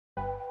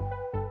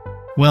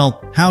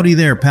Well, howdy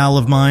there, pal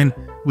of mine.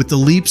 With the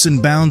leaps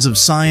and bounds of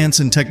science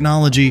and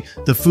technology,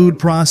 the food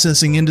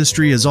processing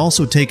industry has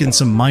also taken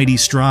some mighty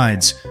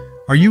strides.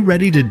 Are you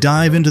ready to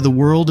dive into the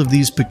world of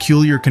these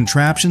peculiar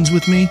contraptions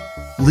with me?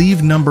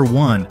 Leave number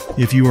 1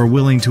 if you are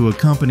willing to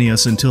accompany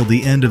us until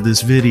the end of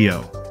this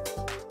video.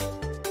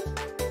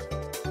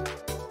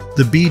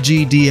 The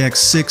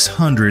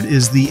BGDX600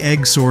 is the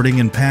egg sorting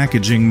and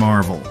packaging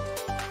marvel.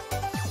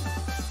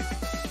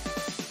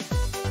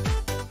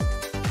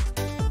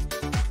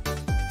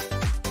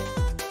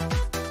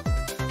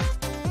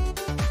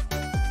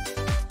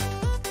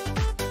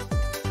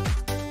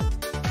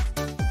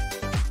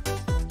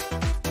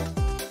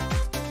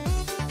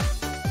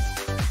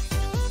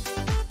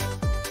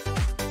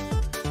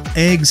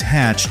 Eggs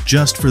hatch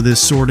just for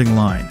this sorting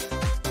line.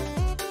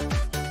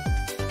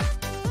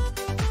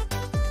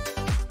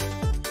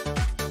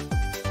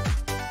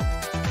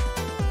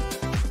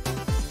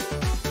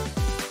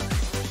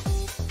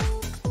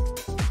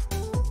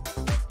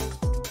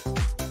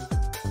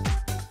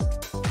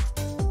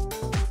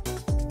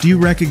 Do you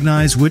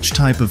recognize which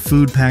type of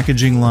food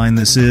packaging line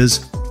this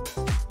is?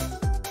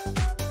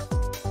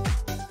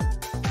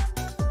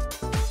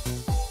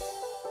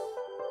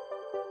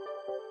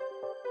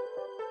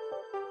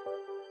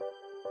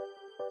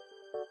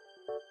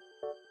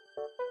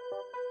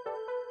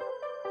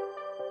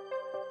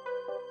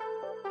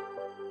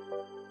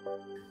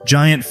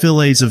 Giant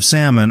fillets of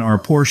salmon are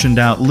portioned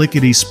out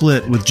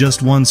lickety-split with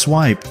just one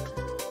swipe.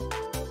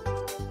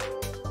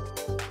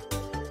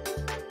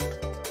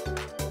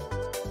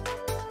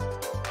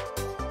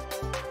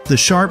 The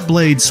sharp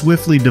blade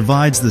swiftly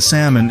divides the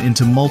salmon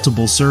into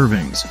multiple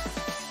servings.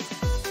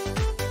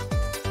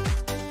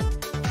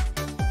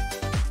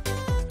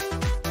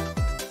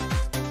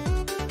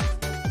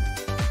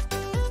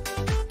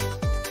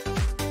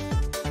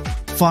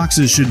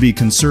 Foxes should be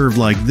conserved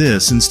like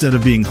this instead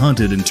of being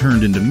hunted and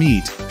turned into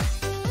meat.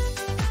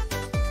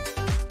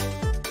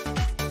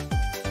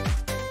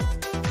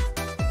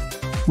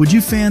 Would you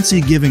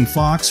fancy giving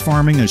fox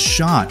farming a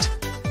shot?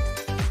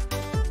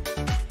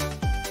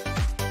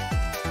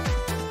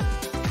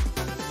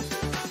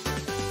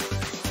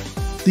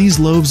 These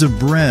loaves of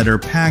bread are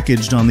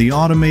packaged on the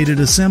automated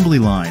assembly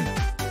line.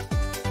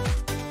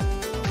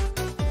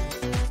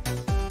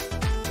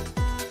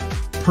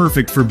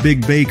 Perfect for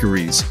big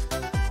bakeries.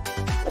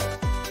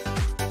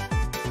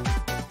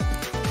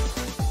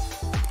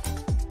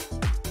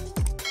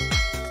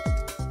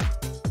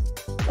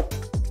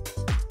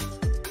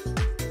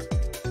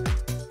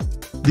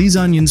 These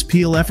onions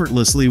peel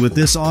effortlessly with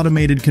this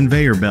automated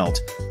conveyor belt.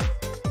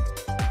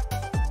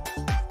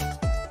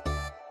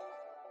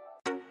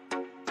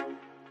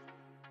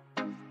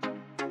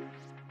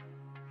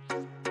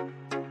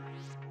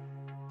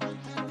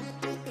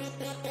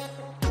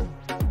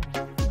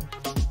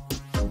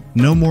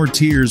 No more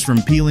tears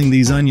from peeling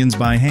these onions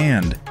by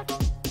hand.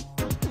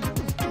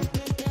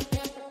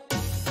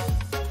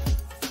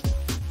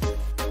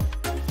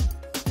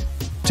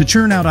 To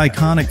churn out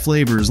iconic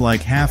flavors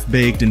like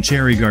half-baked and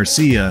cherry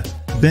Garcia,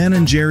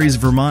 Ben & Jerry's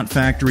Vermont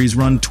factories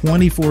run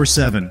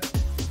 24/7.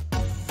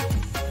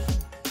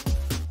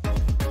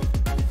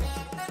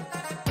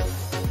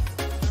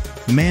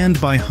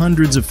 Manned by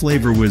hundreds of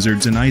flavor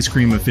wizards and ice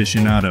cream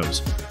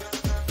aficionados.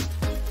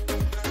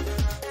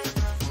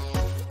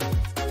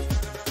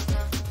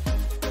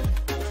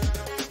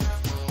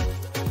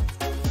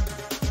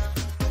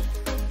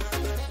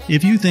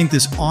 If you think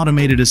this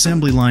automated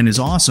assembly line is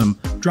awesome,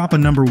 drop a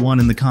number 1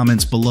 in the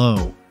comments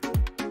below.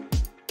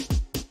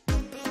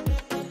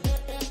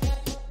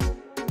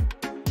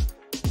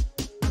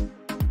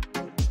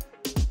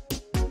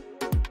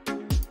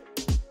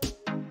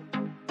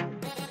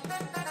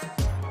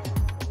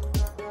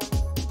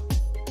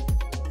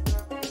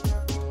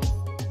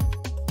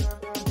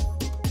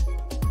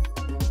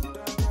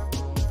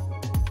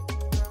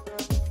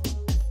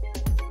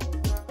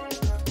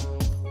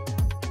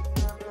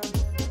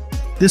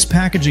 This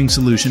packaging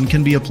solution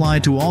can be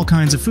applied to all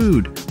kinds of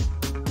food,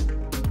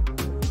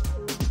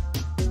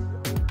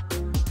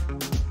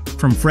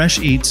 from fresh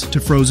eats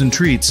to frozen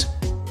treats.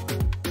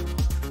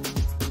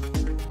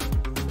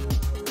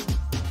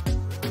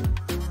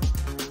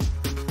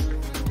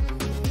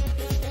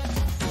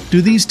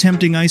 Do these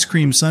tempting ice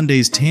cream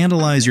sundaes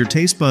tantalize your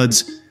taste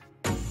buds?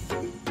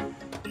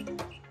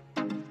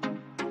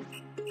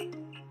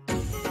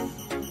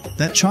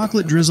 That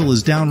chocolate drizzle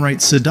is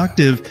downright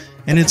seductive,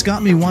 and it's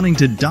got me wanting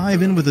to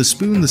dive in with a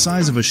spoon the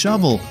size of a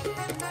shovel.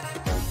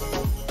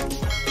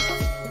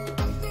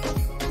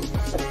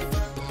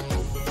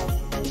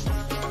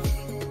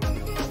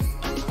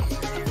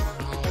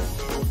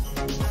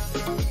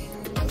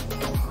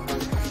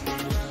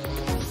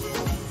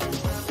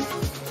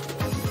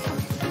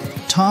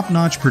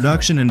 Top-notch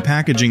production and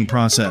packaging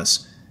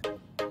process.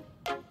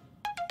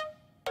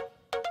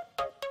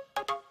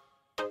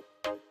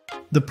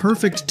 The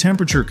perfect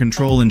temperature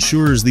control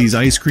ensures these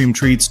ice cream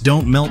treats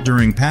don't melt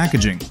during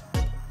packaging.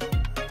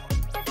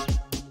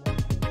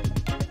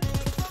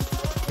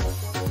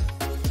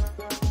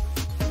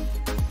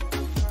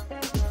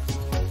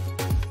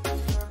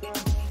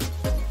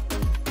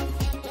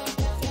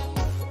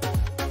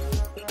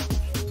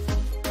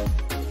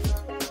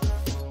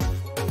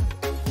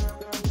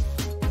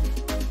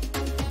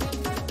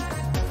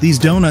 These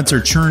donuts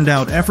are churned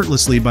out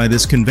effortlessly by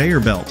this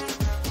conveyor belt.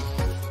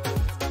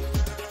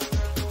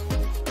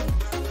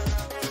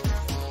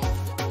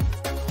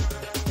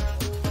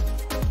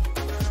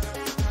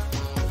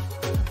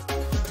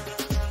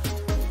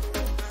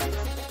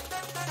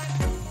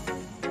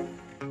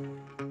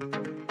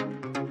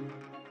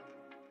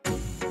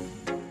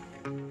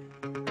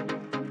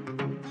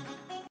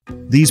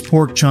 These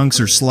pork chunks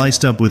are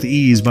sliced up with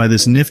ease by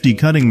this nifty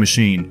cutting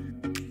machine.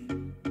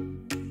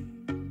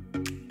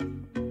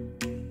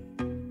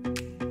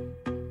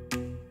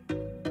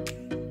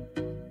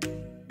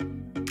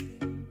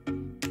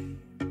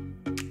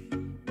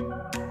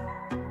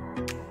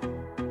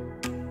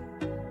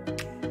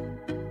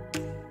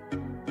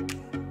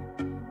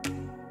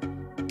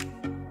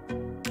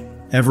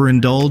 Ever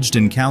indulged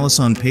in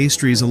calisson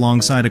pastries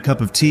alongside a cup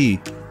of tea?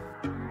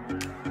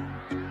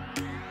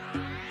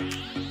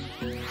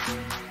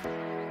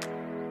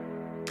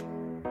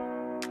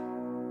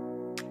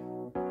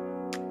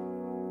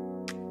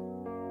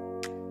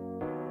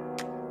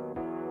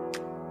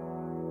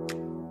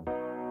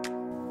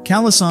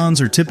 Calisons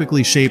are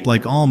typically shaped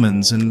like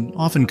almonds and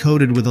often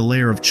coated with a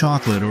layer of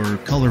chocolate or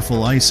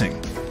colorful icing.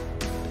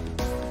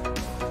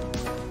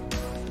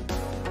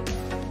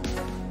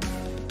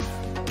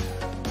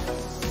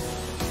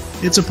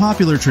 It's a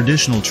popular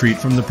traditional treat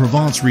from the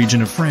Provence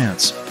region of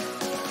France.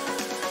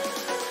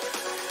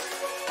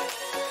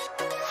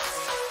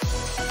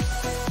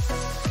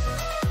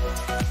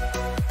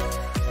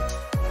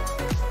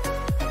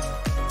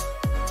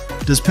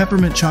 Does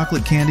peppermint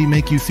chocolate candy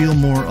make you feel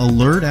more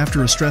alert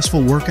after a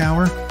stressful work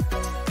hour?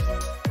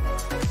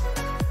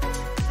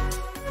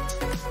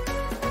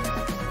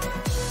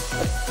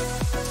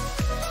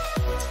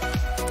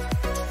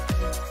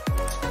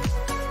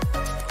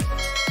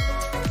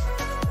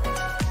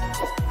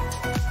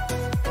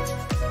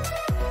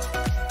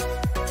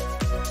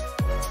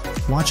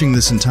 Watching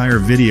this entire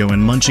video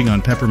and munching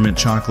on peppermint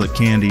chocolate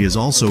candy is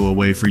also a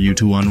way for you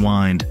to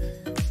unwind.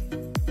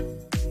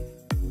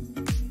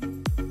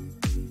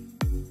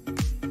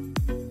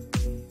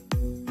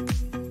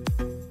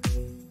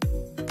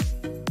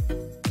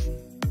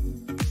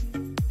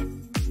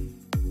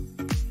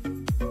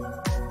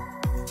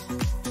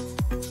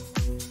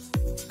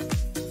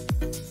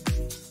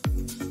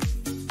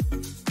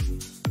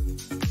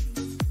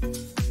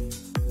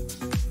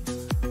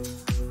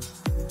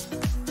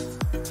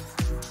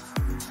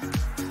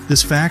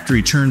 This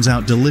factory churns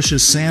out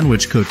delicious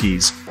sandwich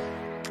cookies.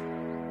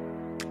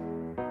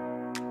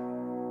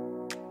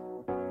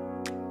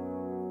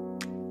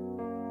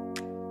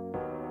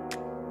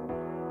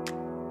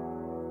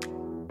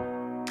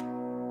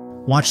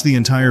 Watch the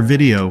entire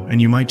video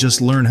and you might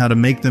just learn how to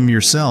make them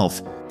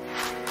yourself.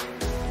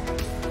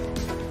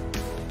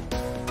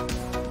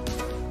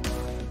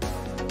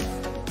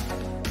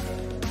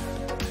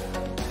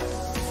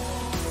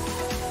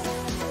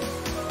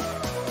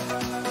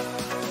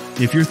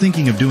 If you're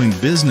thinking of doing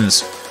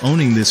business,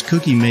 owning this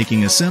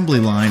cookie-making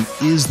assembly line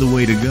is the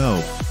way to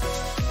go.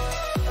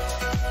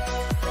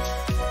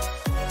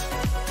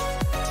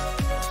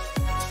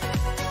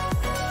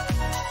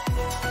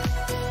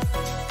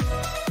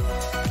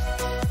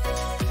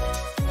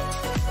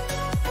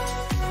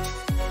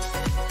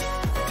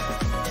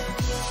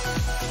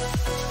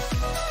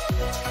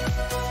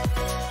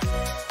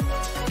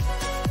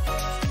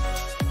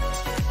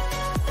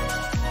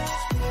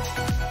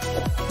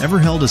 Ever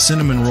held a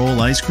cinnamon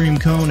roll ice cream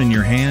cone in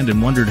your hand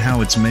and wondered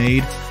how it's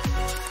made?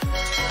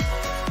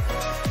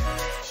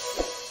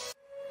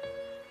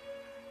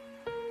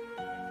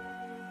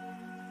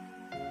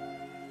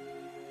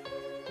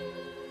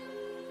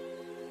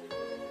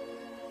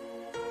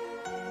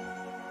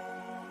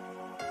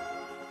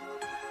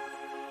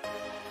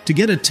 To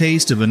get a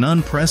taste of an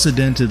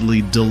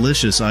unprecedentedly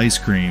delicious ice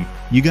cream,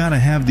 you gotta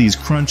have these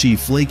crunchy,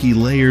 flaky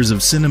layers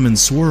of cinnamon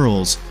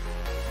swirls.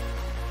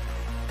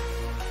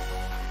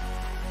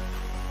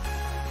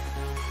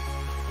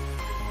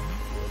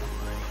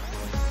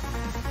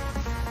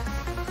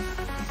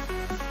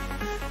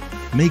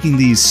 Making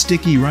these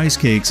sticky rice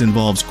cakes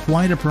involves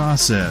quite a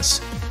process.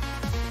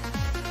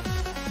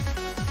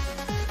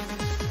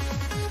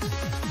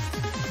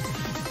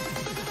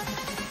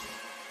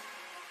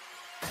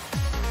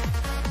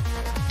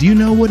 Do you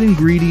know what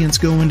ingredients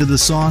go into the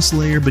sauce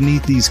layer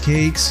beneath these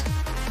cakes?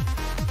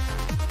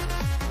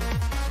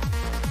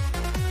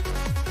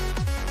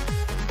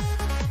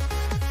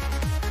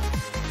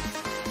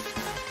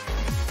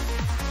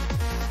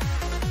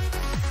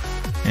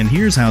 And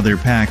here's how they're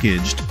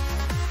packaged.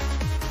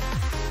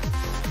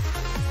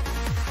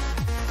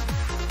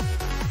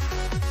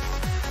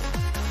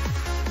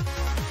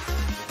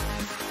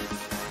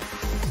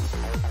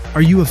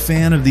 Are you a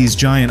fan of these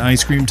giant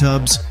ice cream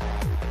tubs?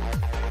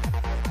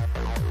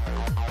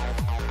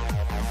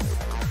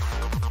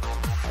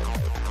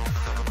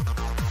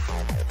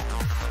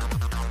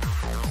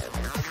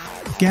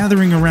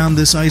 Gathering around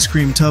this ice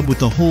cream tub with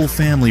the whole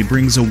family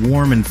brings a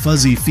warm and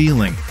fuzzy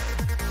feeling.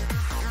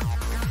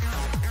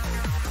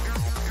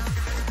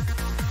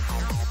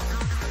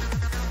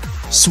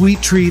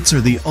 Sweet treats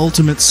are the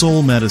ultimate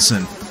soul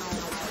medicine.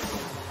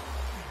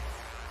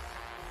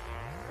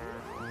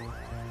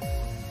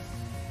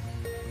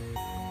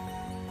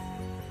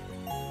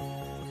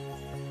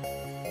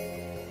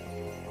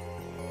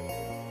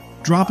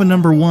 Drop a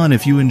number 1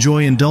 if you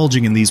enjoy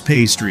indulging in these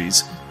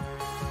pastries.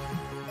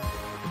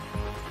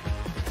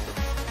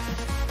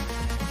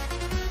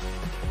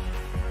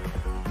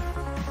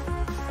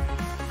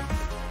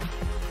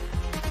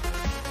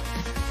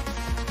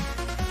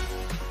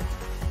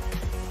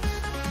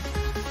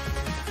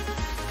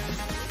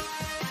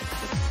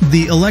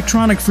 The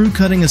electronic fruit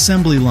cutting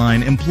assembly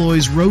line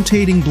employs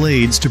rotating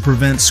blades to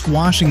prevent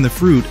squashing the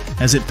fruit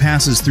as it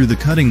passes through the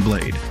cutting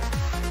blade.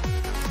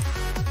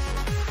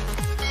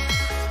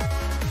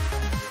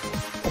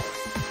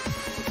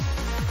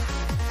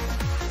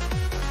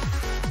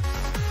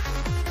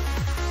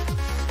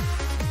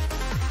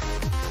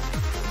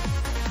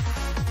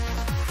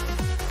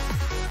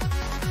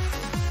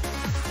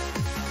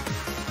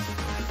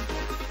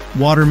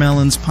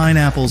 Watermelons,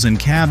 pineapples, and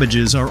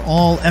cabbages are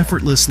all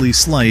effortlessly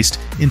sliced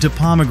into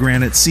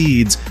pomegranate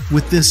seeds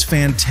with this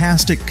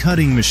fantastic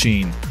cutting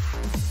machine.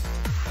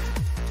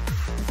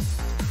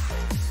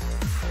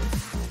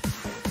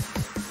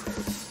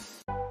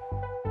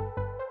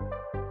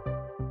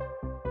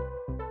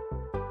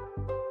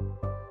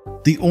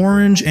 The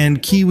orange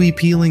and kiwi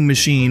peeling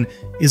machine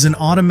is an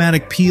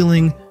automatic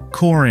peeling,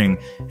 coring,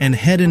 and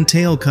head and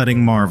tail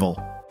cutting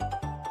marvel.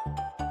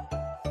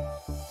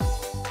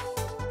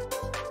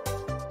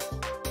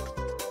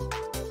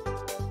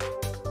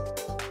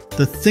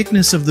 The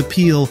thickness of the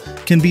peel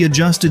can be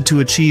adjusted to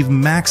achieve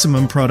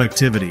maximum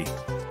productivity.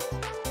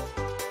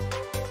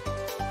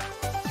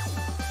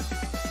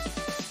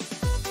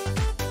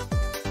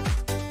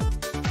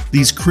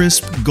 These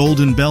crisp,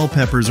 golden bell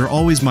peppers are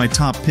always my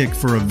top pick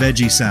for a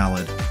veggie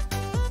salad.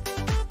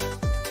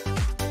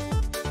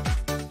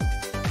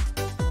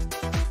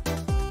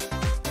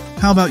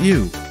 How about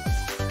you?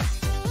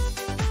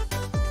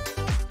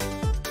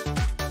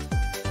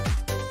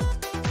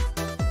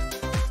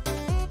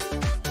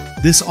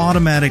 This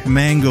automatic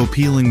mango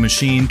peeling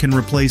machine can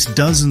replace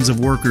dozens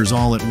of workers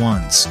all at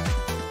once.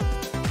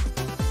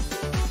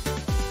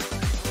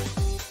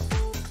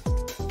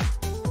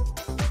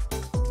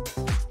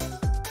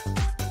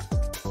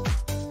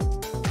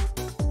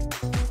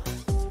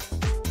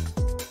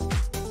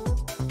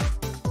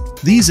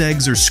 These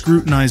eggs are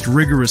scrutinized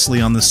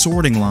rigorously on the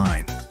sorting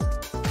line.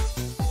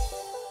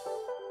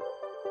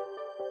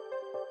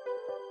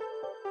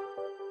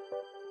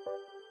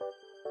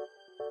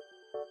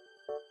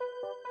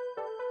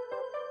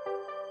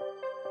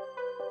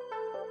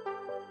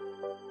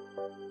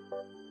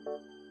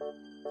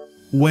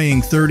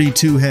 Weighing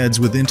 32 heads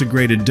with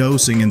integrated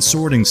dosing and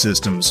sorting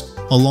systems,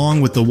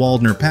 along with the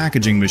Waldner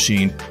packaging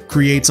machine,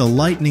 creates a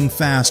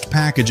lightning-fast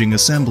packaging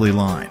assembly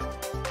line.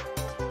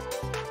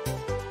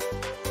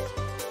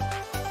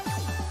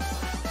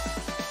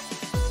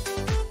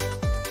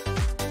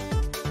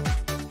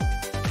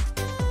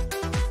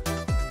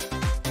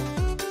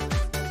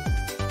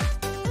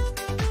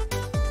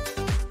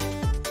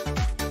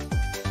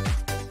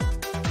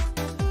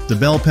 The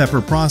bell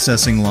pepper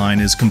processing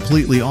line is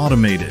completely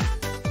automated.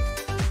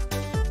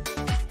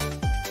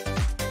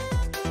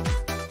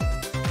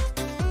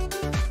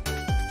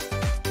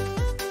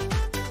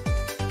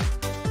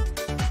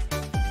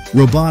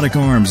 Robotic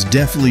arms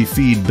deftly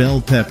feed bell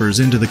peppers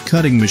into the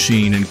cutting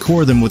machine and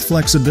core them with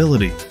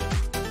flexibility.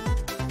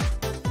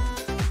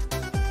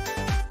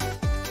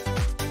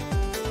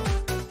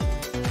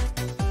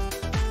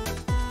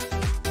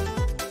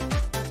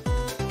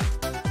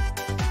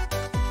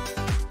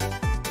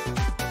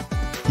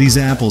 These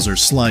apples are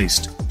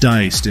sliced,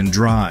 diced, and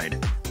dried.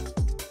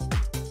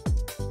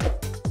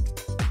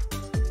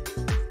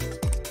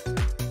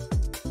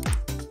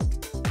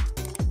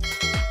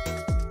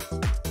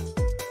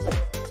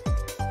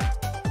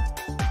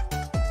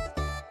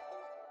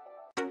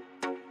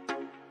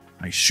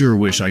 I sure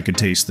wish I could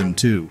taste them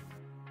too.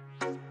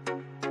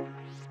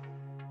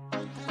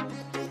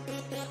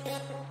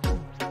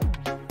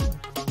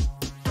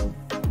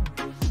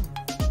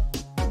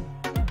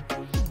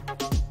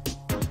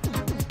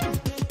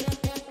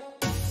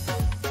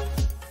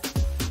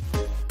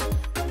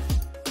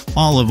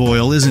 Olive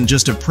oil isn't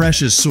just a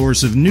precious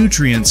source of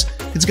nutrients,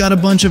 it's got a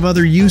bunch of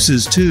other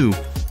uses too.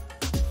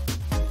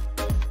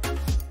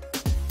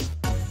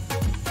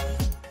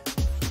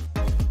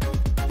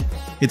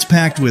 It's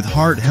packed with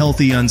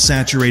heart-healthy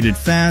unsaturated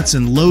fats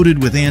and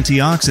loaded with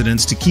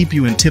antioxidants to keep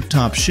you in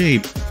tip-top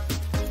shape.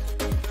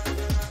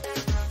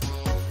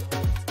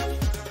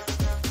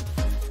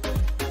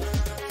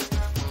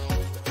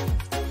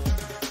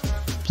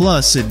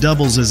 Plus, it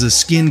doubles as a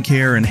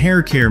skincare and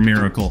hair care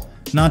miracle,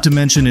 not to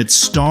mention its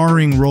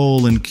starring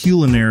role in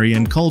culinary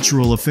and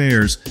cultural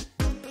affairs.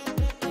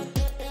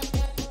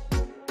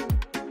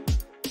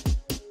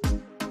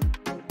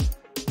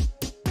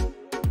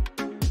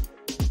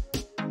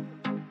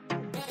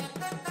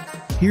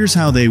 Here's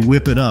how they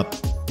whip it up.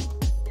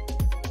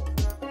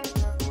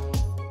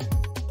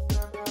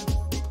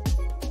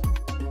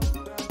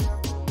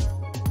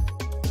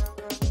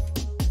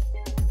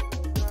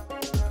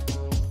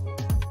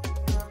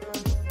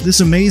 This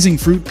amazing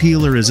fruit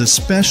peeler is a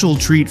special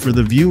treat for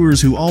the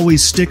viewers who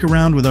always stick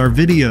around with our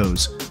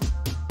videos.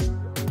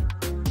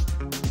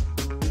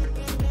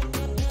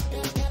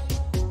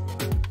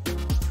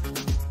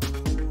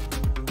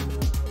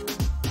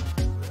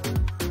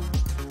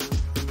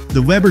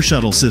 The Weber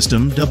Shuttle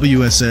System,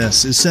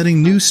 WSS, is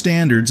setting new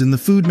standards in the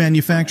food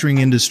manufacturing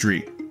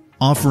industry,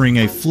 offering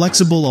a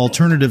flexible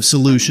alternative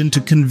solution to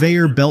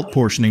conveyor belt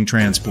portioning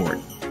transport.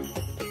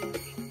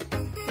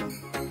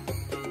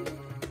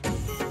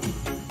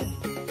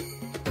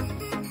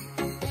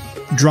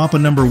 Drop a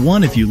number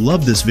 1 if you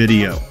love this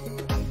video.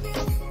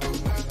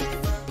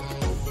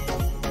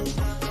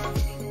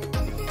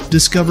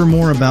 Discover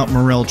more about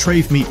Morel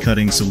Trafe meat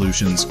cutting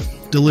solutions,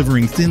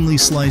 delivering thinly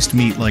sliced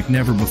meat like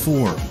never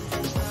before.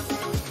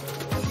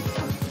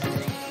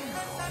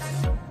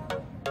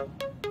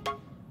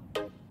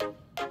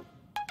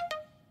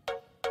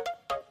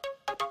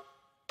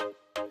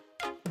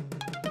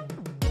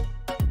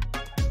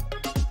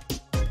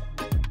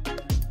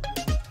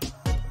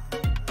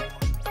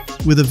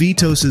 With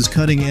Avitos's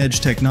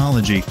cutting-edge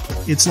technology,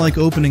 it's like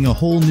opening a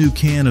whole new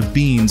can of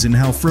beans in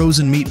how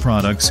frozen meat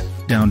products,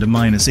 down to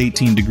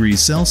 -18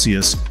 degrees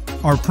Celsius,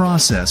 are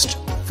processed,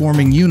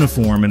 forming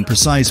uniform and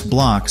precise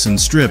blocks and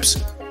strips.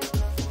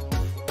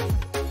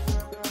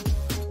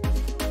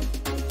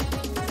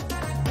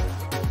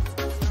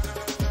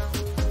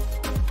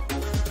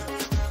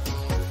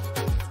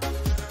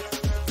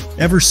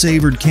 Ever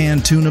savored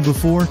canned tuna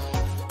before?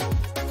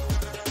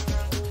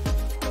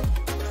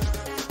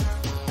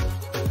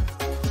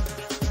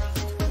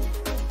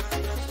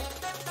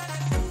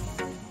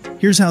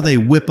 Here's how they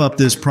whip up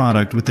this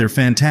product with their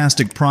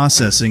fantastic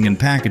processing and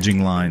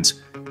packaging lines.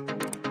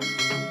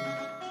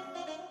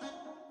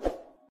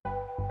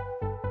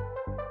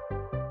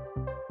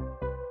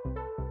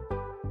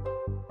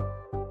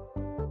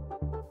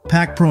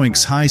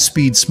 PackProink's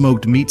high-speed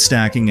smoked meat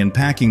stacking and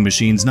packing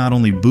machines not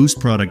only boost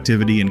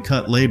productivity and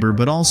cut labor,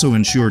 but also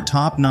ensure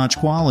top-notch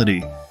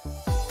quality.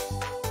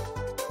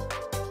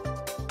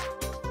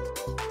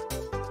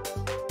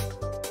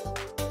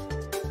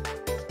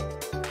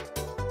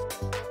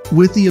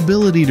 With the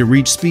ability to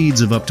reach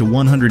speeds of up to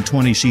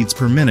 120 sheets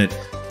per minute,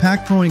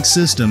 PackProink's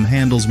system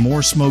handles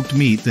more smoked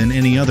meat than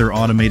any other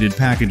automated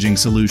packaging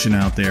solution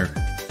out there.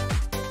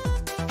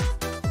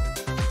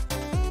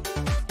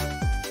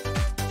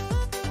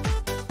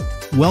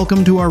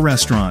 Welcome to our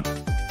restaurant,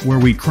 where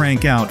we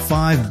crank out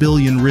 5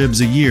 billion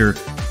ribs a year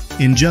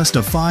in just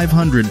a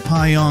 500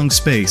 Pyong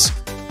space.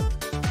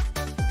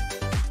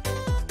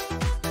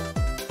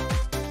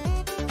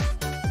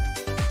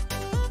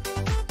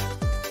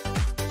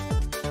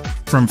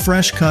 From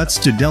fresh cuts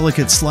to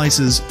delicate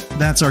slices,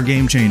 that's our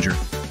game changer.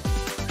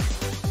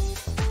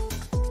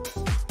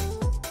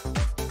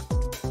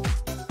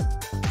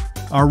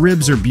 Our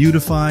ribs are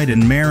beautified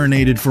and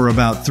marinated for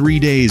about 3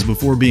 days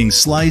before being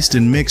sliced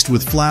and mixed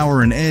with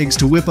flour and eggs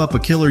to whip up a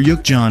killer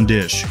yukjeon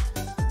dish.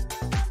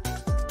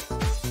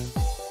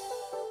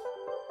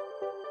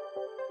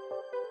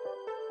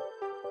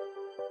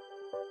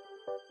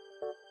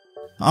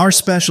 Our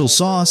special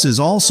sauce is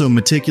also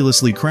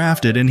meticulously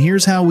crafted, and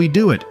here's how we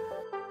do it.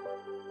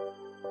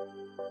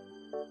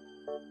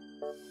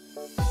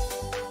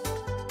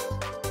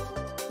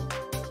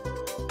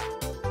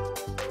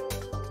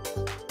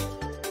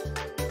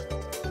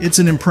 It's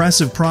an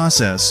impressive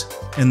process,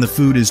 and the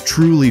food is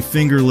truly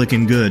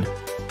finger-licking good.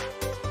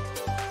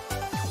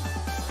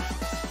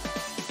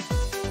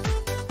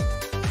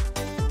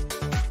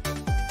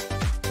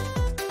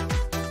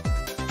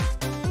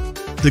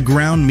 The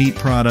ground meat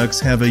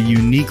products have a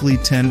uniquely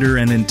tender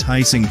and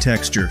enticing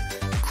texture,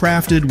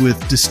 crafted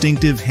with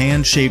distinctive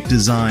hand-shaped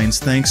designs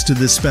thanks to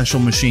this special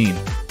machine.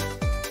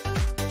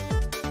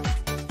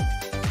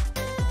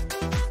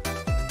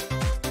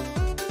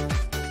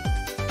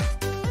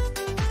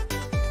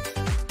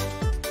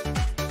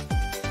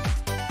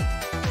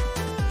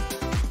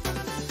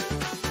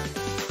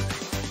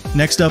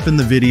 Next up in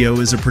the video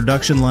is a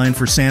production line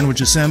for sandwich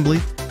assembly.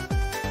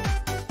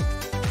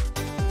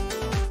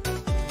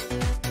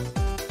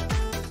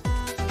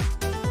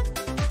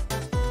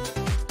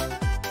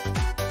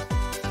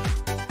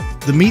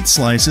 The meat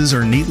slices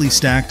are neatly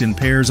stacked in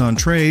pairs on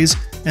trays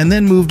and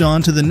then moved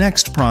on to the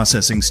next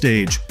processing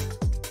stage.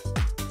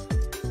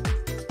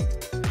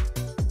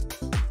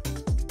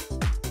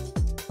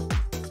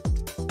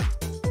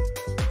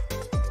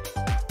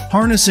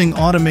 Harnessing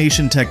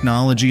automation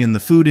technology in the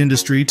food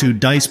industry to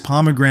dice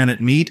pomegranate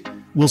meat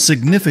will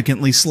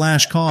significantly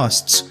slash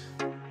costs.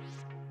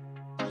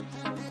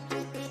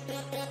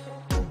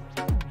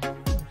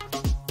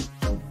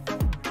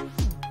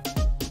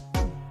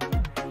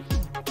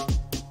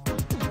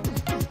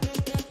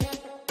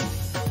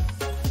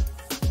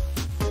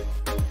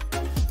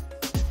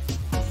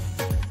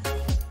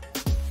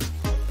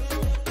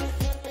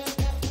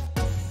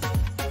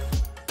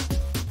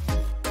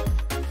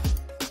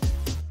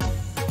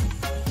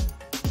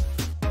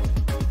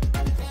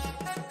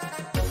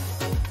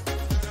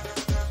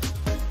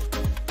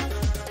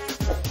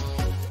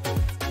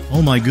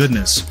 Oh my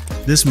goodness,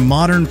 this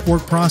modern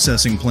pork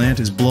processing plant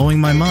is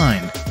blowing my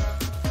mind.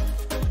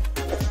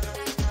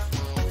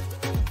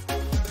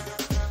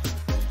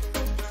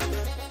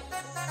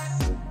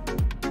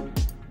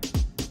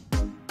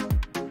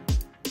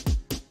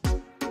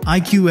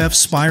 IQF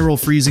spiral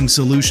freezing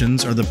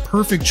solutions are the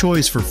perfect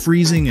choice for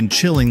freezing and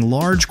chilling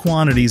large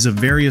quantities of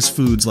various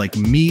foods like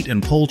meat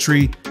and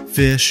poultry,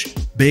 fish,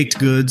 baked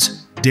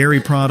goods, dairy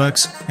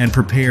products, and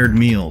prepared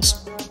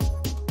meals.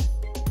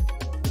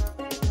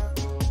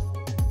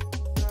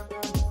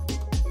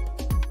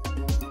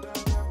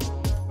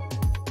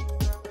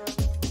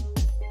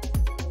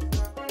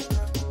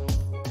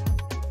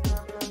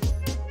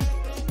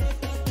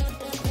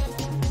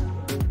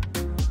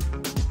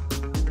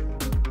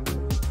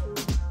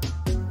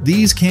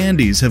 These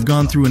candies have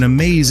gone through an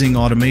amazing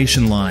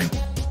automation line.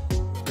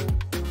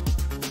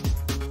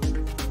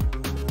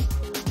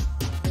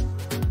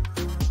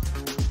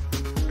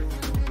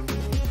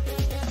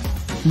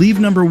 Leave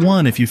number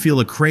 1 if you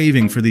feel a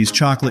craving for these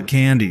chocolate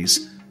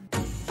candies.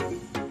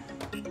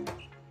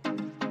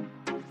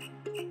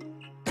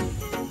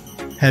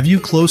 Have you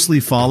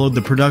closely followed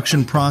the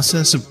production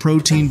process of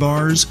protein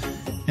bars,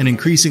 an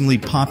increasingly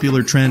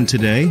popular trend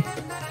today?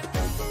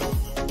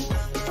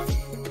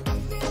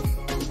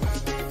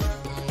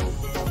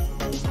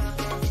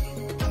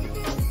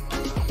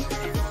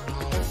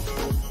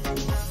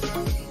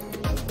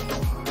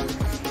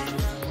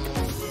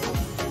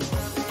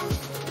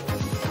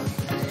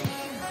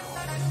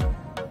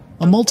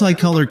 A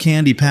multicolor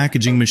candy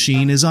packaging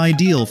machine is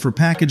ideal for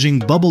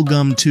packaging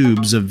bubblegum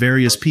tubes of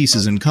various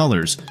pieces and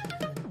colors.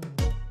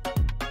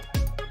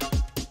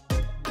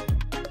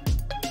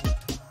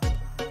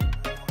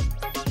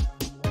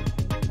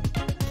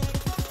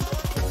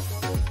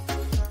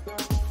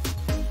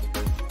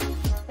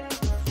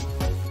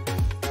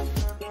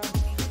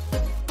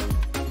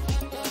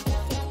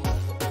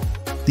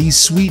 These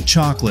sweet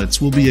chocolates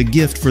will be a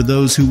gift for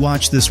those who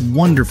watch this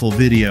wonderful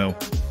video.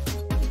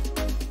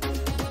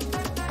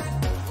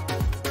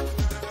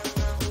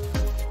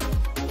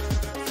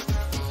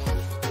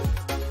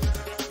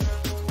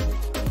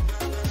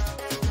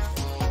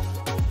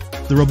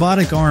 The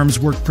robotic arms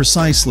work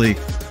precisely,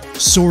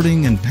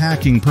 sorting and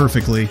packing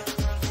perfectly.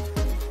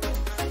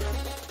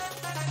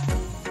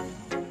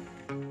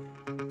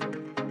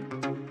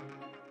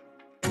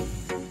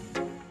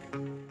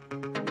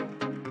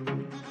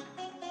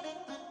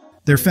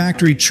 Their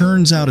factory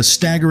churns out a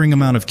staggering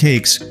amount of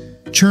cakes,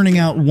 churning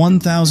out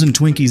 1,000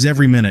 Twinkies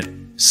every minute,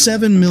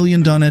 7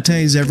 million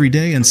donettes every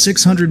day, and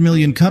 600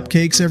 million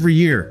cupcakes every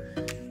year.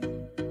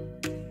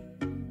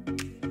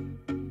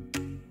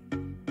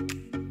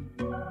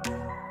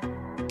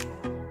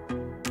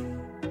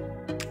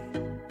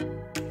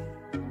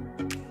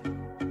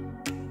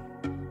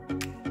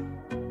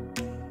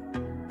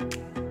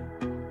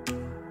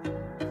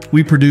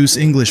 We produce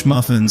English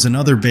muffins and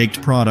other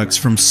baked products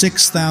from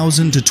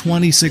 6,000 to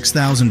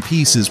 26,000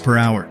 pieces per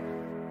hour.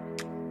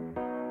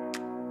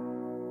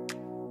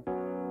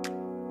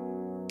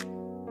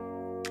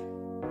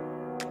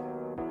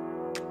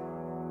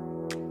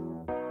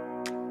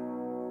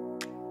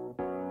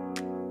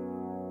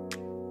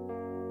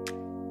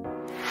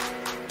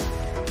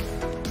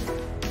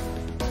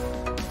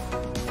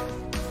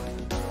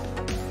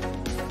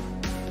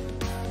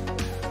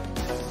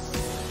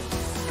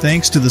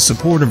 Thanks to the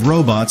support of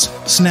robots,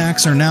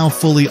 snacks are now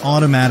fully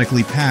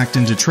automatically packed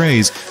into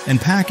trays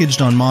and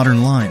packaged on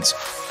modern lines.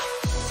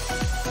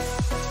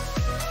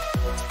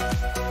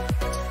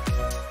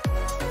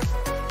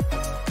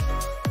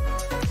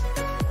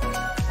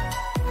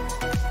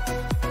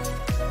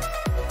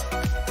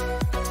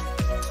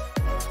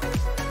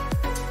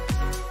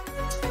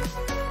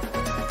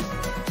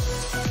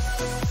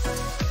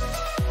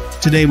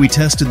 Today we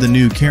tested the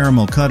new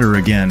caramel cutter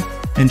again,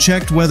 and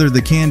checked whether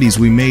the candies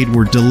we made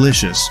were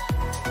delicious.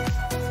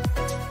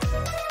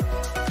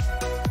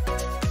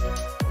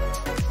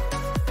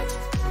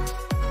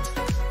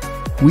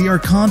 We are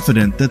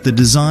confident that the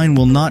design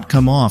will not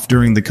come off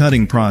during the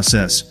cutting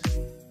process.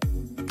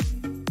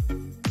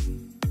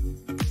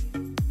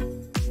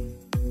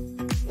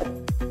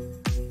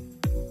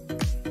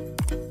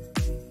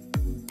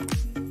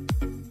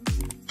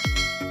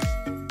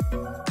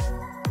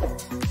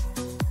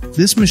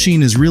 This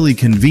machine is really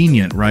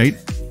convenient, right?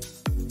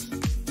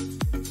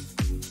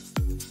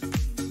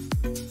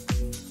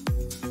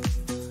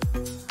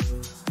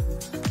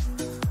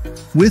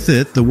 With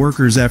it, the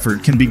worker's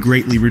effort can be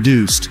greatly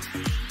reduced.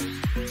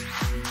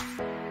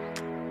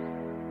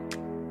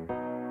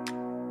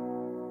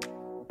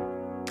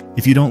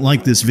 If you don't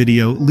like this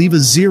video, leave a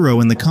 0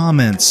 in the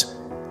comments.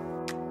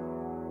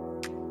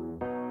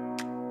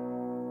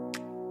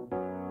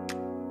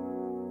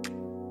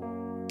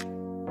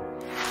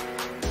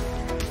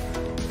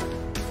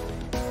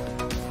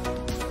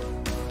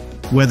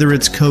 Whether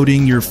it's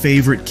coating your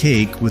favorite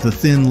cake with a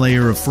thin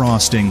layer of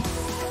frosting,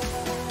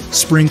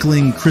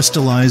 sprinkling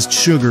crystallized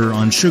sugar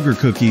on sugar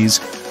cookies,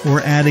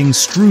 or adding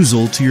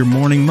streusel to your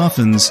morning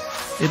muffins,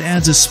 it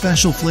adds a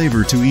special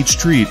flavor to each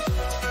treat.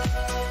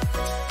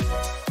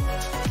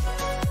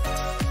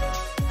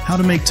 How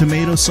to make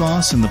tomato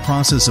sauce and the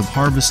process of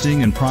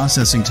harvesting and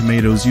processing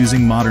tomatoes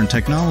using modern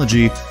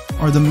technology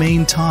are the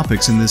main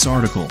topics in this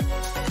article.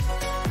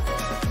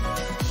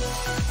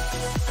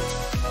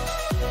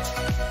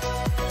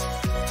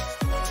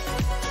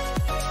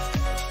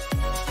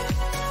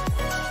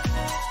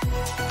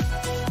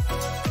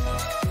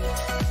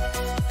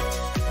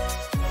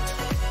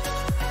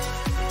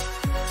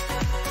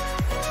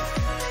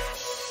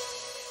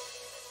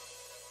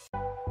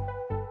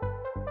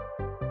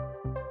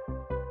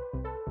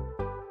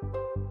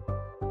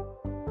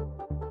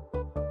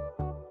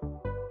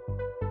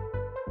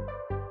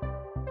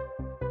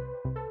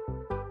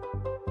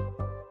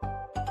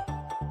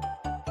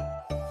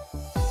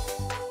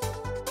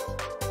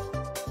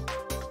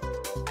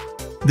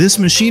 This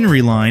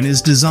machinery line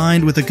is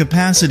designed with a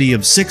capacity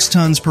of 6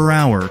 tons per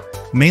hour,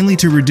 mainly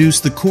to reduce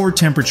the core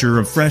temperature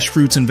of fresh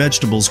fruits and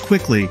vegetables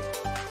quickly.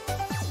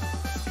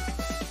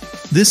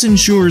 This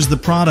ensures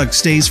the product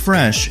stays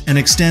fresh and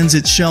extends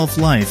its shelf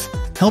life,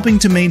 helping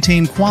to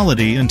maintain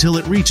quality until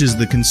it reaches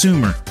the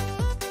consumer.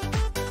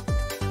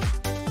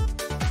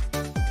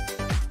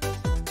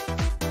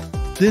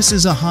 This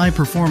is a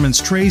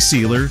high-performance tray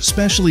sealer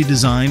specially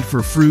designed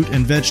for fruit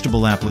and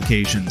vegetable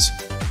applications.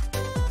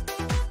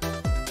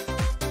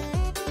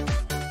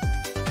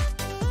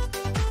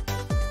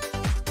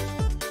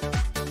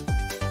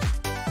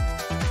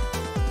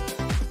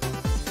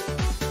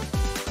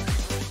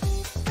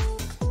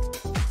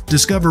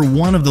 Discover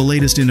one of the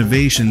latest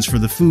innovations for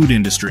the food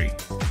industry,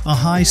 a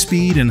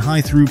high-speed and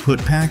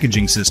high-throughput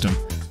packaging system,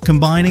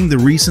 combining the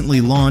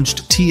recently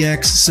launched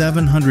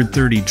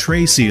TX730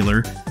 tray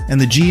sealer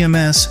and the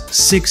GMS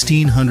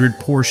 1600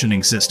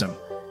 portioning system.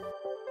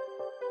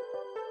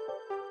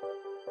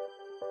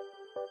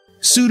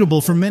 Suitable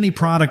for many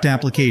product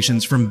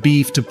applications from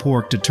beef to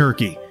pork to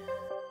turkey.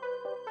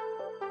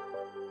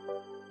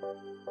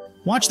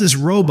 Watch this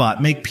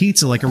robot make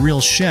pizza like a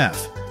real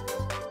chef.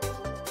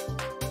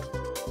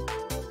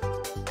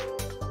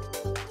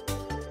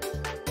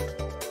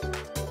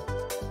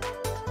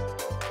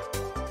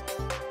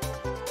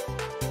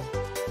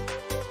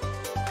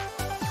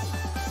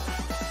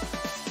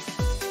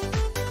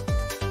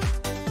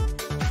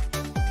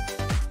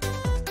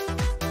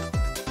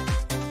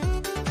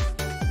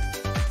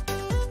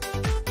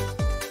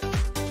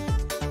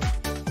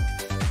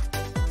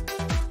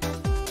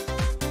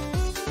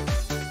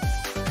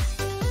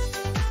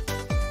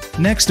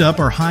 Next up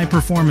are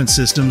high-performance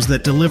systems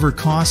that deliver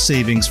cost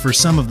savings for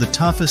some of the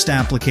toughest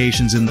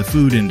applications in the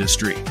food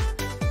industry.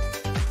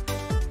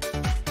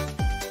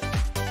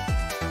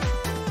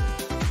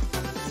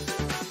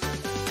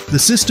 The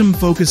system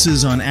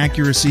focuses on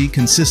accuracy,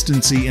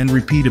 consistency, and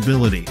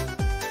repeatability.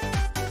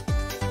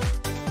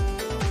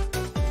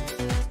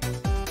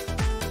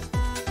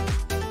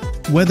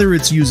 Whether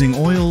it's using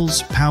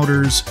oils,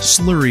 powders,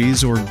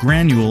 slurries, or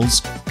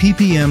granules,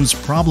 PPM's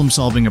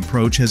problem-solving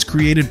approach has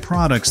created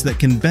products that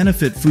can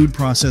benefit food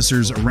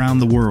processors around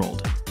the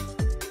world.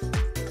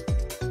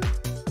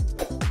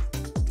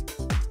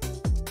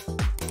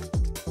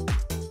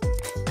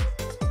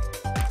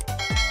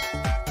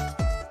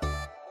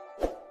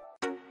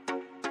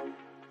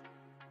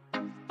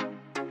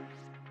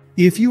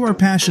 If you are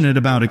passionate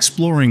about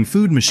exploring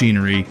food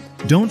machinery,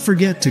 don't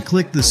forget to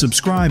click the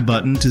subscribe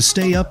button to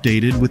stay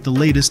updated with the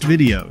latest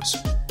videos.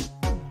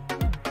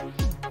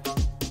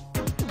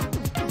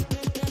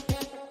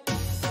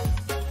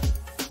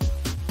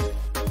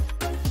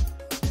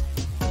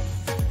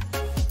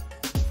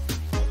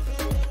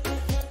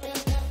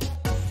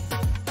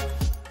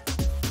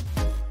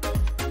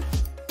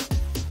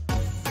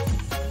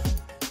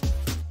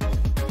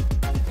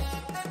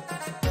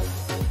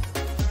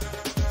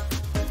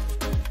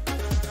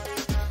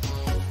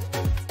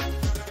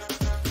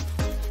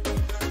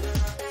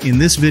 In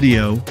this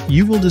video,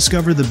 you will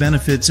discover the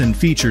benefits and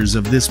features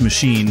of this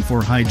machine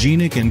for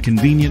hygienic and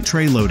convenient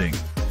tray loading.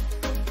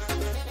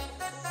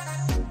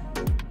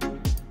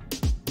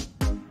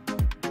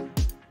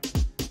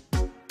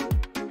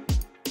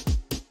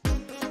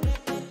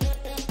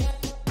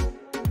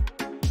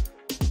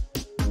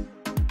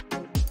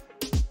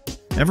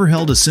 Ever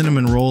held a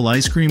cinnamon roll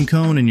ice cream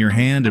cone in your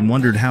hand and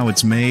wondered how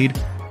it's made?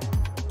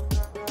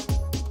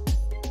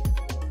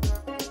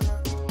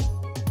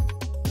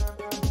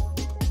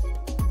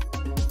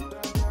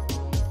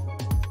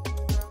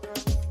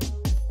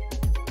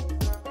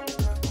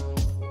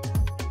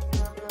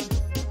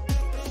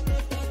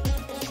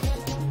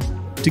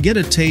 To get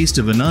a taste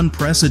of an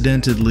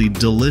unprecedentedly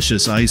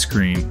delicious ice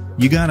cream,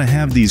 you gotta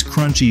have these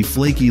crunchy,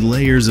 flaky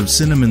layers of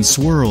cinnamon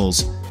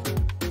swirls.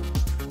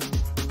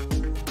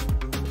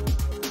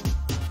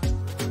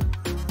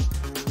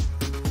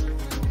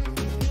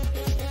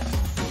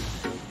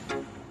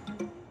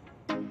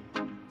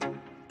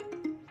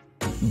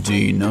 Do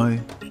you know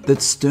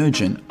that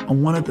sturgeon are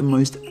one of the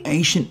most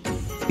ancient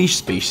fish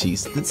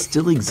species that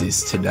still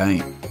exists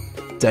today,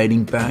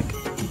 dating back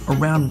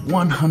around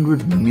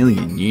 100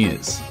 million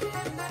years?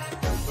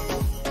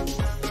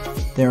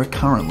 There are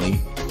currently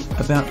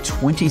about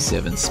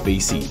 27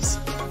 species,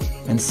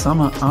 and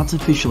some are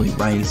artificially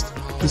raised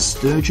for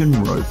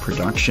sturgeon roe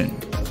production.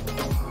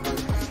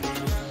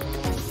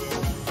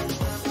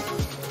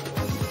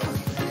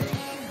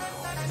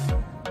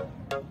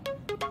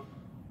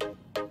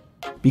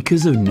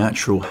 Because of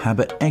natural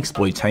habit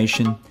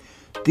exploitation,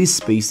 this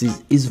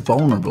species is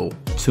vulnerable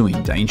to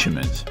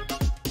endangerment.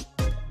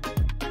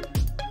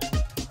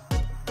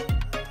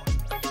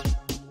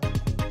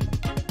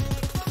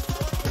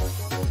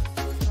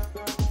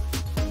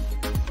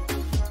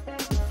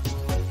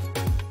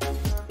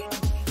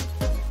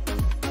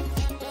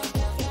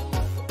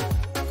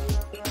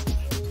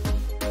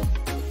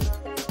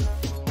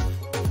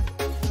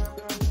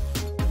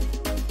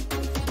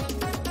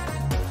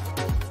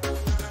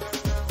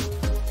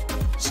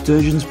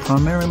 Sturgeons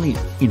primarily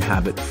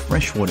inhabit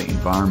freshwater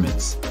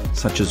environments,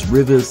 such as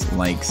rivers,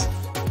 lakes,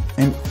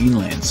 and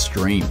inland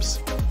streams.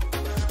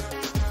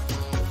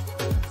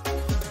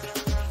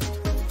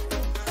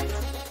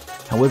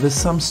 However,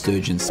 some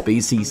sturgeon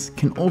species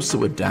can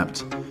also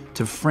adapt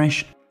to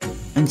fresh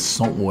and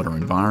saltwater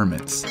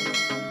environments,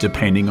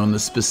 depending on the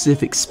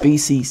specific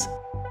species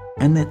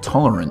and their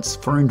tolerance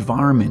for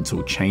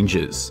environmental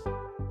changes.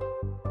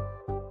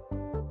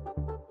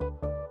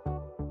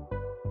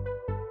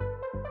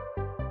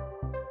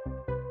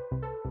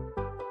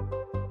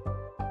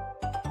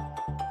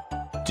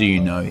 Do you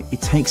know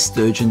it takes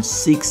sturgeon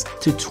 6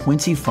 to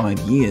 25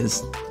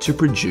 years to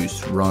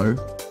produce roe?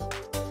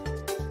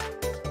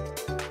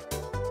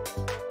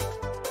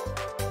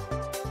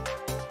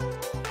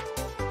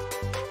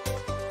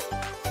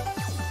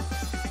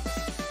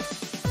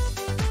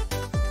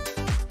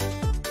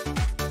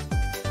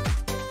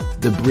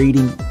 The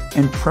breeding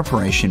and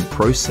preparation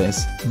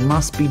process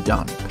must be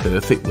done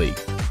perfectly.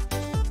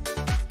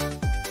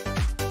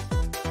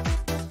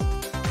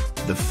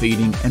 The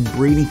feeding and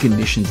breeding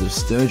conditions of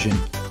sturgeon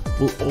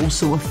will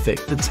also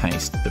affect the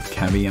taste of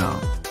caviar.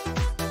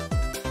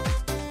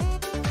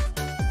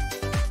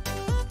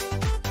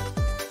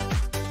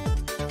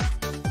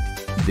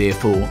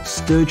 Therefore,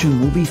 sturgeon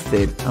will be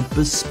fed a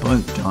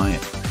bespoke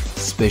diet,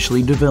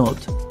 specially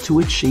developed to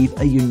achieve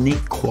a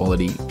unique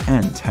quality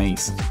and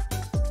taste.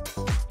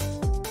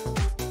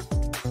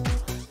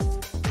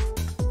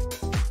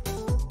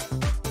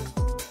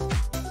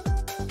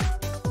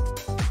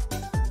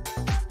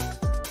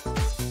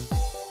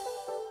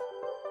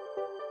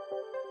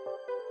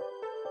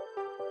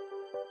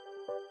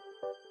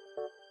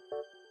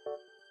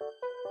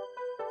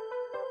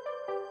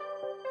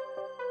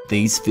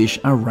 These fish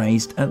are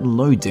raised at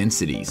low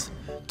densities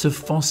to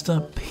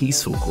foster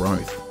peaceful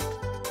growth.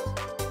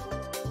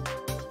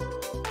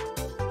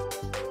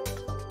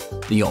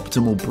 The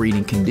optimal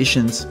breeding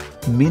conditions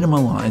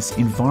minimize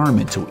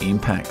environmental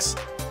impacts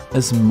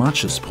as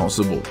much as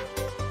possible.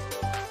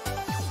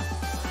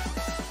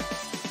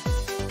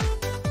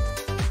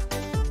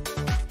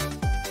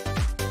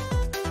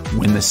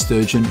 When the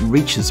sturgeon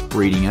reaches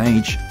breeding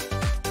age,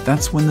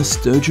 that's when the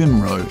sturgeon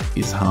roe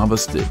is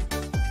harvested.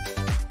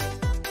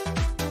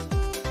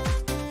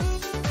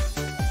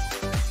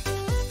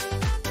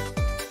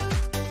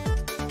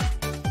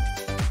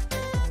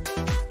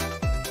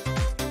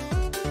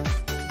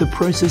 The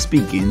process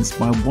begins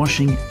by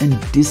washing and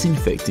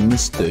disinfecting the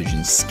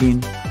sturgeon's skin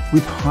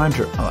with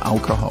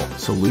hydroalcohol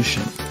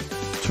solution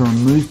to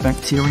remove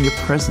bacteria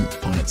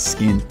present on its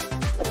skin.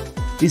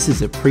 This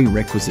is a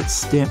prerequisite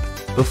step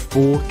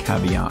before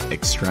caviar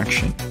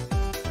extraction.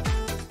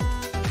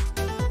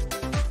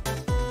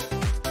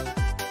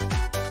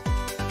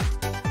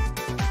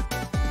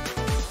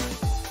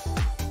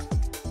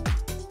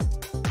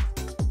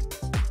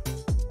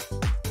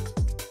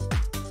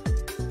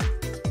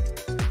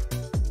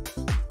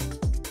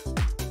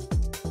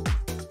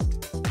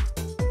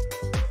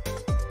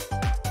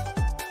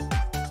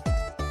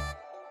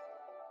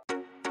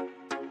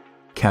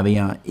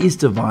 Caviar is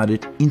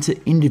divided into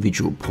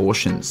individual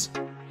portions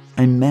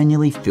and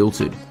manually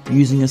filtered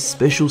using a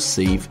special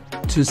sieve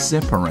to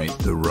separate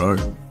the roe.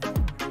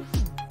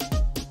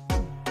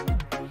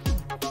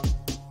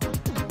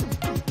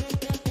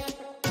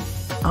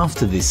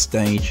 After this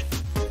stage,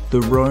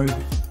 the roe,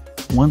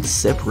 once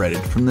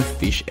separated from the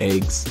fish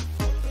eggs,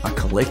 are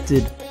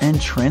collected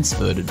and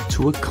transferred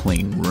to a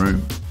clean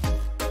room.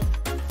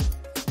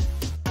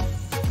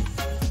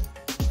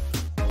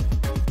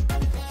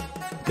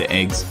 The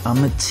eggs are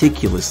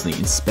meticulously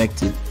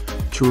inspected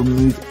to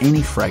remove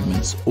any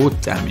fragments or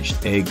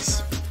damaged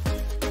eggs.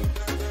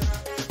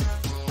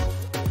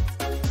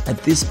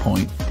 At this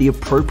point, the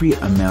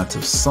appropriate amount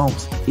of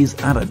salt is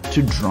added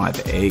to dry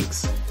the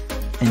eggs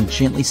and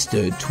gently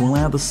stirred to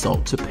allow the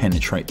salt to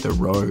penetrate the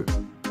roe,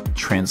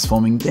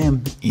 transforming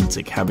them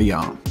into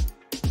caviar.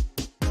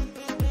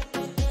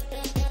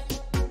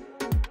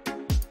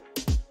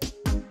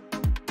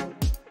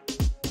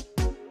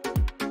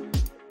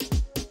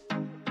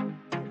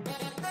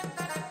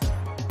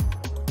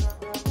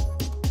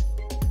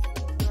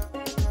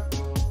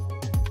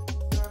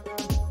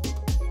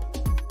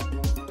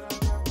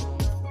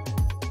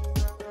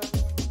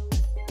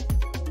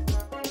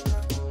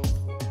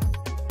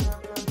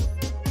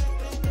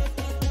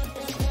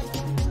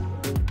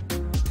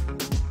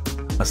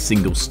 A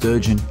single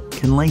sturgeon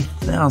can lay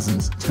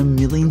thousands to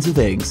millions of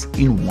eggs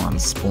in one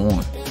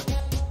spawn.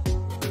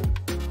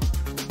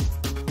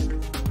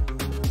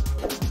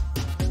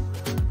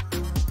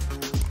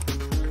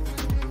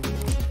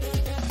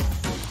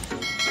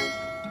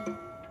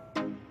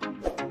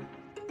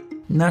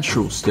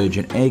 Natural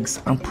sturgeon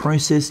eggs are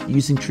processed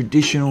using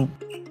traditional,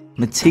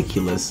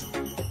 meticulous,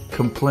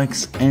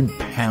 complex and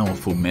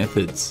powerful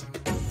methods.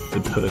 The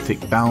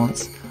perfect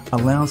balance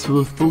allows for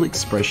the full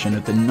expression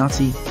of the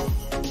nutty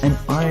and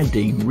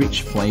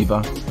iodine-rich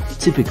flavour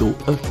typical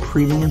of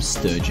premium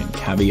sturgeon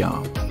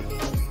caviar.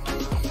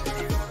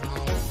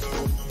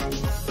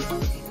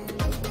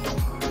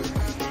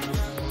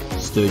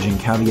 Sturgeon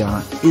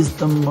caviar is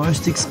the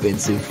most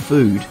expensive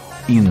food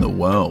in the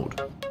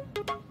world.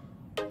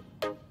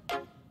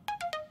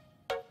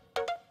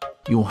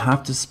 you'll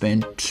have to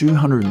spend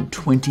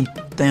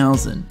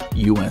 $220,000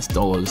 US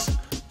to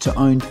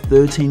own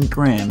 13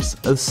 grams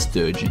of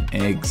sturgeon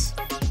eggs.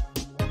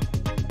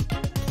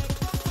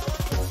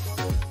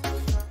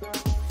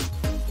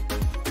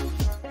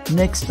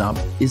 Next up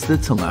is the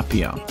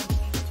tilapia,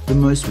 the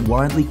most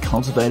widely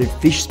cultivated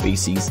fish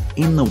species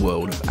in the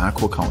world of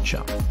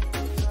aquaculture.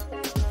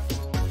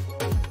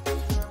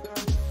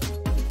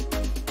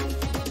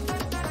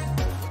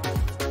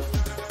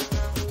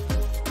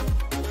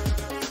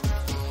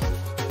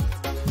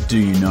 Do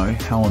you know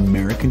how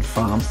American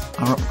farms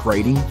are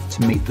upgrading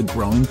to meet the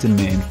growing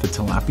demand for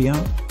tilapia?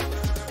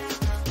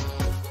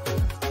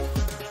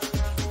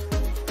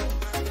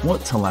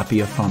 What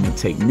tilapia farming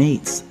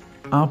techniques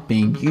are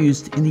being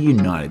used in the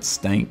United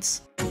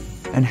States?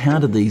 And how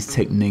do these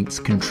techniques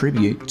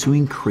contribute to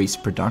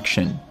increased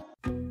production?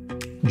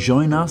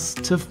 Join us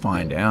to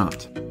find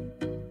out.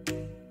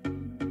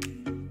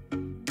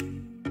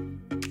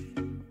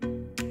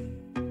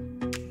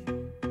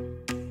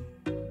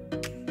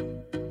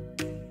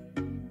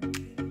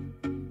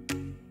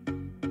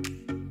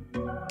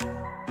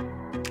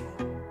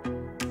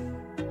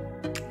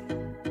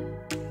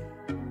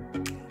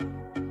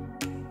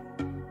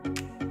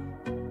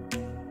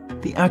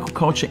 The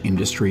aquaculture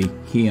industry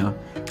here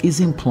is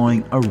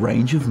employing a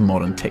range of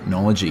modern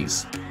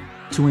technologies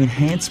to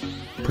enhance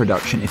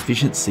production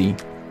efficiency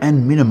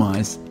and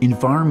minimize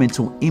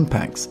environmental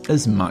impacts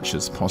as much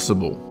as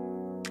possible.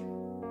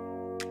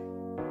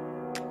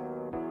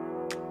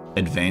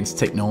 Advanced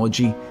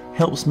technology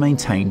helps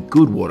maintain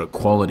good water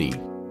quality,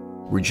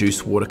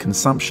 reduce water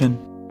consumption,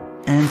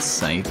 and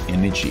save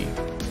energy.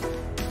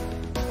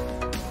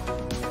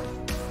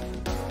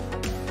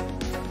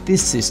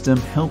 This system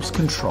helps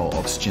control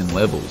oxygen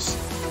levels,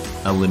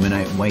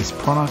 eliminate waste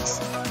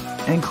products,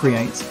 and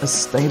creates a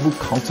stable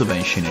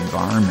cultivation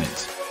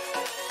environment.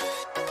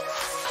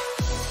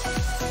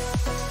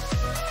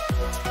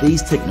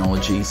 These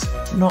technologies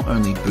not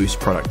only boost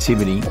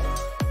productivity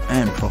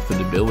and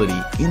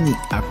profitability in the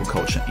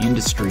aquaculture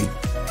industry,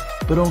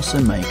 but also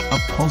make a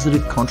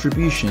positive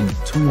contribution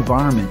to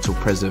environmental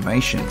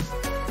preservation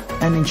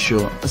and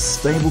ensure a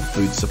stable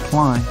food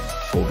supply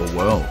for the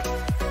world.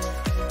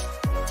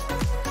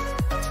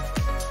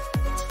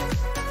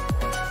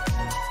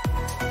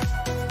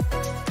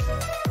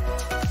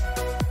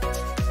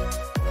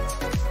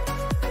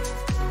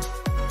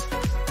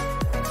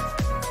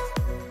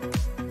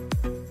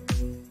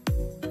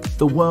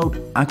 The World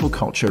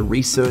Aquaculture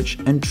Research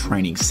and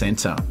Training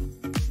Centre,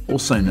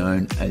 also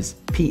known as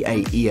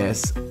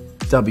PAESWATER,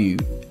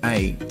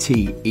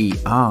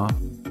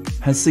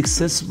 has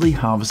successfully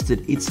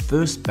harvested its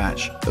first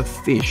batch of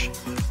fish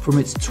from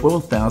its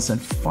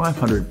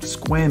 12,500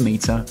 square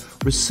metre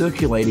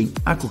recirculating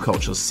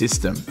aquaculture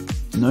system,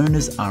 known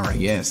as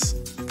RAS.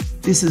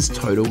 This has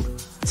totaled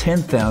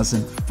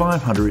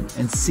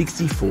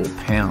 10,564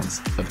 pounds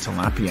of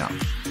tilapia,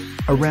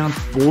 around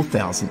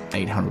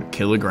 4,800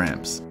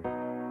 kilograms.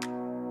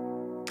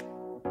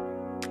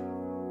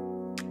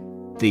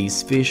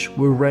 These fish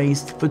were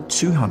raised for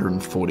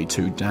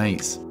 242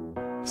 days,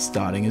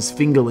 starting as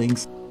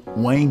fingerlings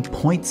weighing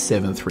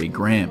 0.73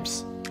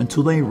 grams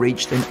until they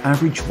reached an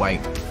average weight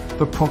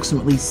of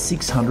approximately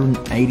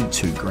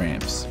 682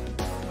 grams,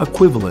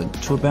 equivalent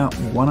to about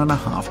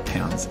 1.5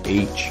 pounds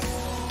each.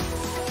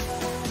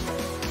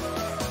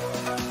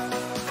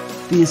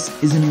 This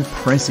is an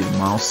impressive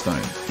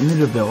milestone in the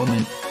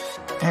development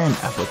and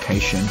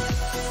application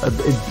of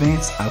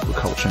advanced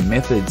aquaculture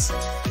methods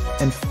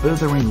and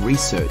furthering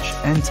research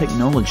and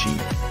technology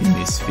in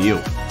this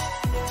field.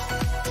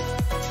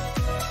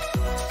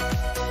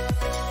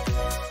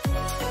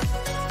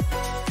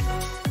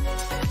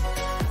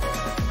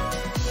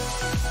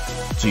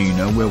 Do you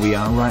know where we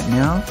are right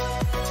now?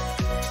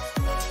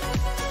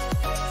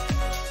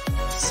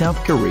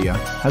 South Korea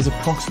has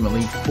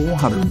approximately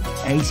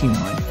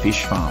 489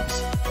 fish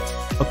farms,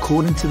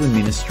 according to the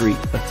Ministry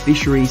of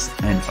Fisheries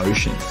and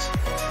Oceans,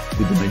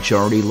 with the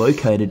majority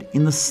located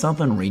in the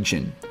southern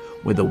region,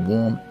 where the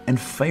warm and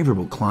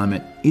favourable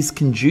climate is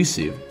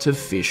conducive to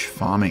fish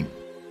farming.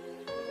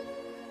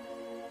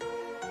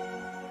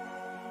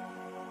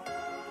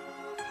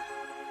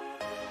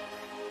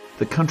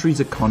 The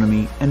country's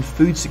economy and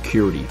food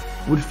security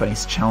would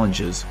face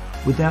challenges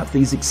without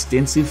these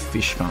extensive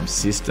fish farm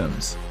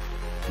systems,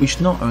 which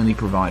not only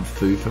provide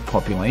food for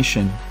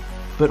population,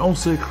 but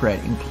also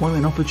create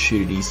employment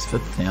opportunities for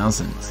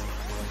thousands.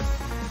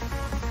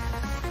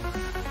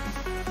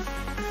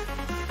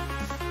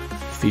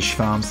 Fish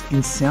farms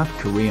in South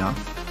Korea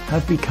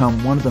have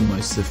become one of the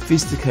most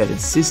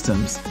sophisticated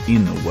systems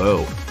in the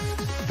world,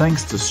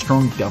 thanks to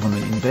strong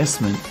government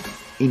investment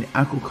in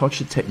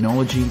aquaculture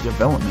technology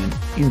development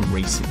in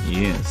recent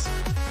years.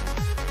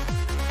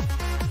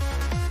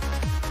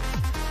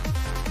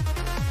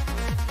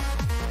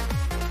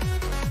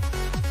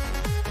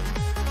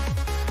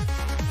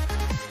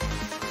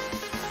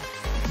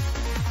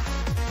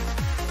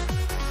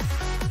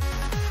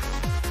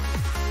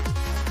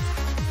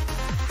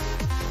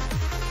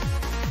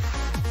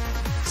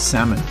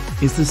 Salmon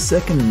is the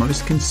second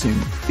most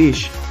consumed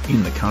fish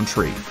in the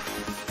country,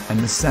 and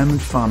the salmon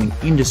farming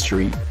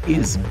industry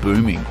is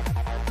booming.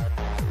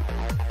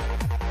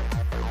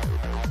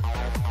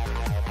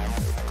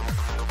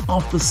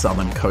 Off the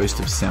southern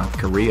coast of South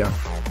Korea,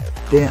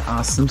 there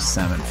are some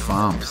salmon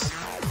farms.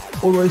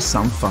 Although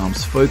some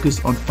farms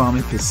focus on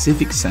farming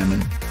Pacific salmon,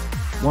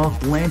 while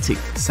Atlantic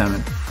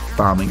salmon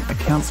farming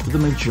accounts for the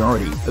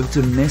majority of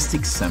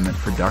domestic salmon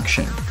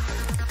production.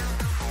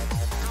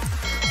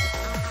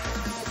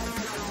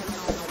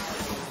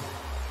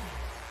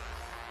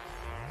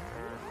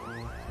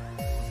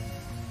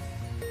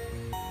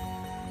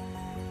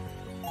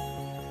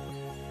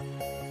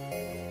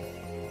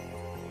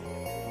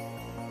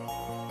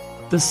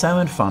 The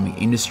salmon farming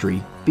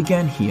industry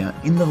began here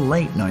in the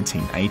late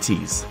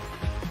 1980s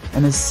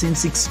and has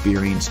since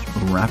experienced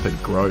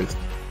rapid growth.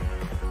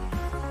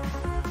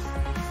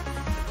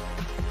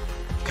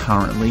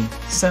 Currently,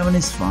 salmon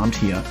is farmed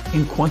here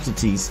in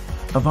quantities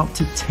of up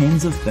to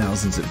tens of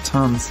thousands of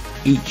tons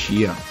each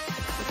year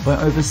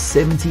by over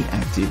 70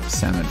 active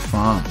salmon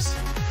farms.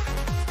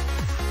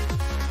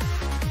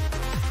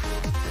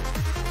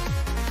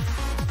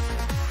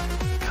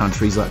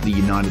 Countries like the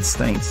United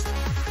States,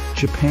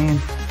 Japan,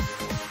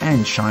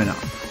 and China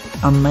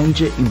are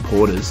major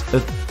importers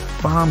of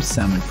farmed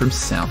salmon from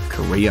South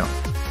Korea.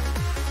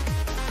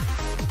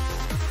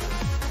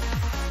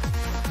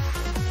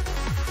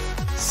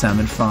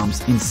 Salmon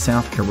farms in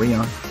South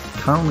Korea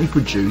currently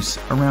produce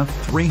around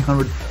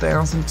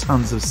 300,000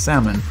 tons of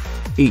salmon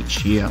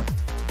each year.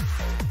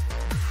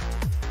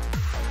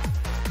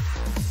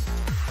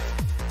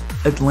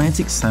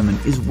 Atlantic salmon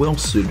is well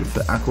suited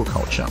for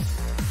aquaculture,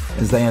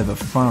 as they have a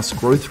fast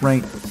growth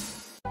rate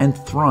and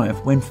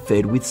thrive when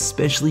fed with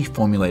specially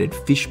formulated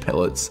fish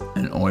pellets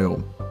and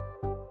oil.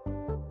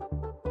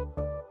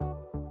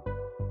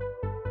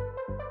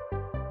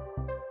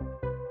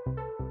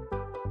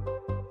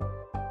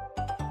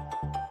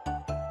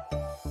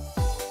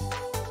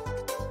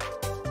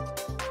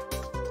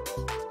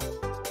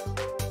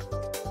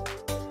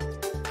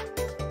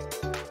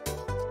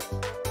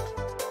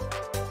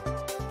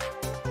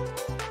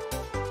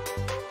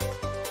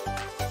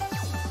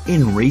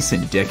 In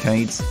recent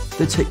decades,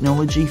 the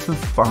technology for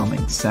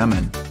farming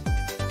salmon,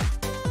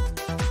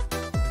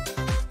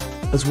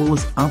 as well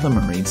as other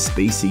marine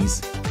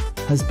species,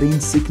 has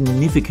been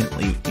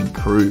significantly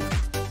improved.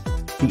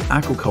 The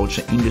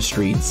aquaculture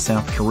industry in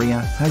South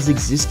Korea has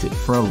existed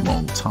for a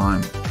long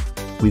time,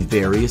 with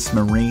various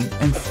marine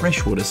and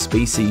freshwater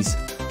species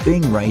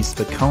being raised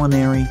for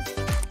culinary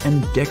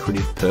and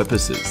decorative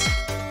purposes.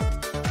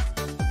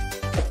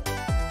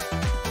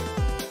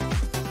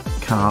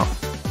 Carp,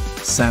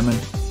 salmon,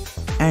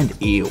 and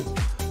eel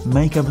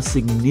make up a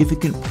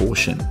significant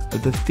portion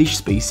of the fish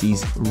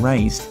species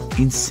raised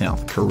in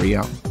South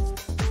Korea.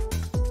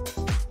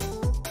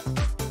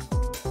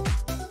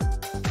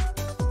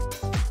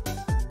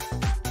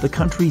 The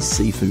country's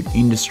seafood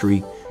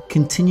industry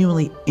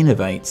continually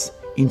innovates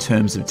in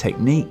terms of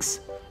techniques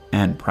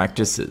and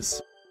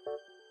practices.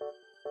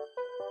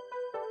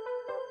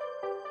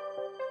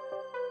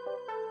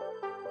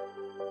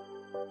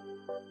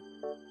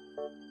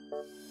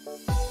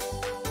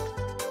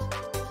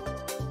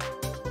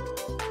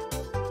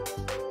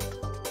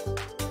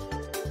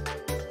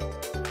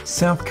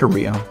 South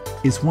Korea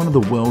is one of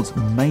the world's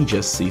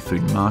major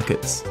seafood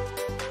markets,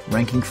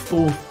 ranking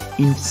 4th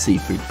in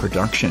seafood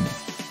production.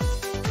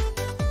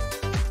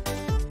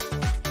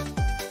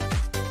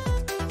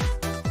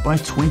 By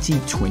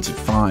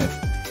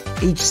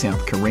 2025, each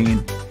South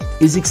Korean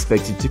is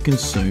expected to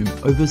consume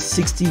over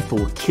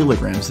 64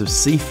 kilograms of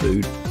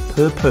seafood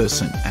per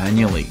person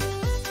annually.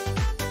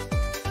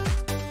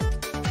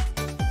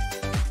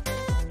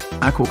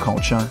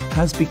 Aquaculture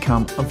has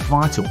become a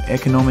vital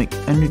economic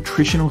and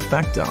nutritional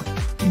factor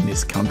in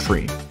this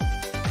country.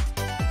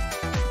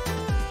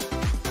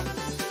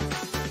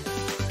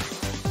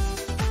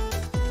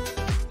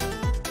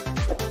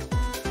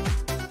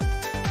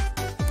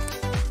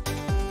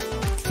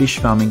 Fish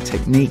farming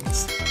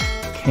techniques,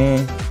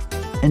 care,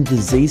 and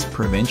disease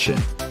prevention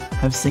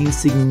have seen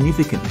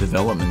significant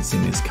developments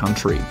in this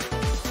country,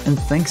 and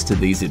thanks to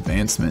these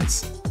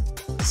advancements,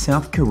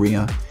 South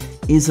Korea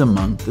is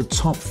among the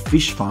top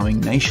fish farming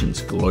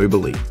nations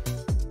globally.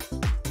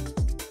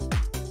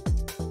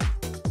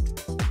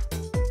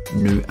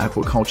 New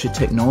aquaculture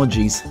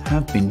technologies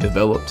have been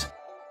developed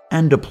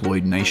and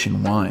deployed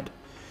nationwide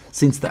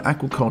since the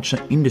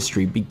aquaculture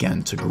industry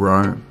began to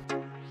grow.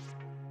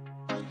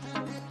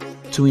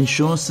 To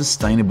ensure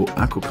sustainable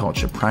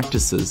aquaculture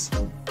practices,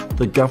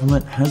 the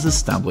government has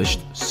established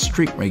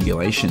strict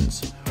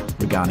regulations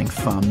regarding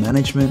farm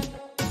management,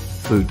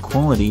 food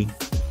quality,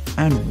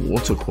 and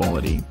water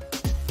quality.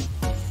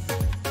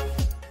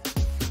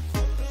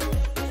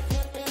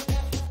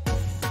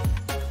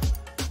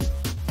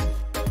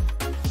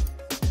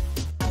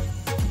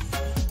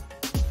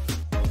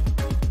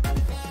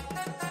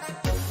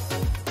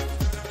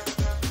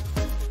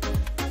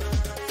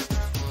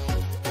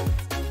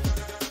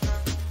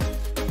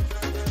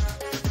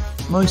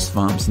 Most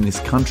farms in this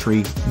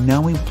country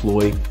now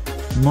employ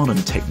modern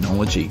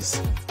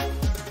technologies.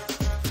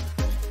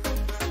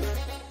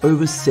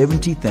 over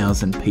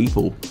 70,000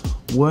 people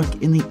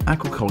work in the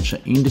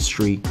aquaculture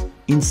industry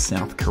in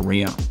South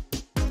Korea,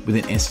 with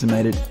an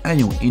estimated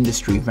annual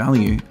industry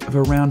value of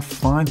around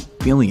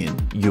 $5 billion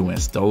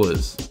US.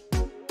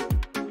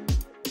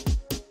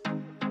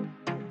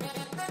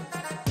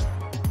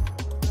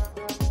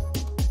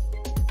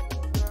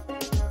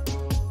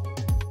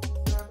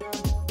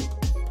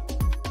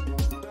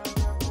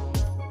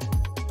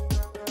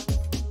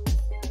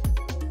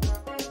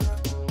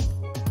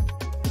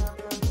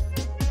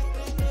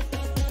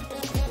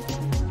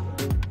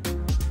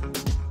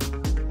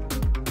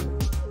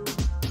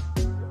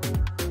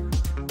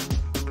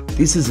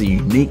 This is a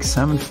unique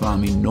salmon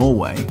farm in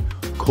Norway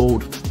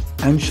called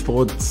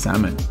Andfjord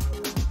Salmon,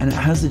 and it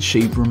has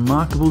achieved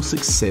remarkable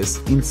success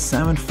in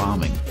salmon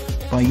farming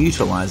by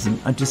utilising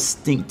a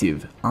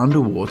distinctive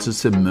underwater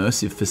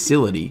submersive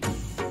facility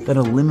that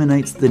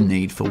eliminates the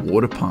need for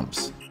water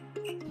pumps,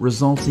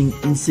 resulting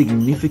in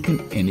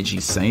significant energy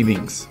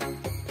savings.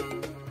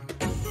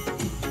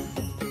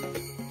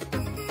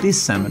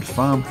 This salmon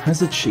farm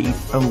has achieved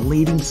a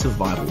leading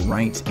survival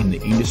rate in the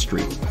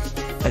industry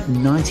at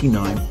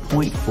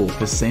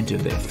 99.4%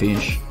 of their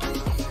fish,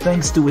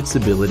 thanks to its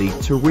ability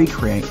to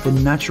recreate the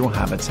natural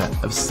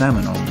habitat of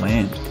salmon on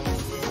land,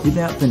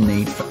 without the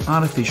need for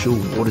artificial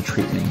water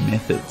treatment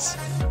methods.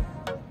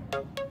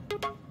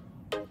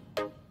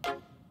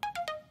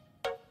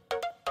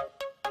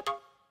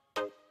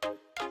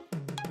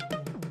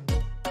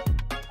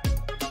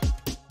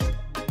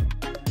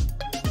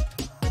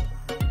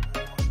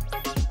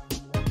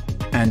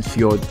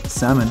 Andfjord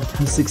Salmon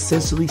has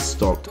successfully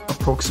stocked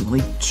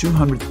approximately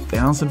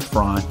 200,000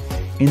 fry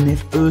in their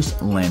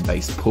first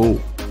land-based pool,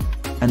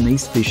 and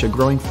these fish are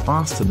growing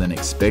faster than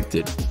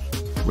expected,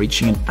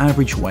 reaching an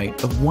average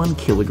weight of 1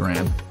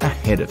 kilogram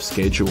ahead of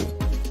schedule.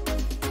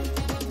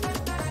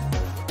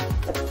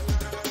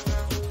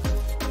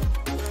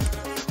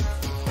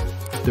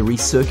 The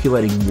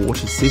recirculating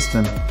water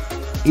system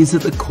is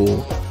at the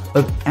core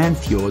of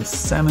Andfjord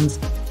Salmon's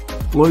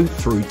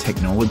flow-through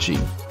technology,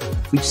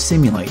 which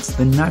simulates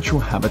the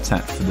natural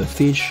habitat for the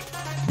fish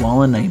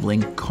while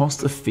enabling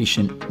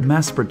cost-efficient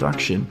mass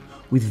production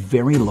with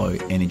very low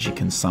energy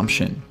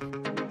consumption.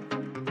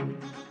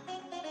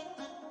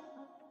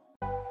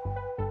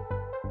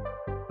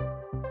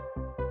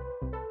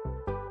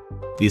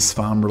 This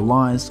farm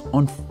relies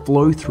on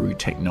flow-through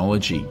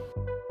technology,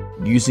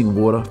 using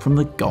water from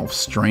the Gulf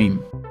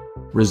Stream,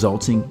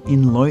 resulting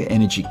in low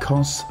energy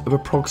costs of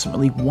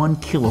approximately 1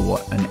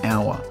 kilowatt an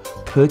hour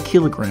per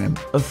kilogram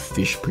of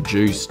fish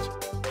produced.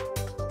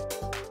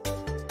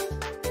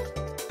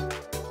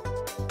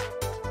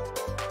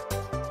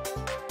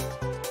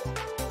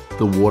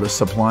 The water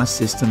supply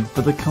system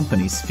for the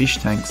company's fish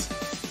tanks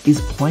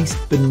is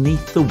placed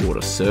beneath the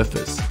water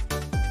surface,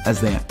 as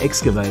they are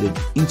excavated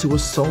into a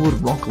solid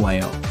rock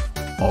layer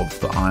of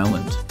the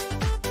island.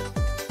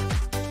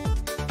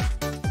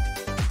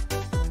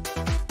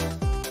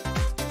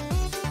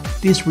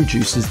 This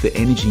reduces the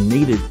energy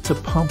needed to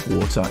pump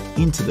water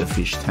into the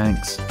fish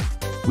tanks,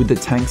 with the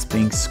tanks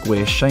being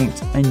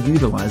square-shaped and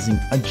utilising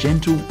a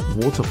gentle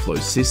water flow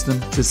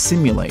system to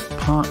simulate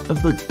part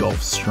of the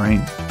Gulf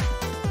Stream.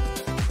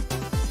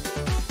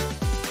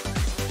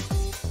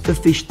 The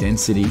fish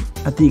density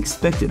at the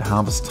expected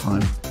harvest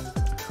time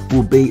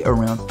will be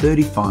around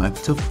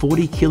 35 to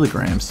 40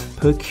 kilograms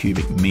per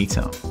cubic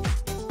metre.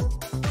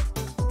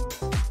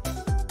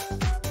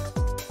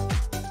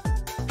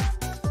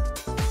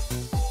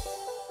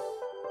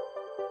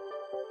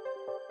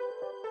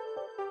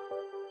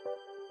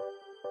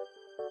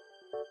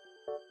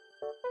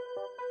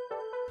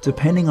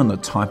 Depending on the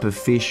type of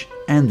fish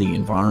and the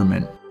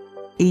environment,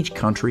 each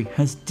country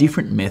has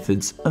different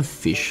methods of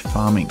fish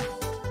farming.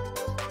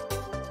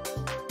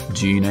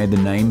 Do you know the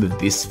name of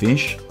this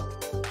fish?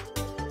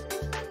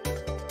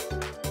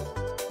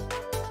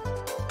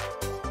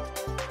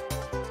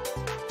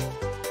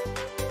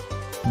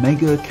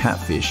 Mager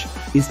catfish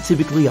is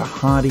typically a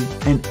hardy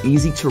and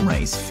easy to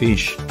raise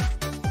fish,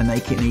 and they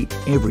can eat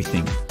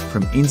everything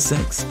from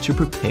insects to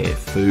prepare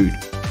food.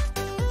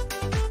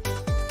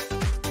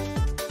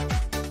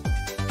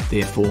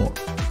 Therefore,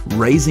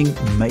 raising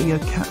Mager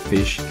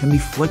catfish can be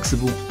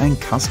flexible and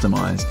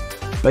customized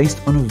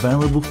based on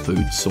available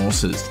food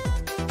sources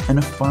and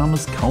a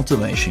farmer's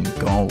cultivation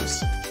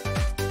goals.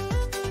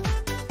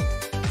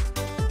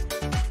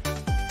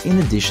 In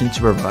addition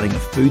to providing a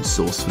food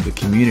source for the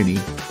community,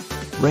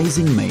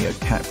 raising Mager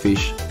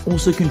catfish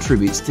also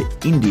contributes to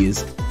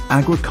India's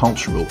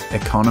agricultural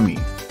economy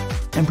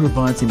and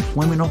provides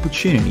employment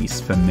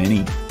opportunities for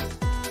many.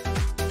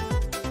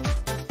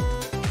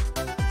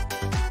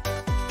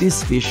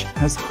 This fish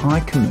has high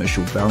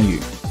commercial value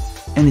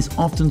and is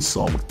often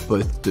sold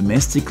both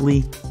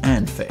domestically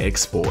and for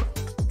export.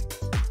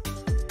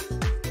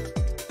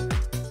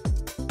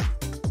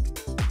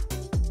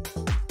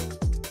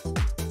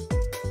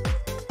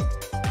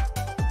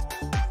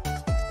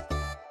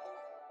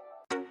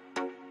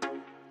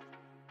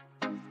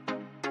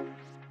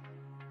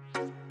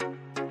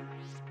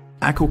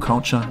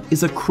 Aquaculture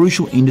is a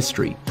crucial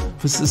industry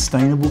for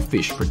sustainable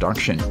fish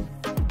production,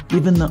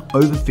 given the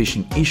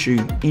overfishing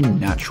issue in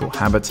natural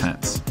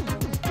habitats.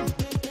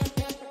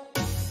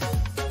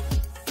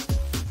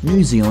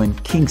 New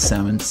Zealand king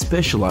salmon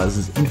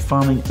specialises in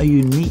farming a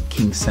unique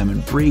king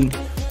salmon breed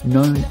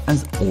known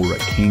as Aura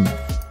King.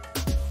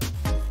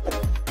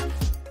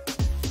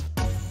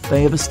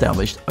 They have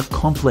established a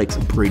complex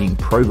breeding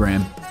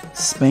program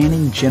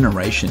spanning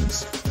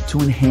generations to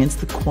enhance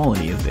the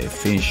quality of their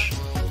fish.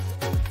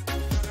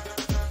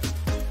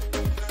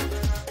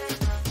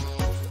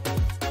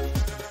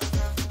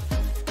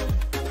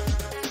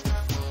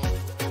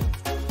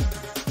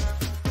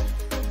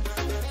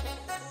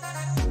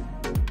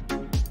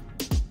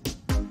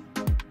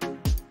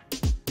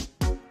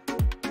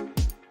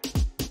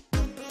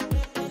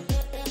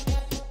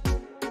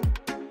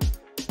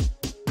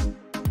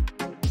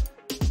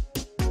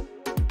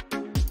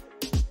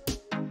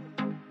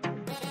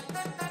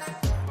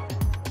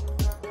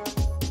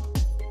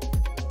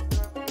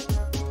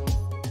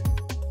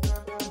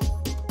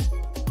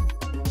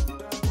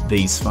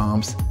 These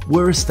farms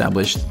were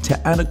established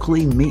to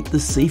adequately meet the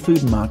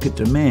seafood market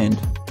demand.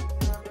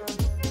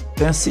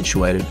 They are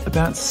situated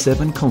about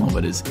 7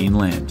 kilometres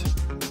inland.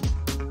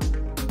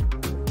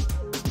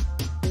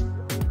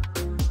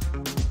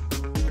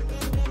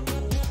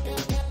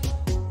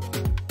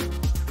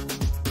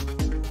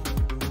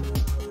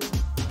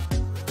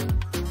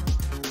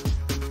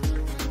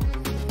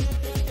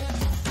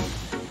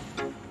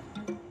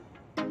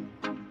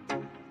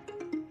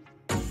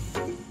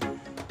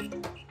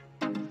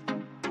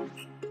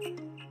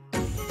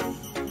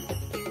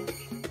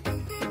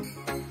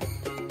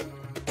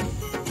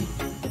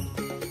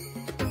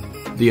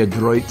 The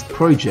Adroit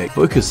project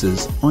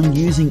focuses on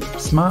using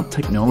smart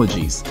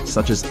technologies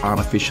such as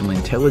artificial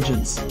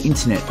intelligence,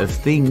 Internet of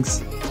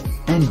Things,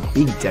 and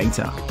big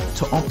data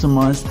to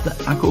optimize the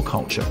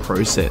aquaculture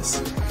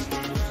process.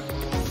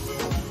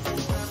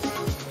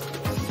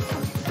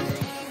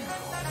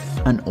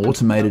 An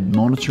automated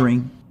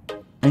monitoring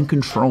and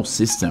control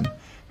system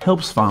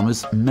helps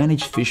farmers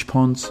manage fish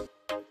ponds,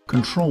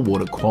 control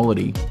water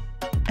quality,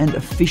 and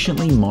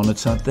efficiently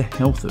monitor the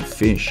health of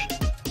fish.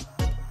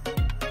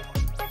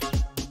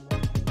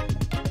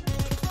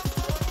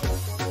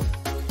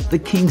 The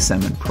King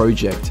Salmon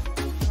project,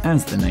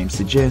 as the name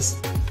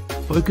suggests,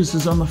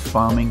 focuses on the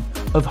farming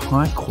of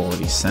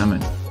high-quality salmon.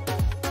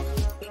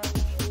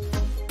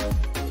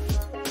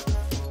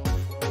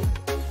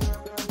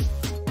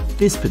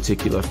 This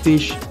particular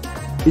fish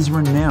is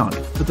renowned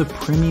for the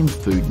premium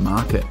food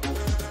market,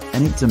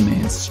 and it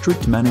demands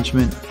strict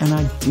management and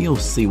ideal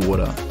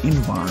seawater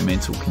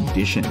environmental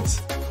conditions.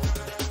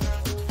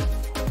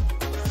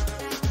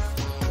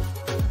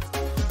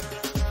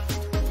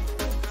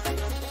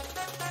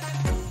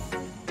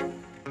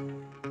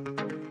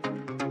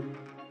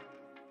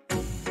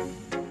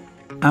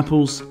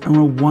 Apples are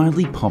a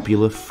widely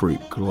popular fruit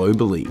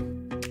globally,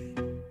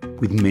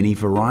 with many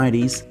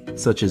varieties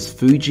such as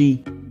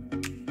Fuji,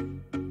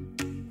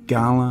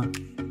 Gala,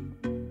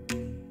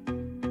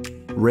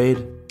 Red,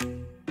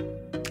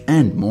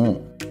 and more.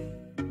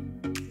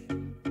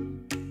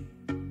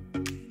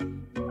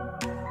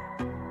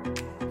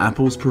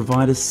 Apples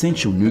provide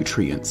essential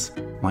nutrients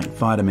like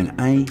vitamin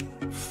A,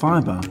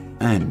 fibre,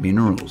 and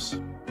minerals.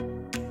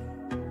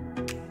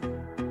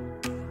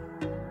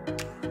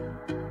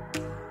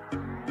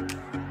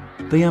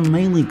 They are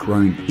mainly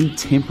grown in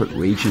temperate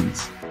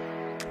regions,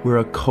 where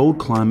a cold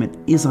climate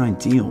is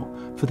ideal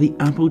for the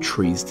apple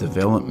tree's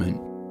development.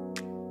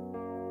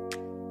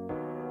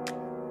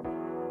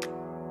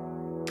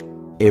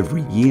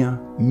 Every year,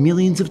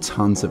 millions of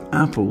tons of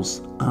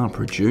apples are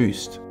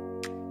produced.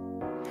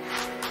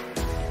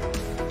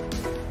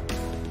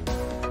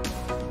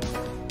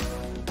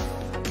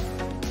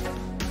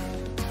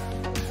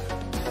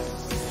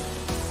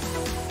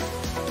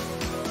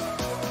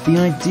 The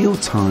ideal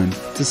time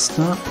to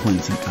start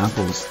planting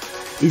apples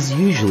is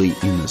usually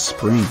in the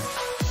spring,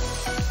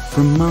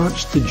 from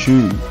March to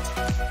June,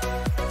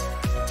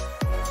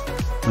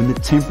 when the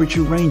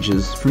temperature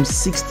ranges from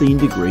 16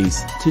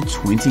 degrees to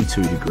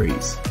 22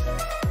 degrees.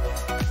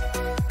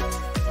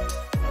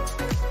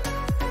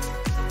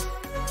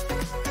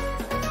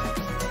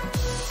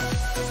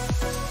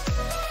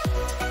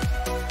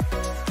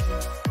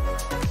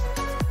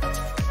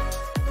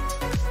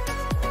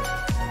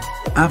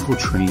 Apple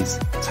trees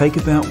take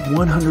about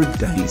 100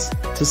 days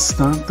to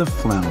start the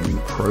flowering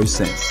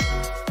process.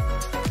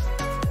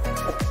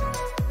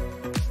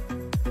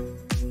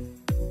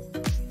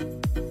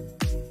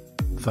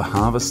 For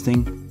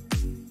harvesting,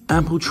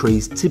 apple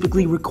trees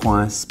typically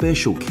require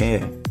special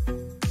care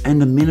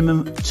and a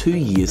minimum of 2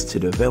 years to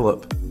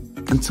develop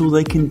until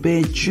they can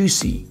bear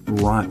juicy,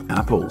 ripe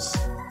apples.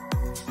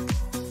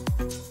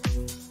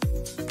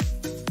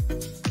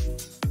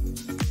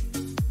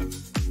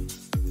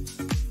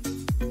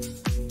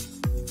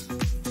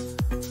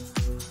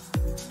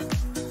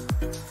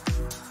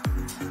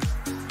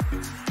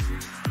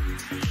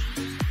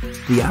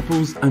 The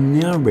apples are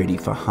now ready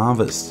for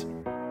harvest.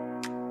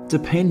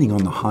 Depending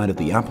on the height of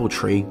the apple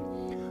tree,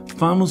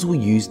 farmers will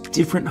use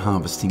different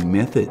harvesting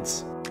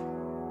methods.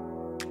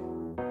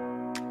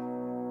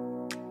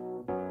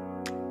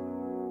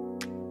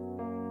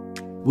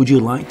 Would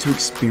you like to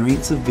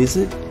experience a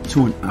visit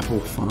to an apple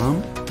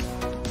farm?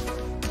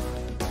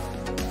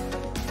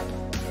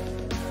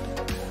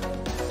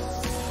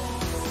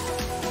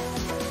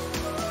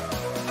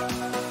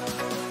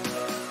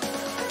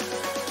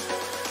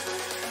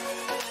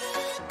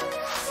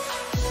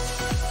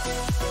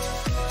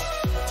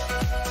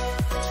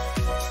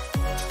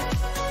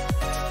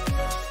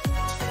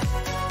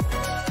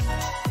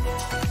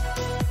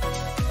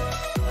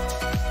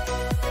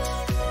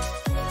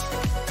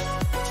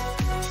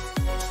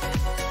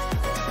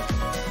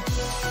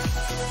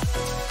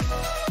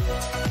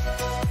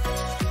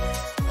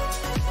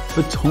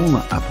 For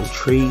taller apple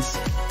trees,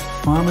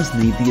 farmers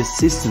need the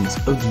assistance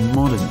of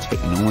modern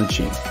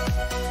technology.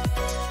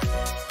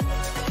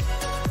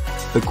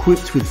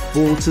 Equipped with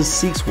 4 to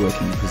 6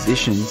 working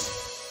positions,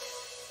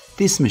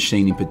 this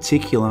machine in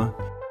particular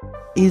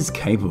is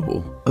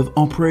capable of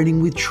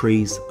operating with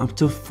trees up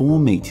to 4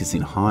 meters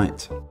in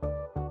height,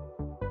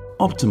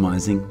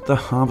 optimizing the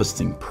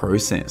harvesting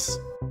process.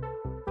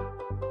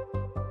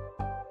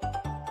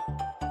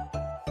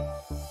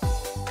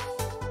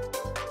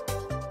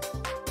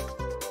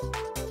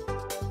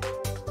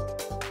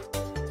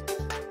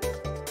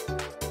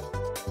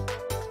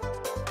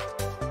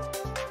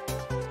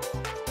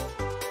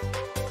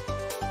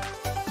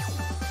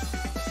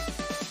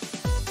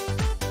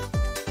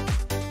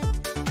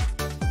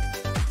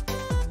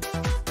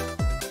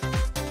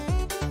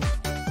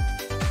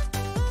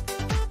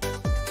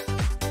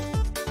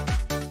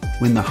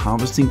 When the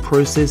harvesting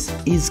process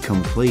is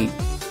complete,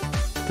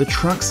 the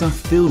trucks are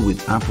filled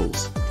with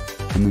apples,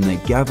 and then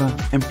they gather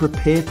and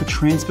prepare for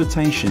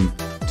transportation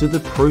to the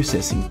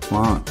processing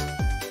plant.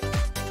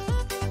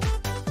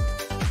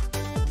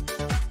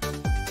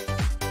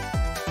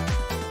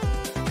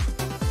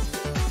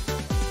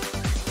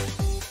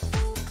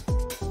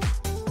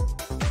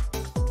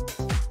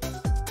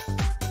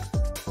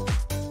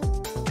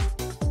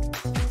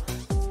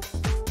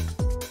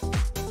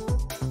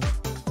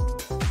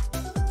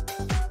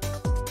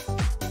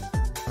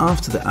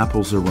 After the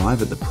apples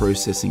arrive at the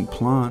processing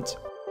plant,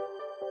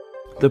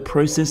 the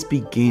process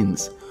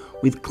begins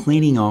with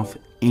cleaning off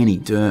any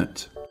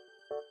dirt.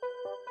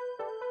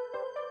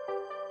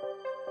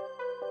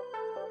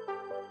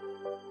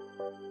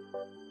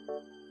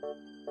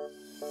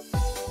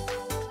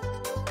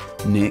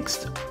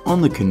 Next,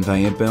 on the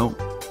conveyor belt,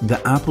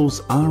 the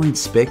apples are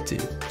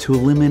inspected to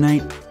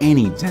eliminate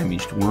any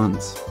damaged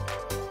ones.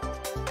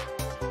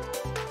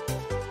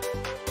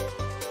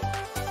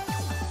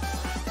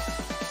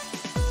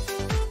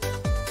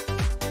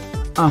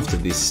 After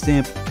this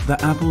step, the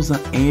apples are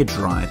air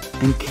dried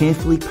and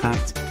carefully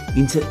packed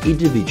into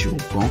individual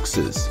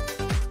boxes.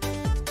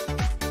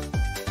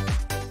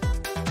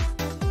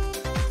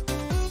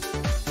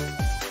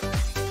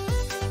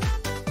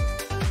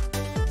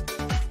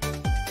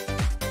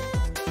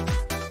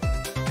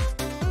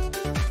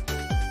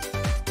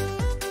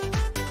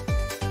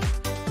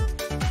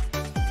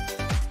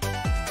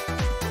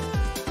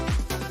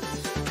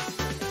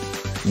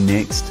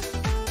 Next,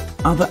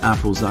 other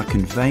apples are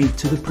conveyed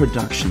to the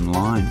production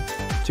line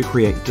to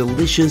create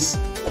delicious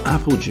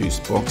apple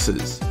juice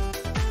boxes.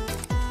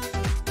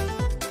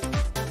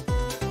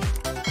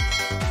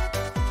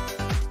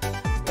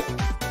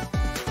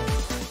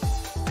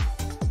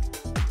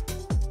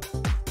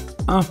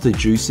 After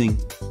juicing,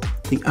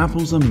 the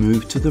apples are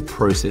moved to the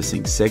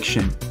processing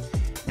section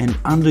and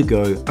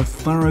undergo a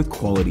thorough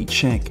quality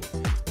check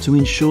to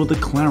ensure the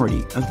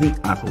clarity of the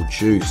apple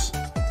juice.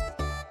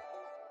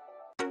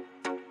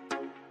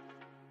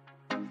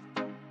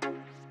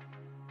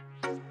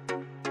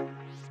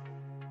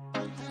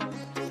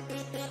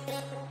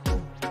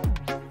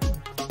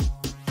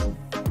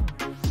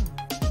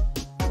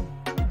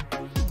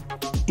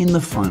 In the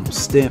final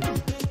step,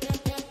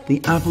 the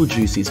apple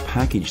juice is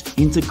packaged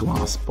into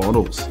glass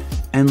bottles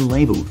and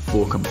labelled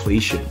for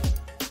completion.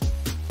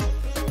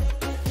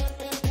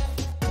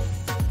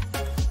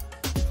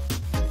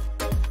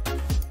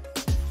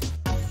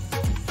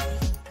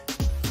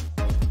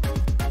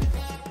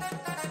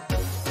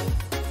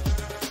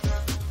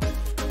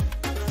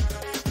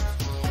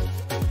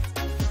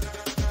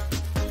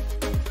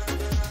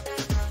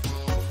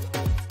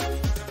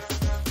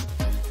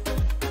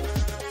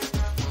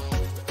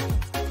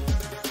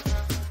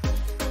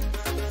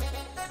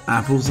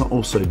 Apples are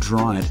also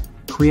dried,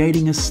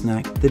 creating a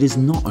snack that is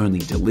not only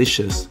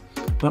delicious,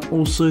 but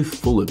also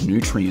full of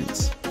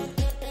nutrients.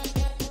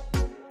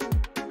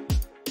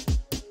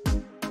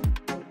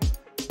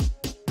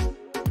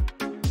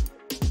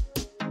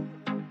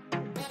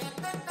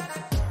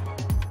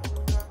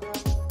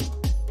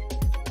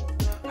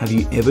 Have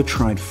you ever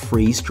tried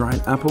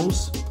freeze-dried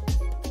apples?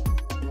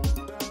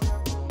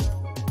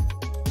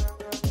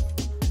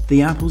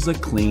 The apples are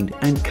cleaned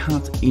and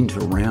cut into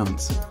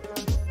rounds.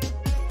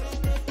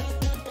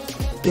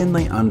 Then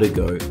they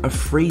undergo a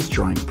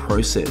freeze-drying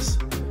process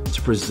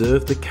to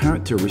preserve the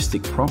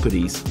characteristic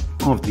properties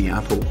of the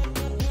apple.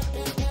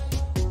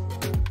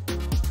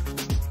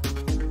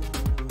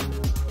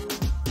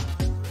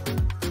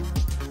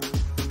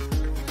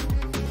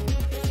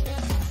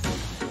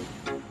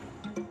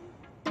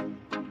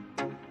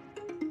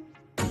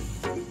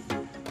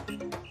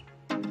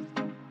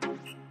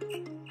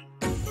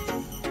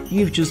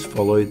 You've just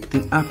followed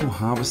the apple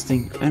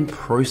harvesting and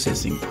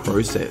processing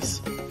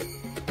process.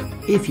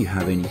 If you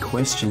have any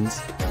questions,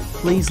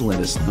 please let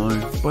us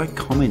know by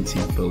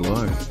commenting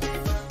below.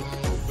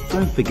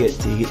 Don't forget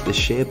to hit the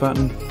share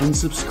button and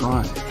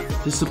subscribe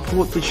to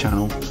support the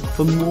channel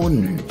for more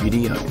new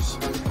videos.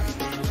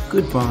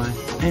 Goodbye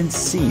and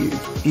see you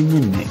in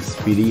the next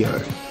video.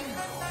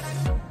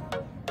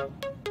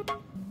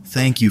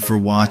 Thank you for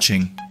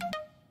watching.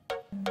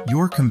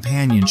 Your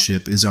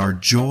companionship is our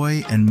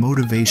joy and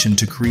motivation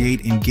to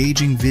create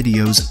engaging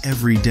videos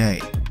every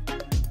day.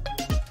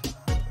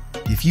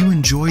 If you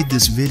enjoyed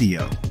this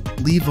video,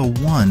 leave a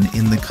 1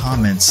 in the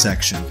comments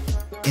section.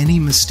 Any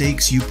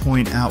mistakes you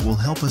point out will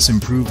help us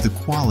improve the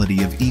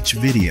quality of each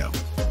video.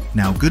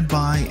 Now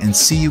goodbye and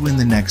see you in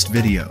the next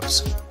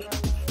videos.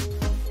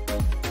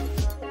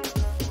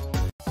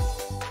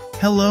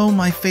 Hello,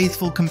 my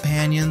faithful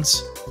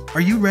companions. Are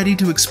you ready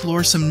to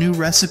explore some new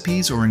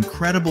recipes or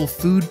incredible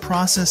food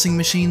processing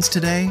machines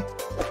today?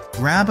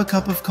 Grab a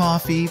cup of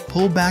coffee,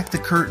 pull back the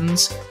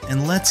curtains,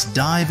 and let's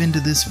dive into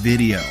this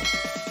video.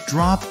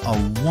 Drop a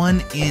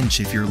 1 inch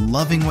if you're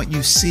loving what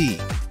you see.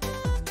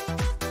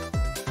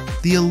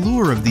 The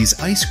allure of these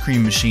ice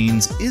cream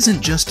machines isn't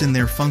just in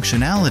their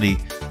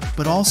functionality,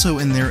 but also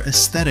in their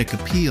aesthetic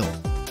appeal.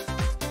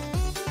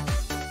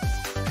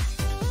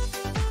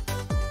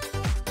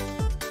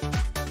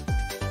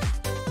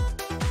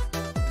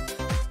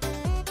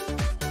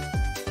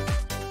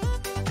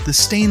 The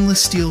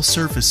stainless steel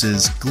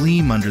surfaces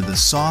gleam under the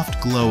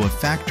soft glow of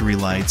factory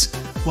lights,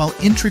 while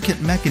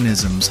intricate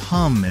mechanisms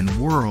hum and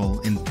whirl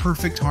in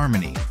perfect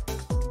harmony.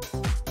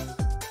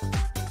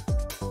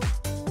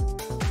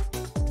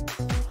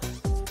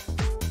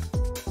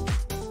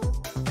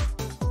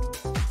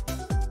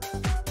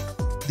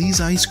 These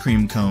ice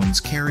cream cones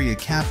carry a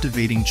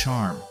captivating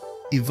charm,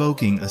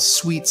 evoking a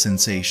sweet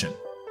sensation.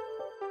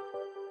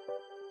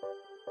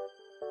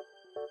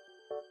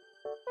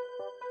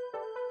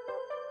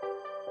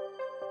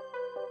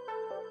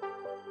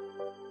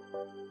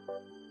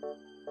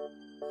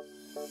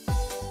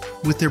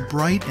 With their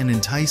bright and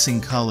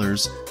enticing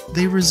colors,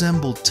 they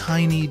resemble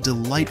tiny,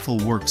 delightful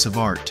works of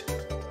art.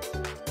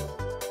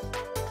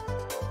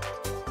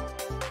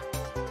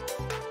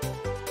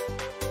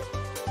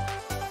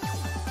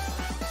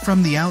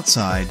 From the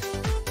outside,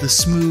 the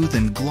smooth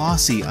and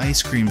glossy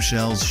ice cream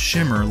shells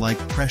shimmer like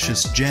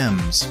precious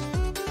gems.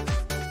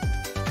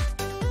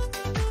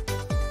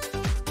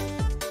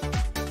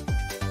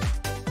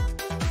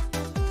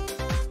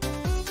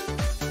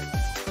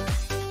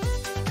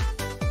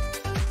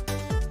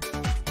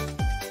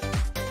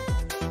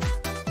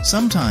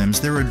 Sometimes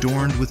they're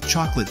adorned with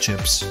chocolate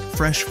chips,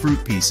 fresh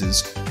fruit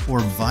pieces, or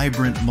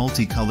vibrant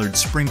multicolored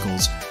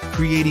sprinkles,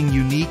 creating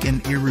unique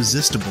and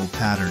irresistible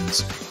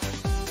patterns.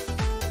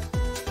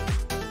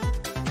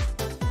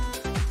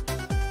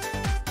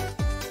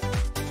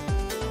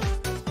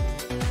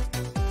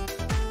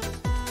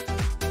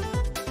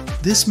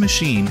 This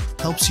machine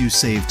helps you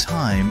save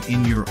time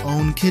in your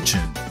own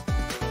kitchen.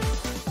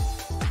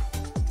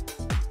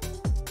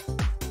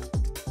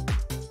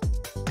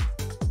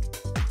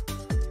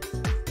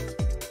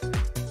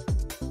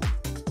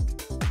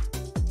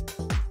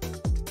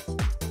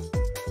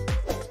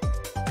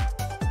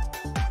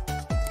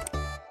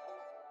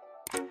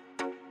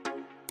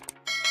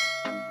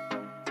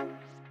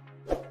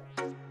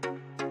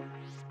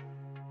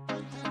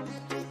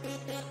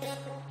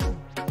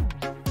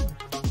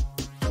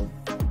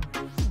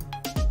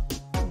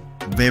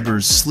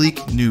 Weber's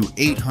sleek new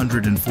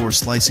 804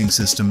 slicing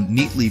system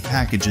neatly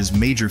packages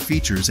major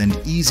features and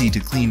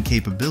easy-to-clean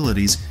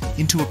capabilities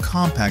into a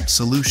compact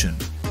solution,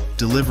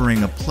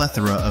 delivering a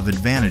plethora of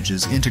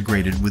advantages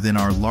integrated within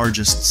our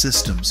largest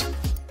systems.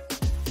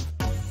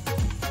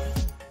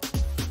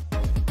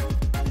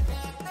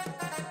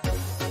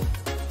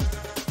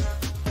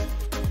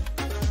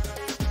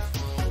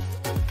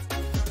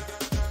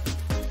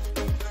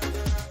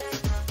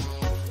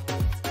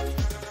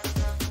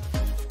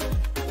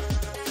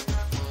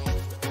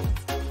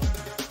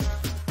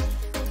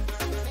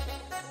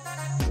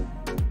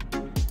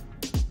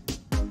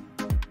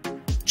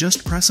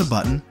 Just press a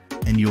button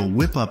and you'll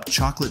whip up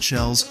chocolate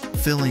shells,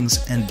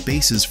 fillings, and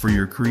bases for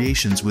your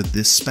creations with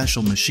this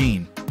special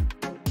machine.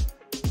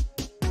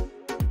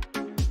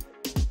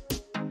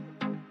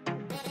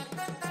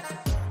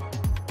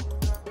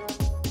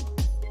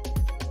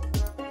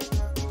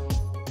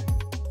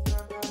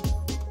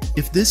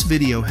 If this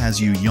video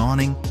has you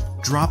yawning,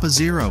 drop a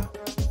 0.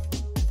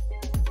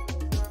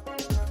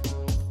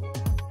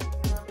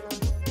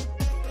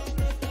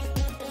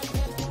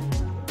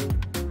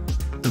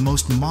 The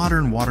most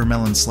modern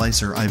watermelon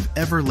slicer I've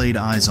ever laid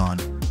eyes on,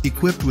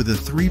 equipped with a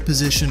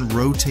 3-position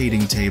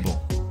rotating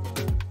table.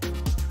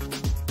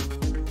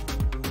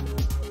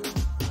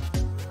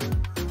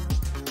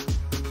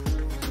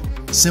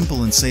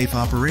 Simple and safe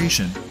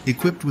operation,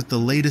 equipped with the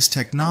latest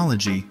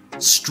technology,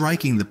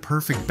 striking the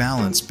perfect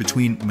balance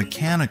between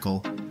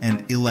mechanical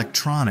and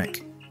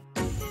electronic.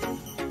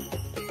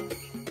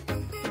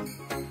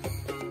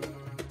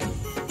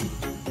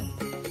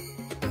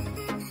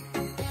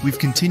 we've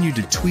continued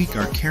to tweak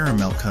our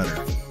caramel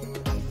cutter.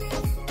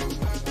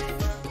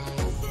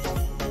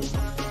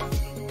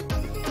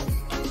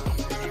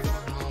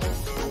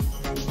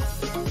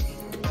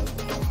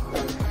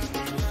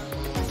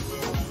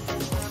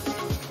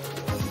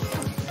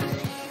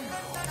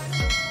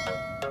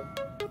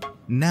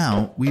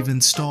 Now, we've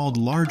installed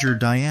larger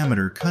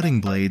diameter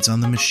cutting blades on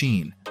the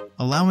machine,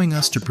 allowing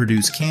us to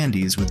produce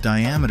candies with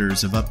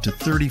diameters of up to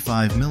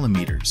 35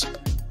 millimeters.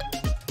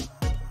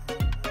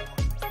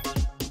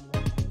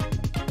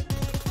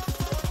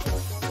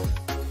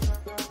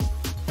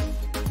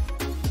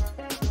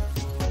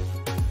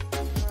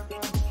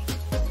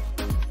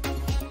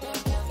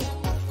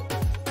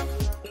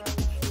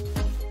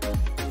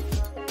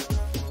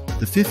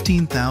 The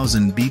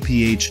 15,000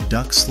 bph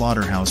duck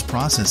slaughterhouse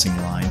processing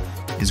line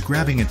is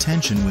grabbing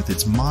attention with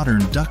its modern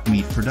duck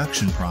meat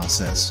production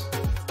process.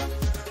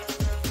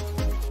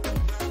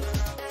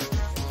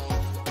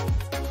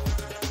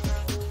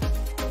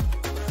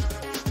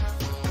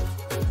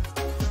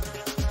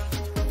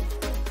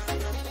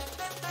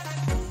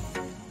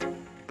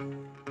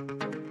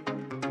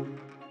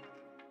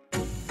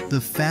 The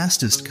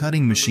fastest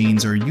cutting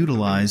machines are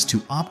utilized to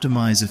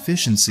optimize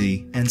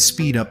efficiency and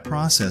speed up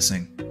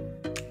processing.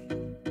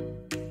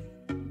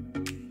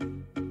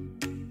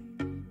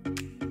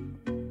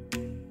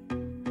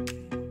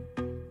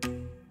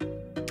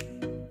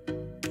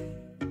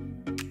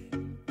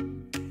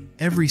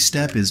 Every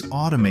step is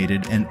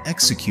automated and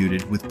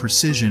executed with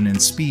precision and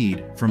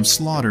speed, from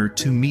slaughter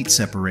to meat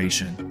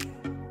separation.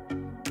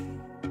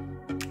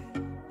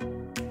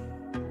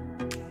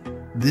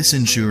 This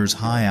ensures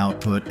high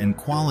output and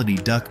quality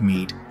duck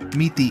meat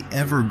meet the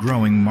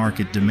ever-growing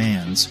market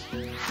demands.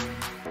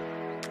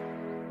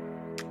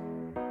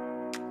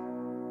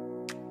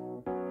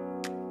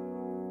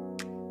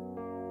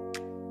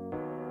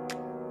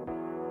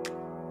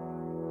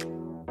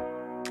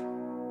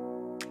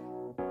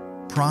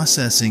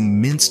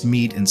 Processing minced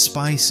meat and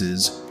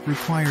spices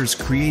requires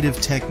creative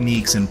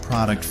techniques and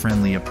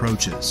product-friendly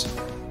approaches.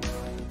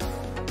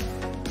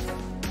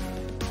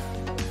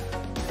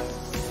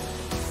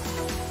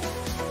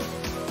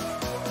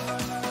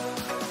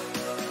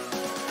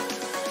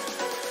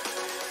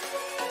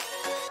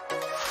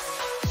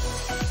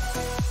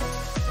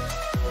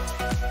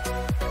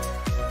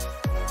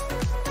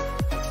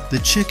 The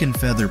chicken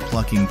feather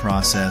plucking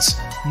process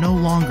no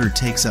longer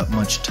takes up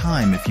much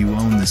time if you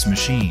own this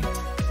machine.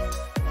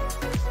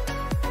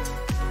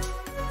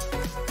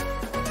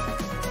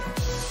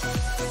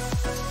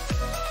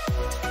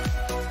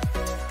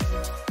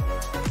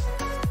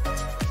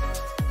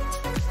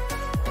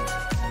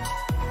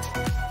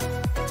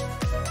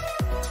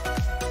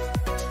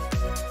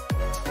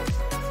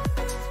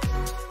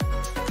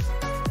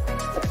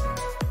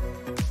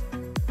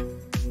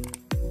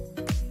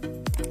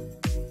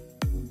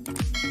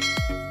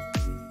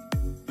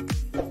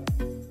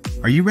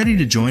 Are you ready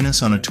to join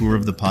us on a tour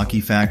of the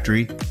Pocky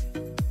factory?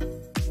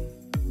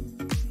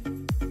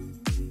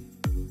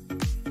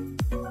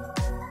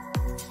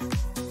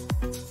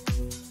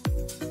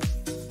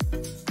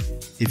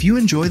 If you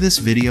enjoy this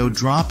video,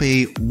 drop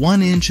a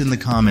 1 inch in the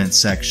comments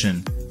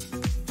section.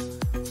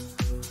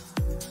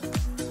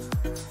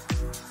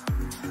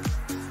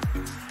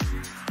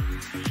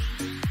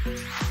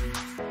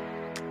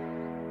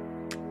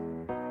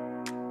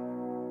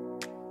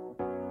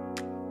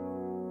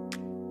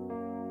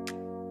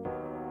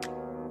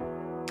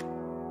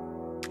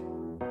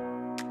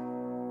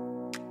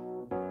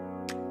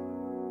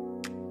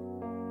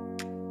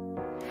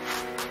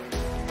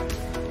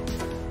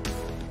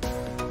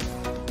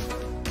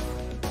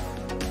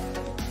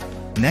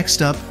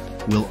 Next up,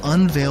 we'll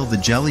unveil the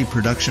jelly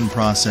production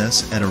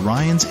process at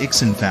Orion's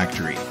Ixon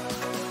factory.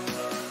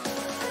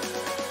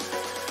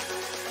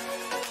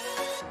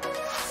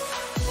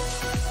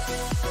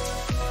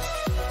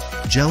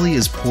 Jelly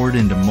is poured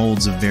into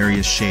molds of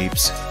various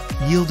shapes,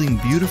 yielding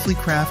beautifully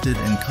crafted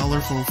and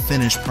colorful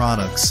finished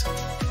products.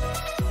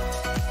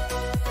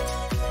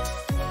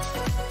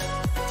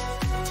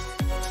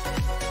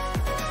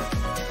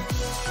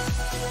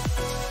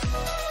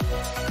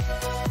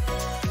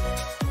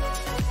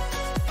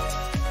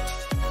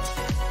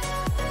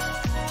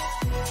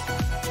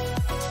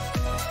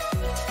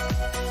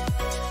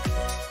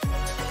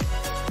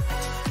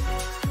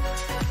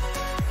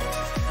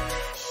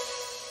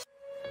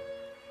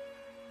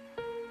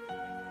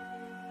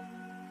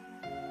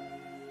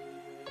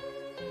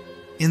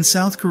 In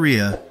South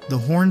Korea, the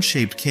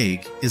horn-shaped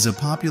cake is a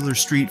popular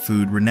street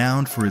food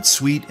renowned for its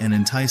sweet and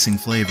enticing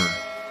flavor.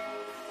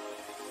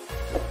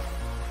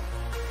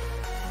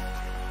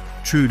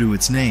 True to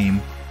its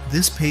name,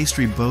 this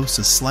pastry boasts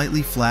a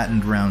slightly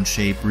flattened round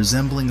shape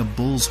resembling a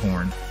bull's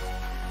horn.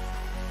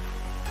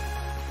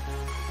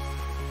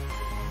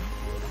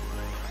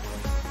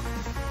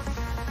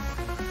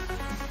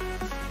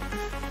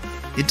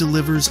 It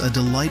delivers a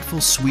delightful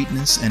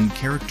sweetness and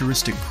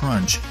characteristic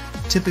crunch,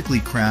 typically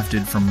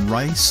crafted from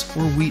rice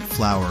or wheat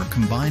flour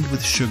combined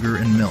with sugar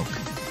and milk.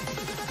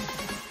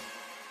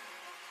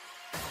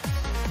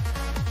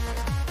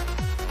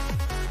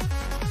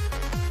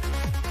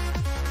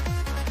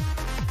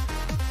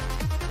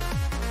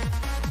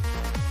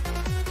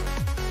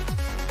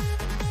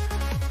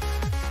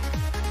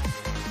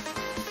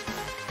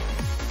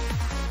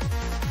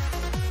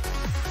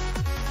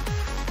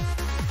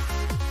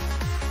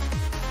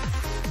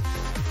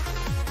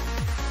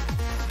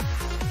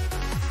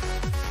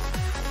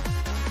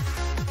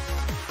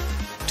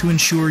 To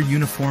ensure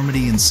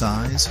uniformity in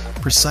size,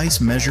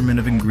 precise measurement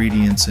of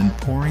ingredients and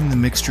pouring the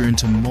mixture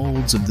into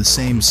molds of the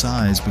same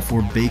size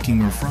before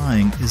baking or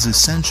frying is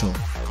essential.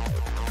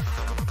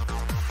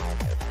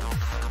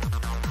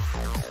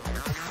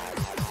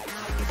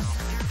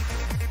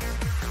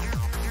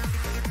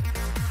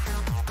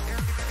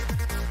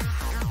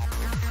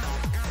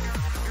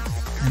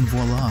 And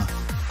voila,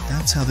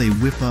 that's how they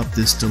whip up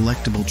this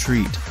delectable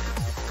treat.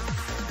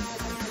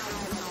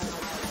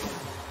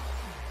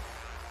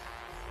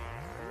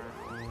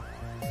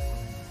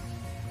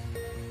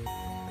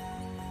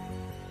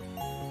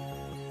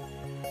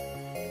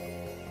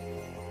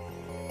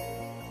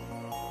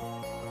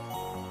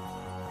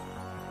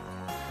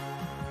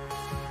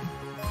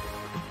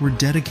 We're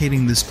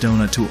dedicating this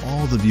donut to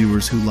all the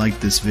viewers who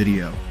liked this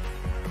video.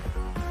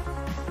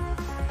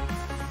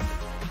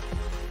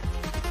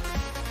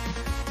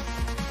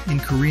 In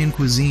Korean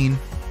cuisine,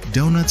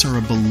 donuts are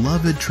a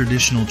beloved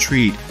traditional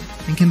treat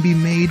and can be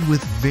made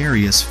with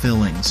various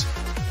fillings.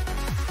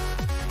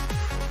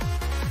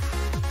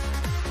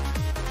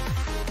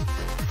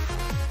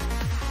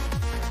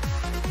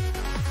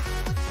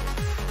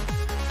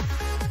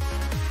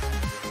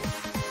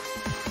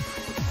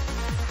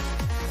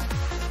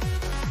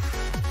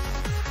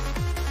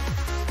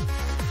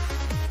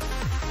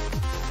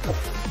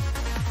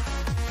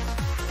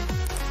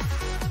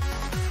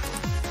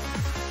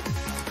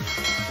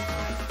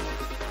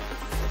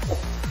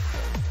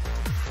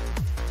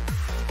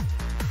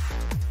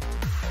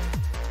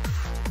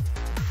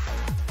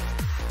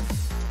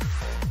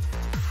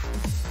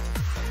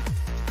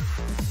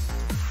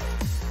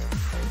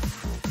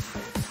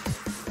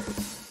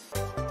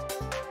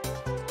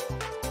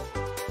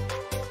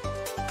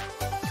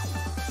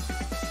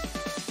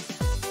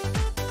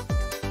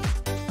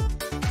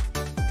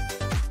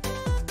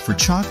 For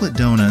chocolate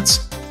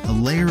donuts, a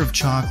layer of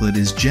chocolate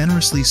is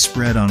generously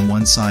spread on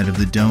one side of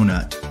the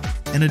donut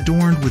and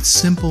adorned with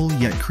simple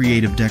yet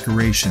creative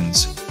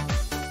decorations.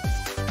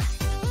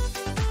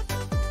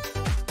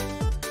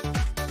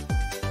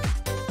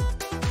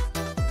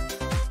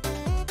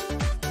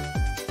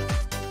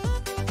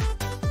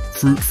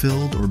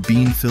 Fruit-filled or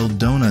bean-filled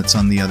donuts,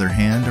 on the other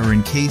hand, are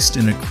encased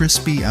in a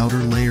crispy outer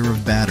layer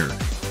of batter.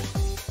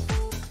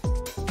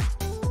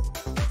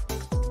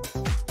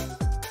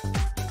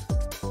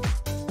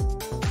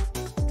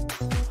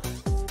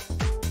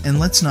 And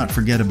let's not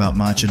forget about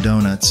matcha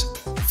donuts,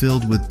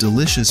 filled with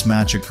delicious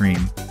matcha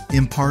cream,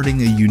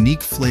 imparting a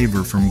unique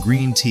flavor from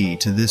green tea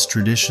to this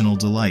traditional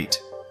delight.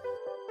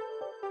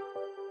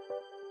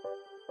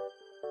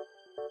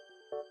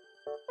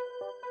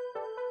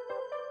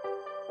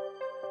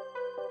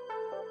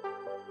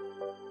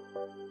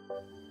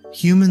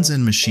 Humans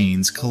and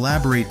machines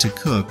collaborate to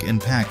cook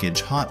and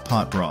package hot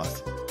pot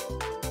broth.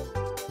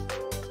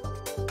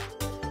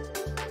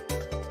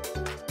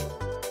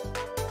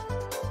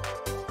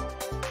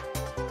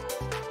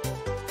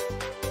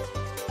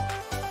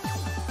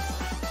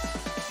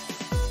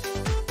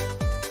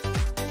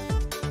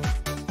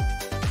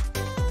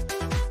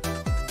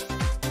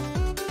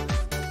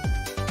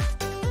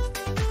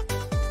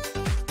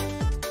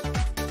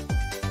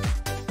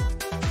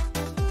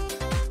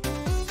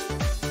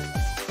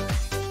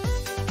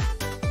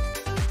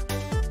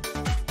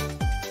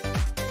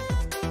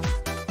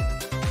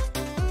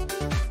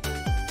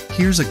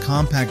 Here's a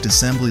compact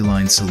assembly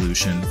line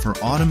solution for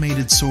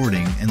automated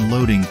sorting and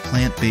loading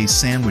plant-based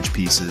sandwich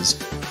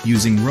pieces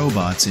using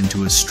robots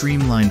into a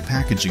streamlined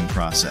packaging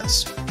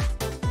process.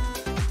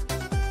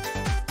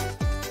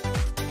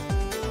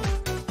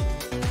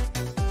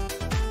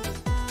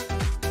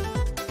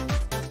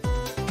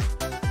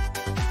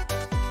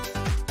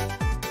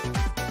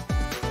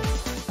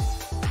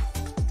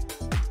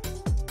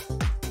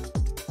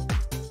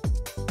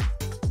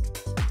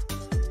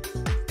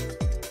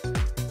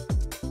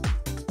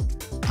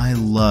 I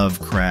love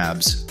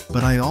crabs,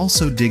 but I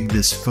also dig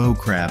this faux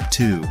crab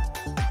too.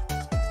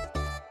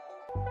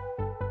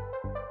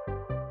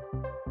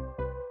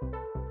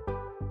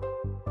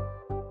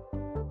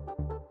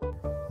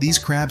 These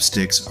crab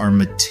sticks are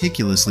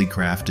meticulously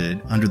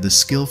crafted under the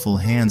skillful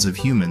hands of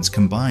humans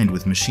combined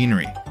with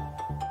machinery.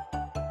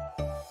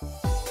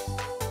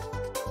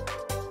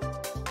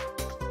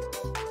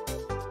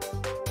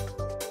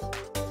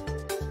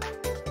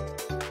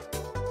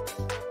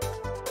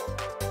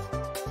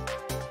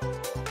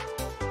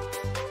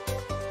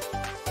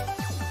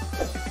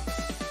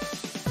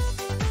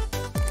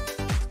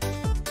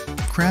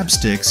 Crab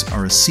sticks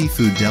are a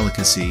seafood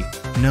delicacy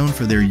known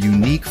for their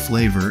unique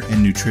flavor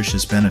and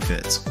nutritious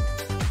benefits.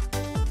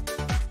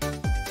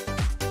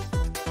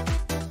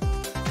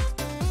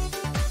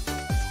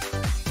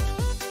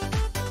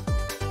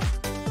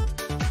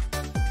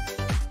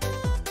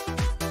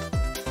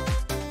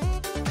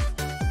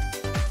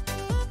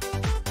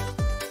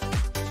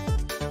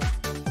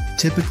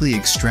 Typically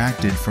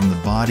extracted from the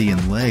body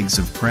and legs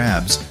of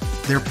crabs,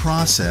 they're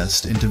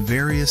processed into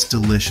various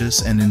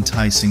delicious and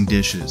enticing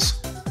dishes.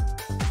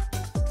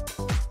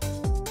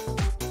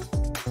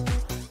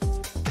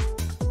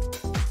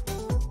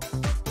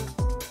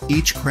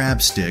 Each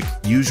crab stick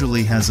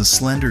usually has a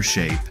slender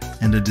shape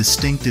and a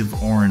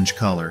distinctive orange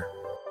color.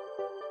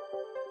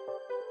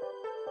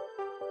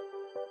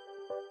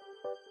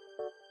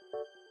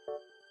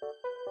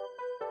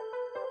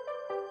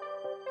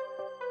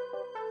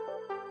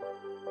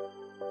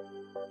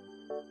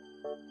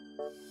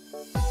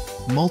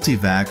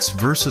 Multivac's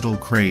versatile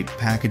crate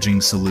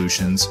packaging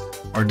solutions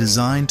are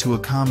designed to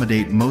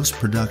accommodate most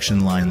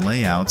production line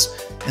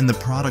layouts, and the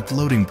product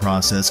loading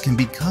process can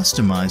be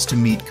customized to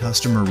meet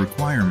customer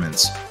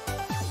requirements.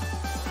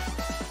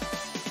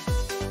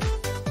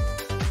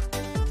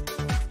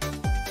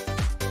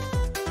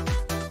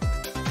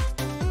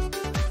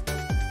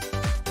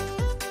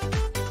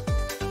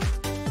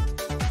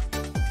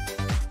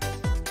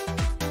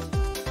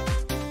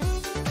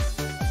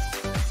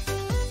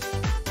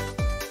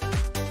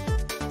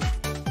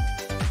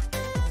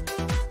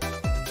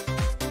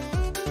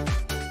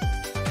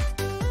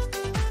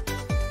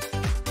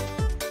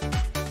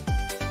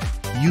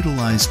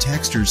 Utilize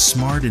Texture's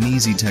smart and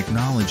easy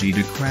technology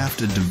to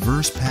craft a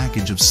diverse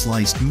package of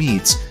sliced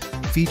meats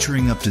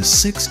featuring up to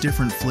 6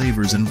 different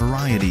flavors and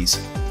varieties.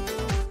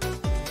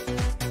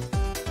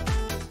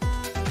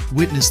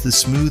 Witness the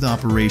smooth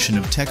operation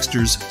of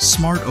Texture's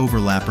Smart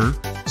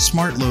Overlapper,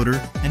 Smart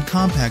Loader, and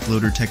Compact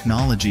Loader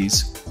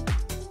technologies.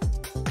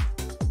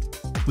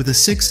 With a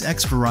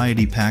 6X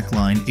variety pack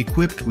line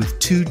equipped with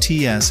 2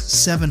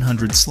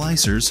 TS700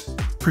 slicers,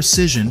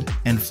 precision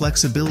and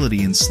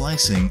flexibility in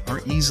slicing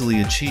are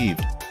easily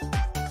achieved.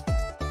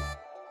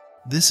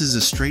 This is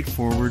a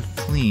straightforward,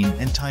 clean,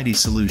 and tidy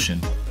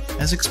solution,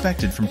 as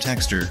expected from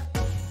Texture.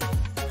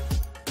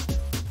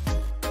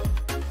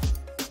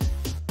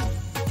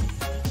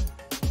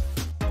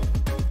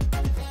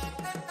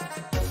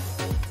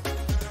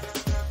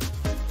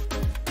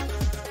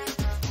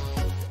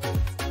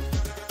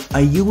 Are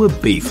you a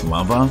beef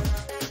lover?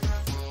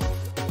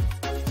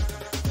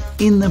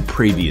 In the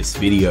previous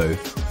video,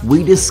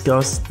 we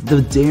discussed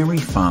the dairy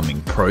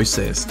farming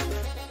process,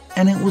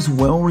 and it was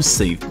well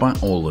received by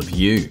all of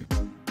you.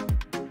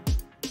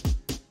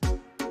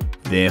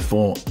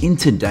 Therefore, in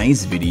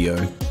today's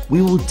video,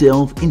 we will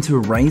delve into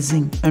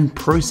raising and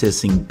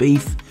processing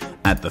beef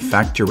at the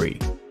factory,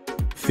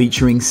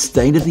 featuring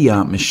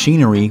state-of-the-art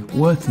machinery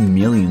worth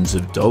millions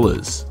of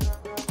dollars.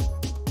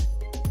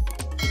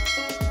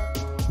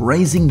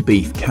 Raising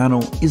beef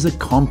cattle is a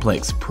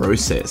complex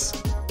process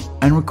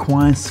and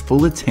requires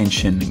full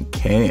attention and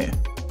care.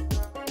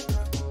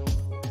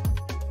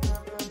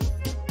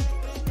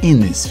 In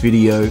this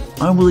video,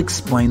 I will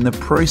explain the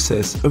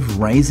process of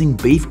raising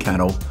beef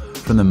cattle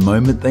from the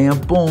moment they are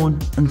born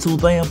until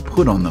they are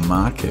put on the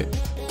market.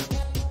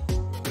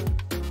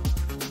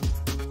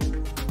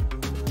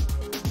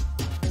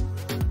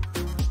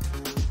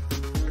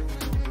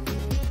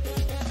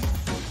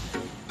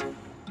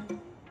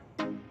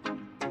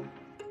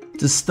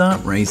 To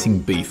start raising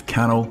beef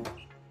cattle,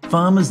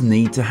 farmers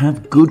need to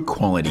have good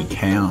quality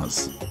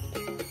cows.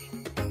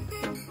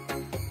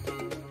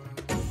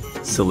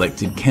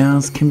 Selected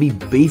cows can be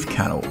beef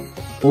cattle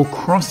or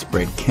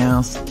crossbred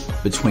cows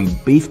between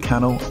beef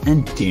cattle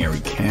and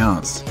dairy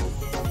cows.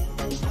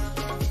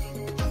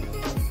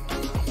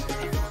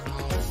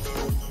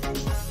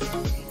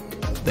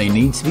 They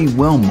need to be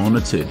well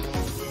monitored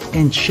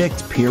and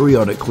checked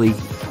periodically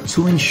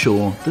to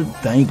ensure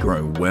that they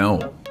grow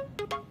well.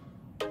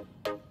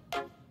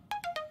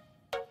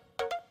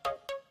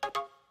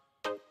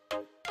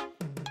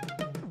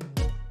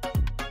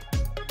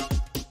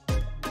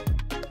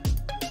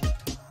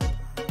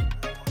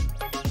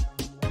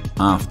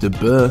 After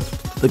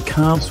birth, the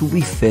calves will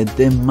be fed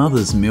their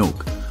mother's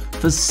milk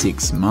for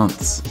 6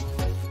 months.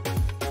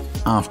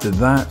 After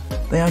that,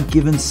 they are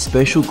given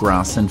special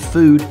grass and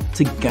food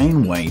to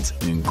gain weight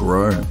and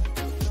grow.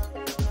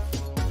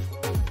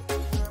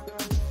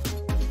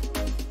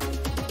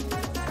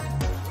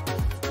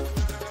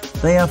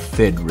 They are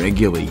fed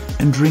regularly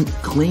and drink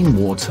clean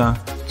water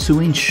to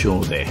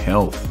ensure their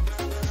health.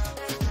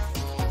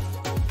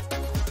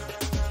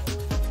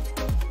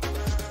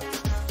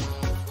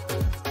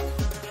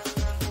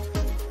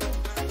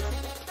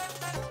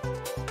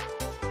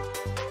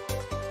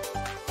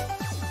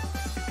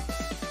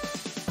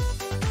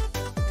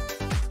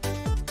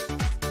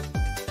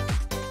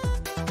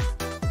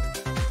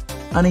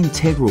 An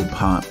integral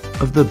part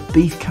of the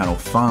beef cattle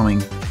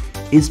farming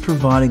is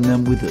providing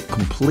them with a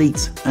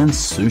complete and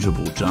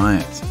suitable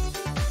diet.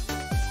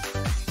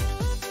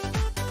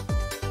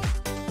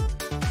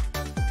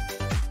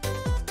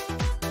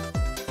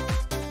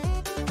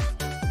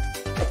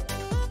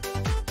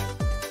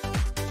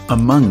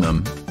 Among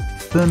them,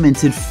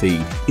 fermented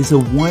feed is a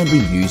widely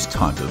used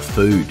type of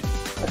food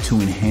to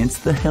enhance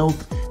the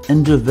health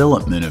and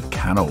development of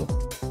cattle.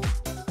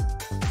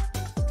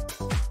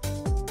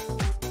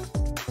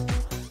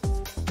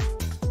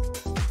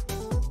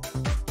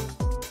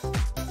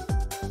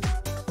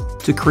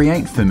 To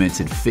create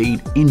fermented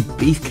feed in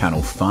beef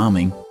cattle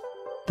farming,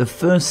 the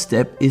first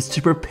step is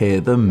to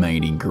prepare the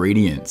main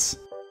ingredients,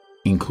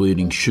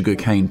 including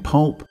sugarcane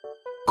pulp,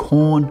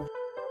 corn,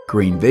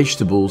 green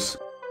vegetables,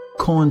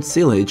 corn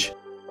silage,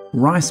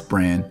 rice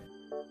bran,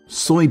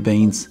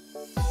 soybeans,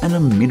 and a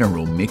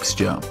mineral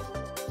mixture.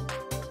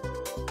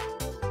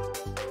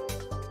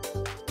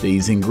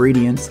 These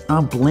ingredients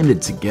are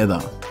blended together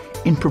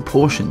in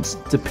proportions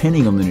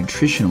depending on the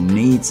nutritional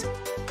needs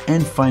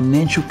and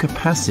financial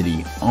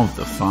capacity of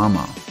the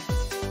farmer.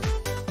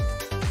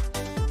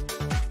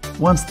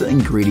 Once the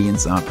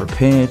ingredients are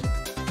prepared,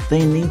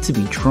 they need to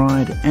be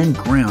dried and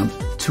ground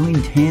to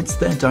enhance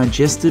the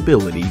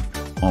digestibility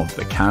of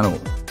the cattle.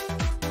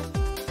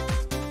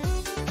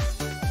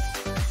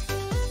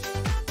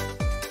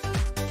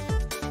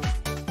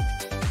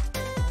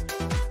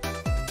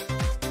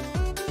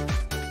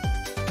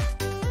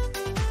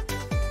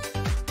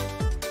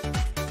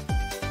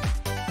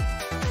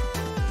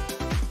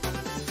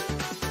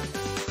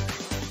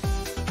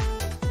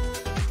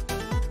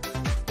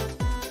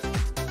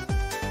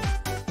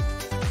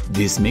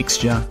 This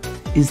mixture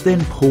is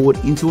then poured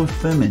into a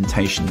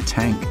fermentation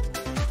tank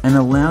and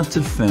allowed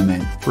to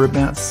ferment for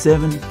about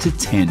 7 to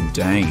 10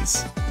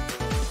 days.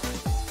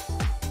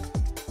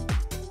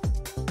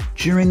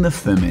 During the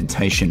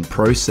fermentation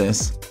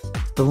process,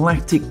 the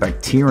lactic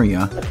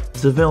bacteria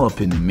develop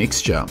in the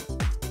mixture,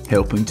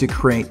 helping to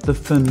create the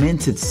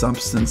fermented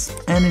substance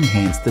and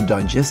enhance the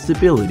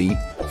digestibility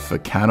for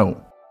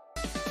cattle.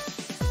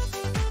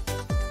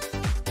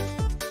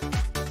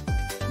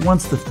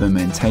 Once the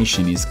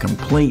fermentation is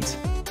complete,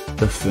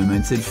 the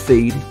fermented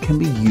feed can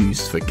be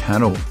used for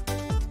cattle.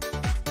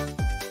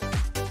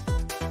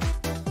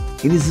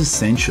 It is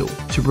essential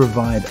to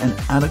provide an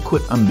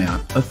adequate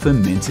amount of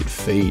fermented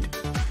feed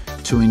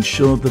to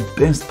ensure the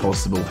best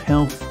possible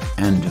health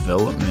and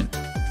development.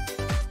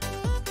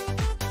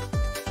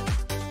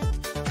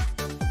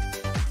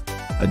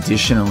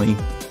 Additionally,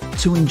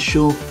 to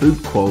ensure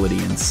food quality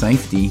and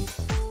safety,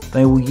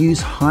 they will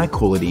use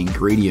high-quality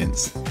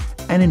ingredients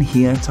and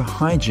adhere to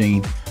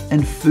hygiene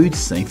and food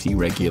safety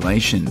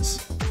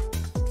regulations.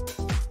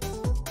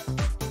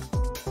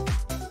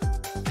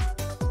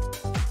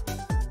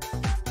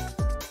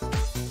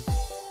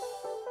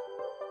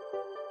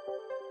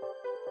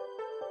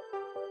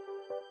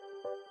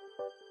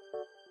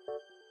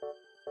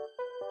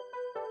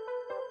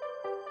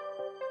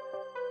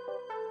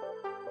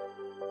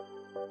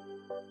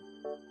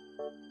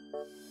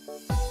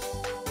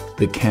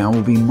 The cow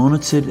will be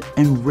monitored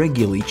and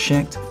regularly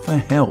checked for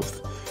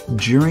health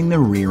during the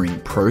rearing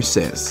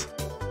process.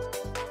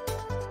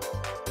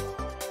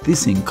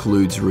 This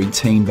includes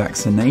routine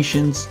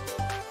vaccinations,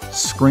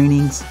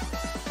 screenings,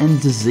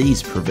 and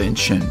disease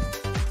prevention.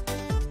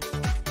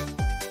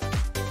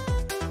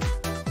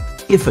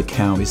 If a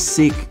cow is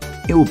sick,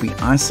 it will be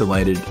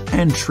isolated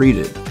and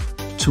treated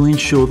to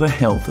ensure the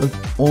health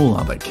of all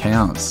other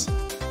cows.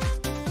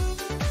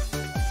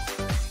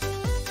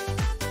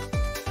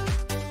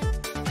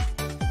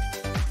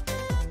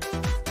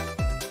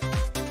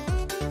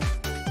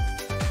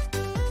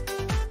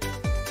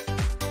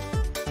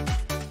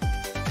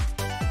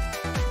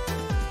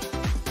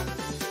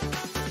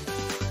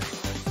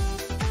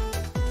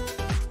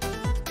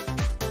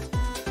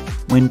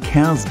 When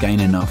cows gain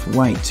enough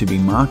weight to be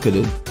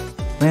marketed,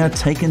 they are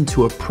taken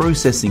to a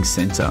processing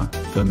centre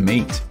for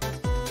meat.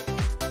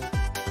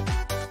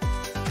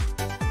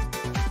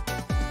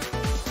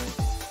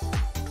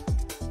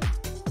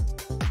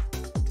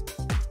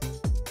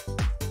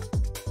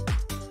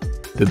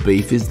 The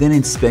beef is then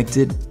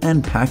inspected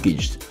and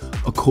packaged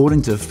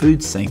according to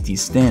food safety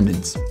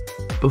standards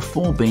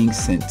before being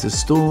sent to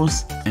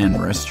stores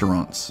and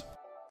restaurants.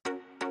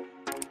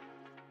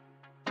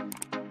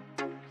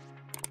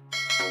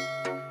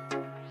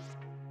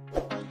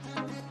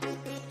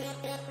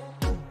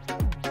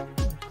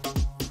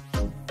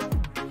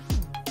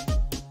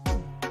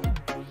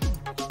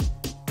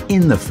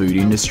 In the food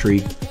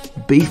industry,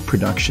 beef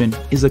production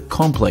is a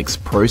complex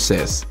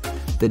process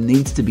that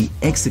needs to be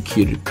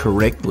executed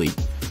correctly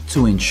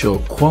to ensure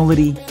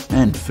quality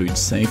and food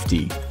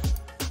safety.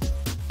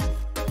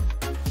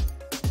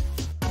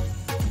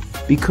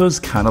 Because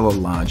cattle are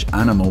large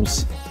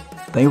animals,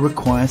 they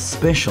require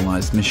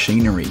specialised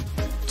machinery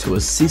to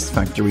assist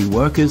factory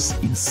workers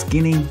in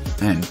skinning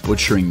and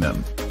butchering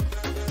them.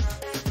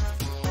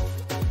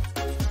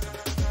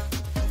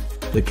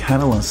 The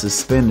cattle are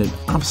suspended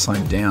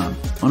upside down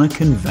on a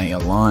conveyor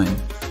line,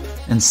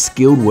 and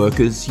skilled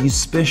workers use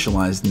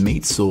specialised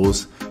meat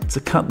saws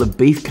to cut the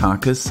beef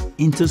carcass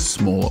into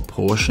smaller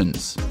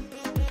portions.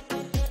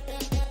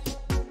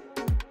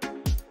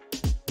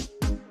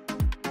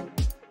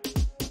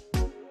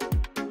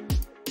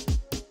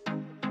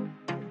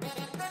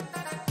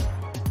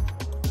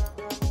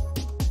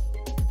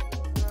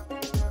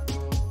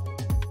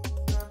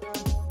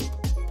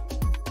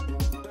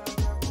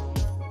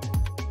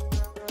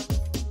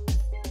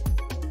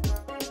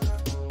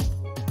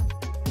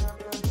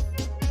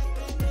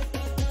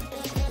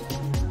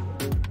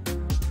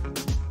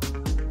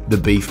 The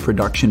beef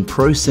production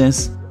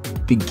process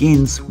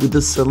begins with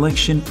the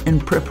selection and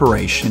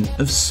preparation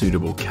of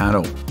suitable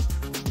cattle.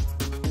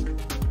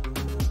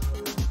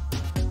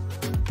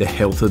 The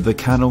health of the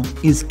cattle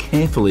is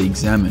carefully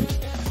examined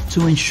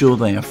to ensure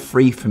they are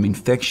free from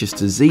infectious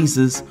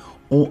diseases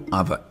or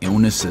other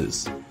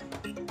illnesses.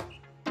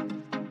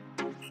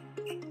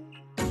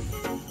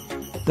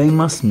 They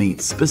must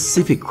meet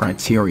specific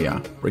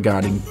criteria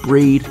regarding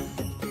breed,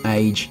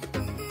 age,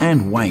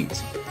 and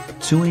weight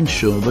to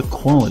ensure the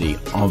quality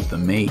of the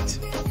meat.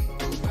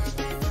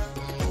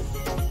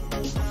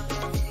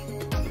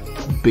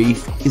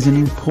 Beef is an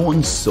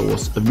important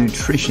source of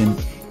nutrition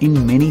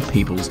in many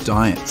people's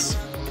diets.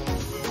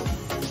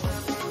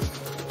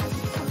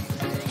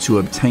 To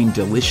obtain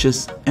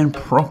delicious and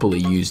properly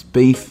used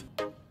beef,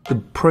 the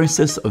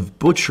process of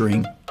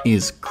butchering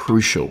is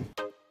crucial.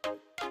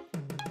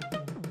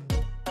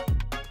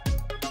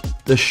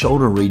 The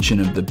shoulder region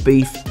of the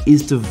beef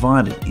is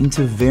divided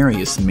into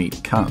various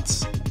meat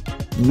cuts,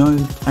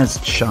 known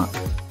as chuck.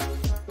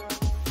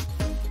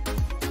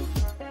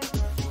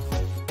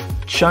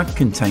 Chuck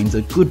contains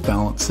a good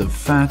balance of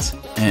fat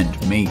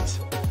and meat,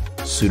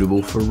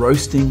 suitable for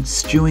roasting,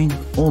 stewing,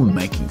 or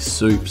making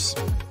soups.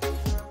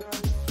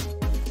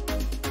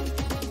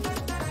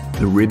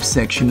 The rib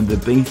section of the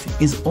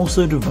beef is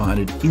also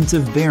divided into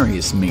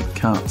various meat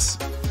cuts,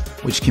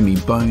 which can be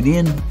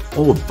bone-in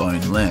or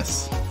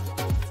boneless.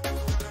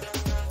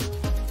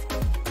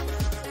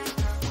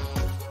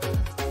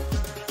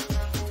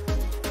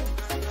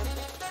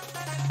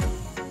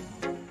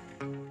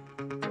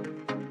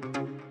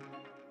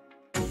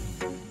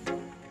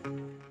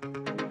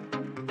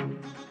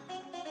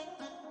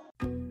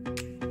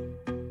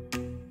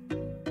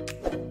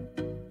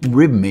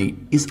 Rib meat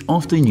is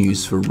often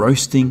used for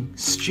roasting,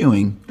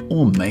 stewing,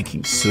 or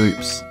making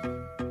soups.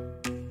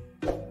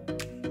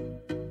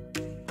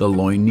 The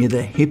loin near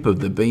the hip of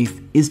the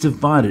beef is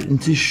divided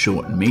into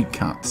short meat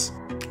cuts,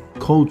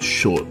 called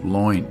short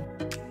loin.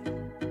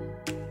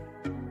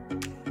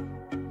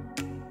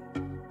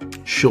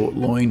 Short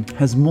loin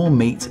has more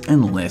meat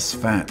and less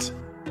fat,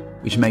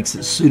 which makes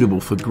it suitable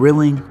for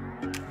grilling,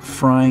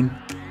 frying,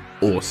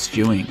 or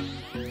stewing.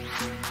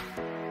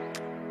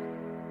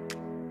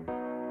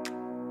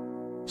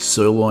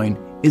 Sirloin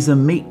is a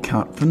meat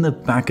cut from the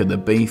back of the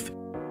beef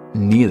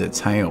near the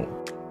tail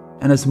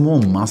and has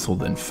more muscle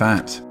than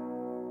fat.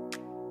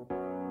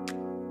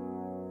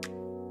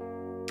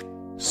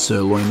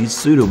 Sirloin is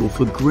suitable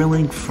for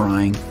grilling,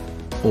 frying,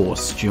 or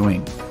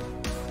stewing.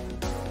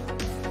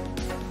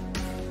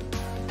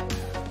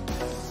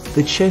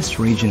 The chest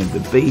region of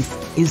the beef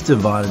is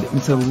divided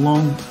into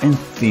long and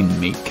thin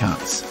meat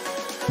cuts,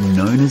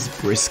 known as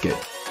brisket.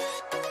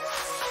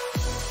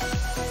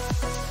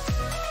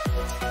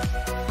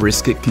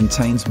 Brisket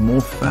contains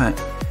more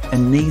fat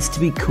and needs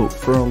to be cooked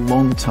for a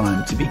long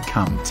time to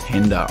become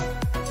tender.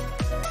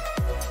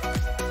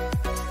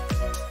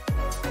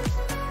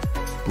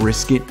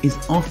 Brisket is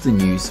often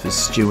used for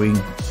stewing,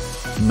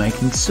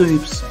 making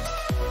soups,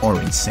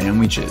 or in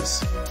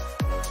sandwiches.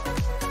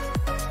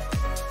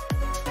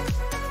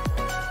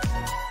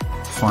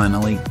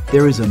 Finally,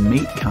 there is a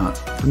meat cut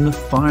from the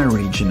thigh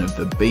region of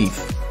the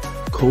beef,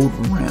 called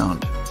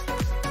round.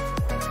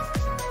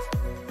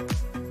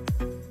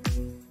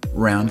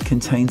 Round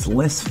contains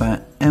less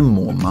fat and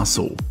more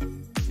muscle,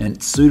 and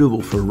it's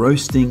suitable for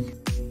roasting,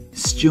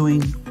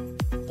 stewing,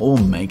 or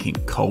making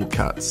cold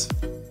cuts.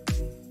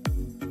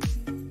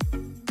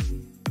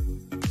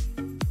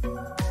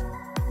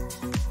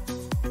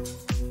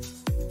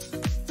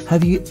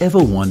 Have you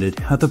ever wondered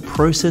how the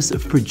process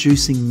of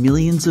producing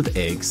millions of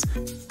eggs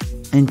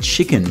and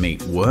chicken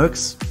meat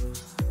works?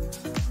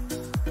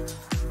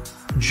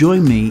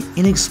 Join me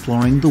in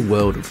exploring the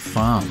world of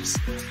farms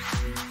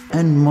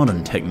and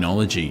modern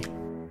technology.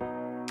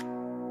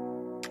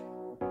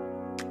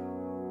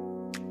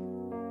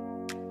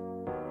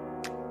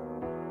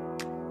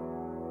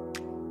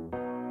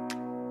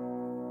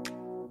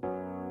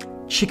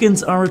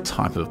 Chickens are a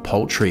type of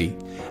poultry,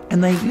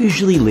 and they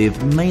usually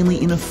live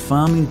mainly in a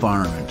farm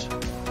environment.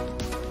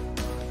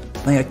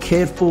 They are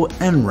cared for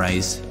and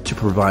raised to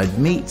provide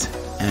meat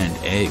and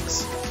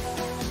eggs.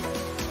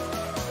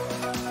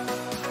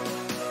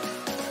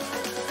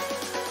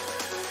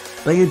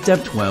 They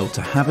adapt well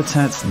to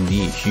habitats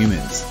near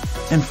humans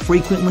and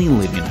frequently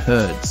live in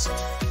herds.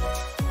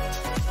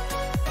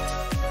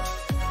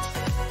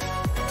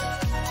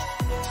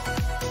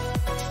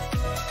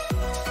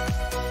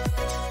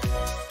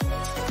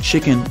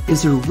 Chicken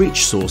is a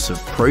rich source of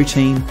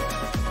protein,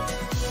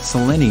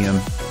 selenium,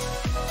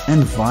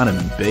 and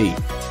vitamin B,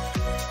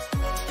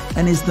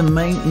 and is the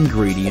main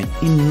ingredient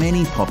in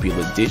many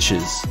popular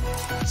dishes,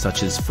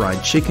 such as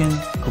fried chicken,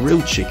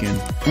 grilled chicken,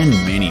 and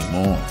many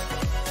more.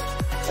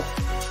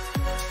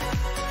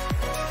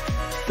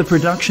 The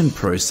production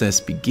process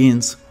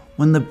begins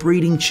when the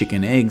breeding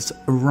chicken eggs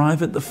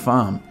arrive at the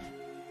farm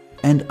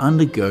and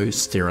undergo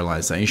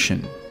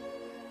sterilization.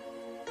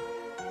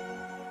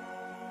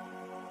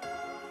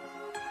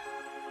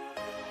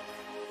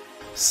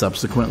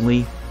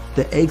 Subsequently,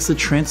 the eggs are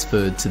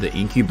transferred to the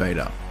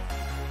incubator,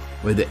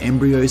 where the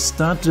embryos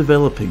start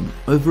developing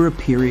over a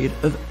period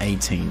of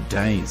 18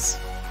 days.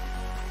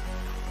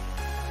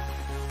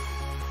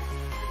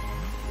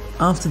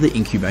 After the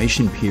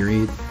incubation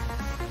period,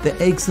 the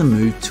eggs are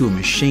moved to a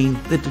machine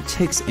that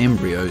detects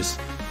embryos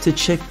to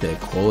check their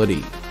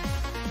quality.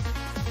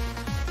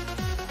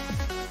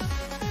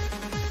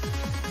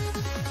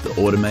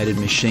 The automated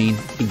machine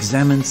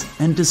examines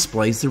and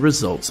displays the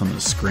results on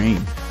the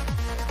screen.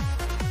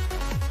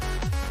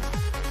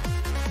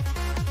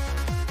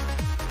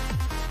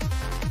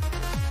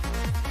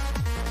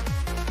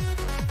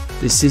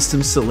 The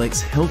system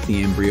selects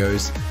healthy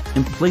embryos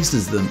and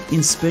places them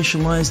in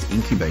specialized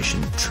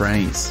incubation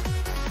trays.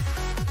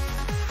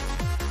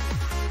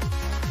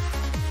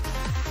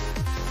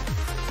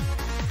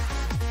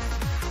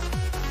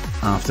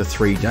 After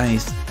 3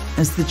 days,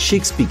 as the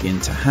chicks begin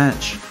to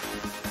hatch,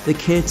 the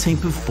care team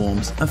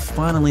performs a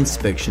final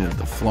inspection of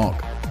the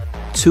flock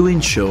to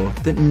ensure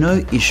that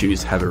no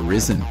issues have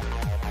arisen.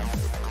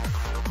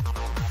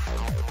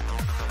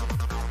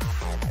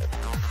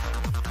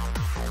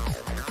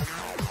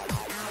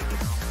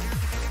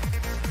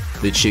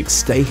 The chicks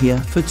stay here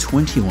for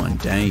 21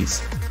 days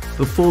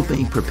before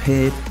being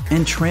prepared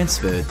and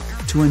transferred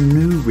to a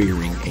new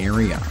rearing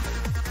area.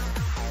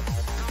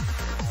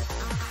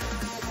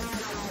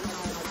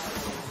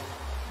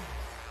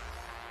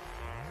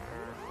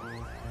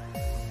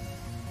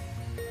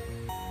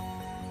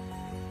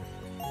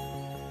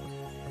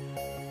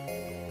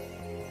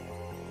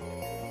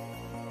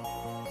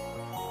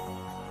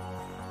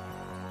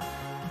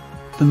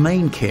 The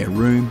main care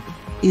room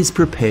is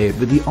prepared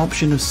with the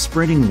option of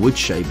spreading wood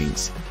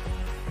shavings,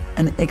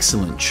 an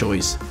excellent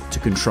choice to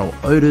control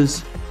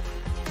odours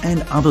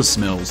and other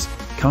smells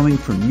coming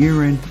from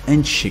urine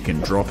and chicken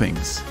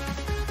droppings.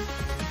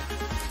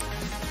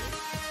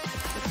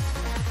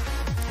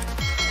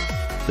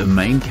 The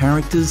main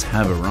characters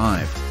have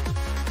arrived,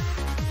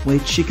 where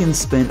chickens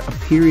spend a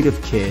period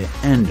of care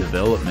and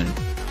development.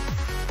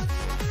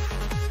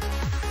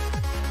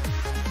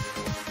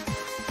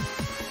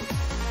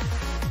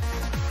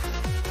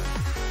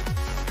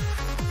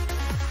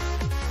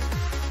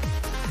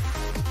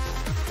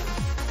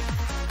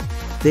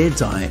 Their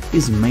diet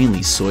is mainly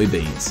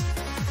soybeans,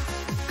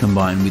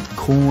 combined with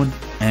corn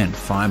and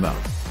fibre,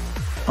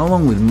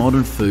 along with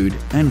modern food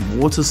and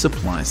water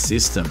supply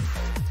system.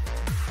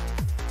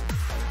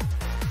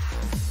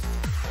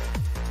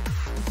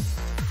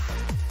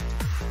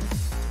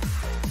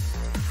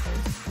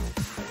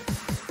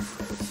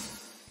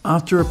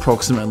 After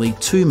approximately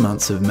 2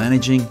 months of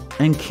managing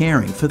and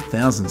caring for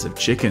thousands of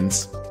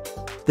chickens,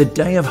 the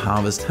day of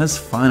harvest has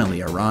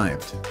finally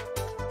arrived.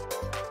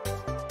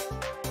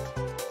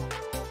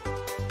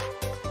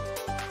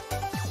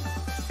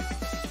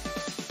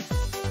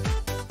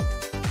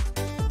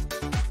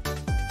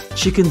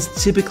 Chickens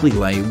typically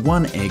lay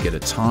 1 egg at a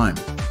time,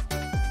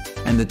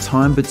 and the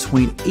time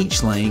between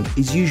each laying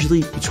is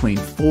usually between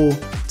 4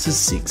 to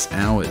 6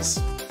 hours.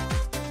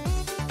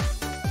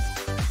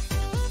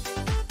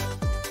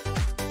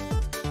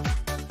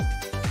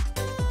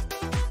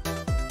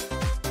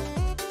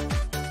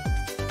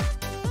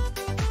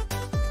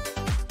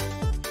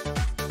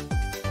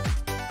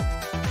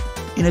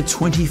 In a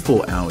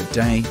 24-hour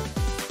day,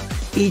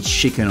 each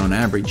chicken on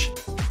average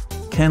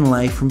can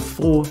lay from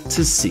 4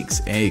 to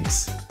 6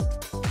 eggs.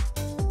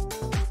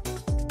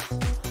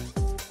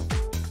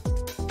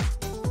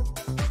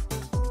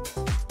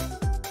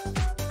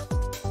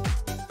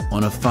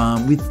 On a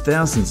farm with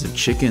thousands of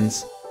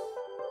chickens,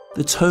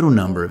 the total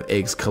number of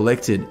eggs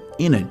collected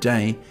in a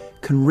day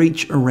can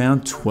reach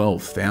around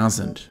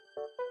 12,000.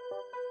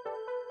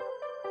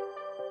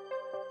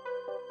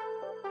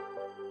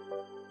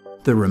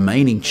 The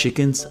remaining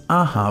chickens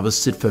are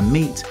harvested for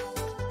meat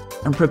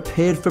and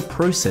prepared for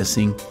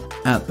processing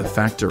at the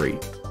factory.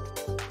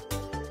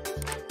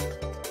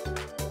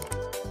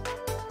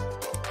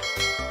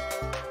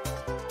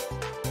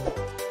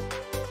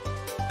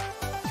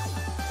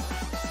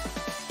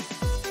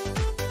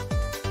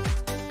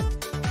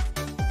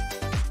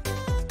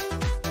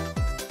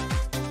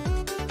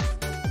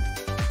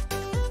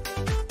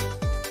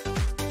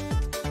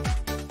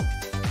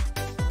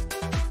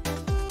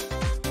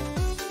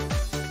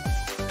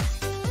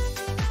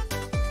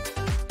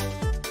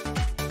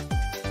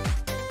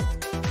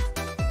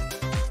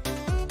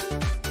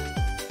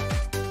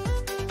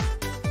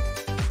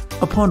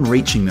 Upon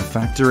reaching the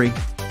factory,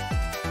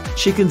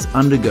 chickens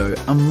undergo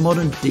a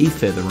modern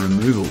defeather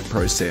removal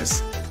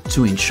process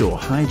to ensure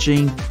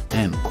hygiene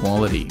and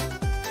quality.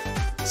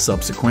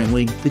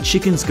 Subsequently, the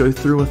chickens go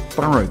through a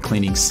thorough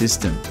cleaning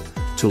system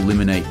to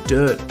eliminate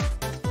dirt,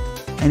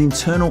 and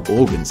internal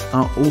organs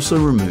are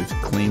also removed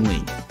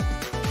cleanly.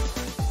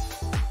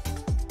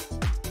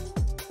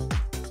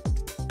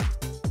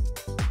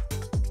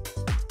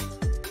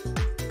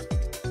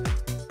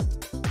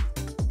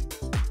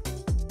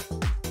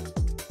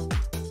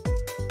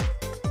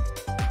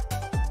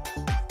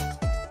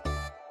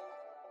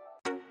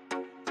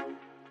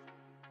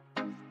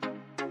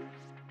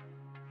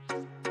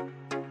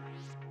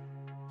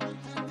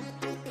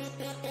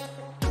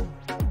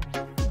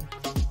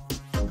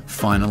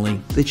 Finally,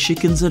 the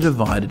chickens are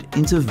divided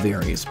into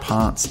various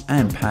parts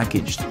and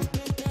packaged,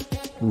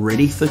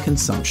 ready for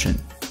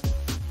consumption.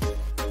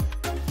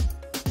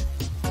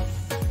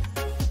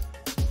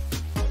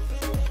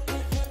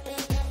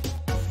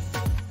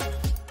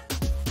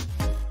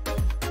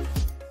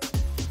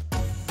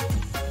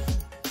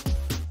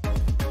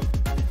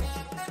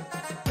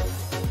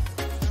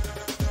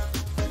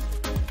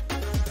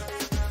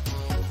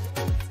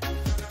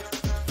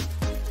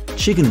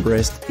 chicken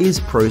breast is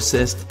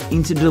processed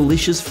into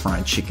delicious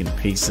fried chicken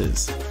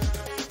pieces.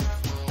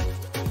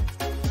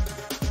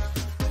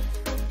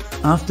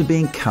 After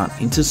being cut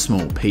into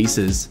small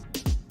pieces,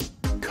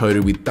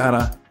 coated with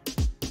batter,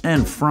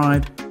 and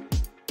fried,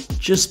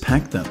 just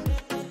pack them,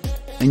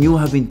 and you'll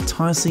have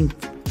enticing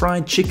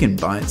fried chicken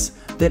bites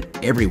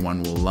that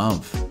everyone will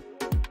love.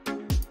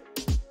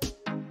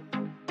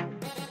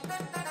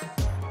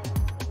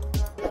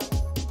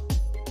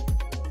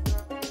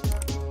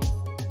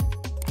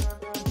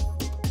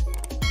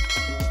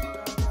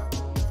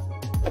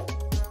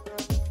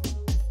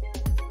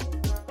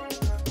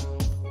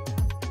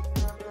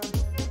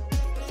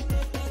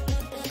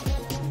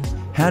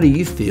 How do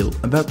you feel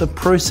about the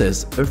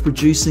process of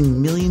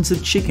producing millions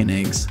of chicken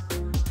eggs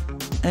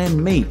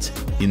and meat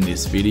in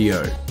this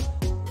video?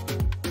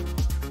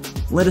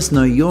 Let us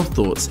know your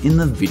thoughts in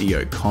the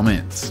video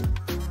comments.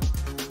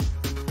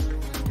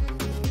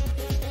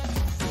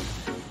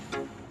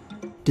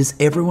 Does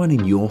everyone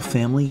in your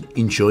family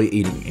enjoy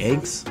eating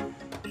eggs?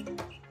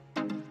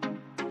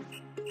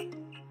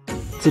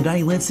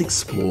 Today let's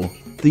explore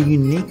the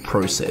unique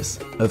process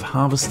of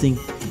harvesting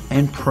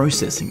and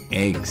processing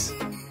eggs.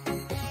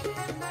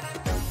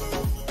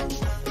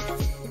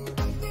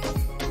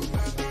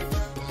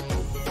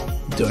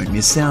 Don't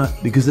miss out,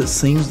 because it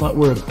seems like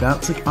we're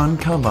about to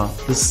uncover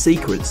the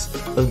secrets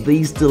of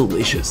these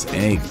delicious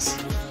eggs.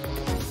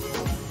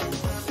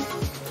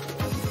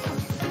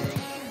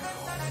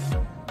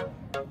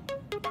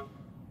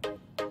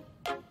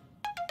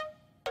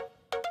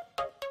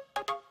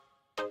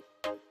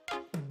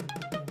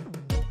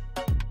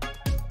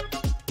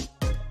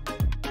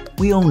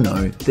 We all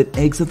know that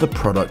eggs are the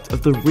product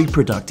of the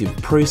reproductive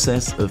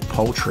process of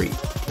poultry,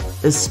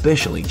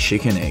 especially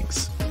chicken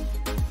eggs.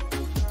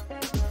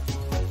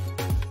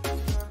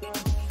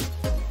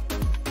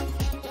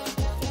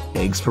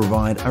 Eggs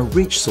provide a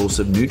rich source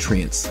of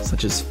nutrients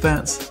such as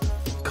fats,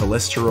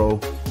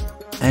 cholesterol,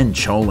 and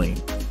choline.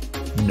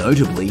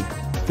 Notably,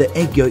 the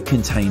egg yolk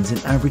contains an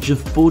average of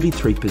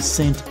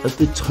 43% of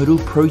the total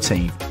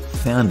protein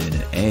found in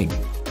an egg.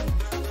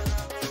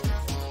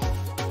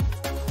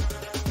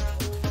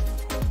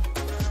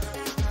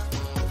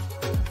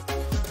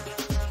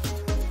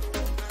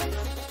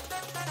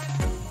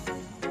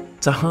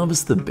 To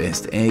harvest the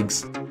best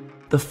eggs,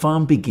 the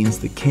farm begins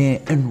the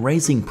care and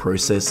raising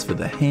process for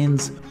the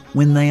hens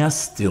when they are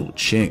still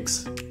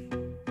chicks.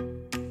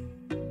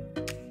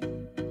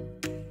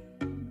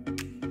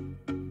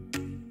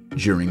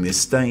 During this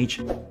stage,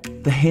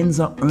 the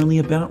hens are only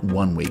about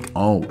 1 week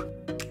old,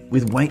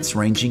 with weights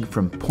ranging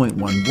from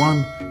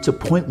 0.11 to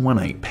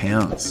 0.18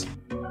 pounds.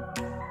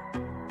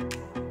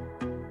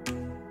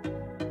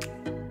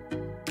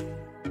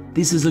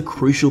 This is a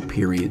crucial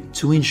period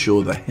to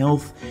ensure the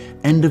health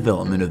and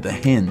development of the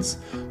hens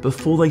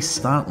before they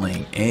start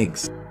laying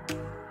eggs.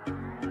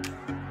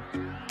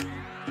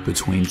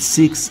 Between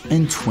 6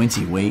 and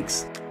 20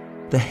 weeks,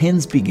 the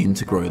hens begin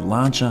to grow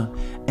larger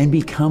and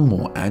become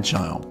more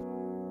agile.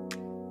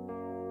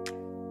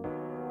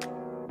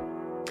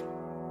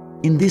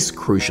 In this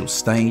crucial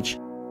stage,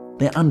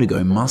 they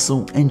undergo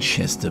muscle and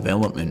chest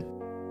development,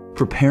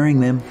 preparing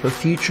them for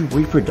future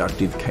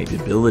reproductive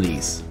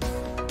capabilities.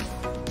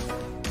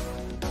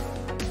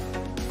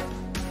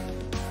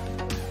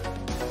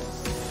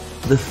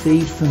 The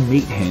feed for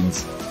meat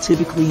hens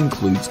typically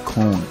includes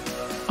corn,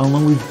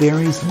 along with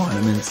various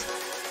vitamins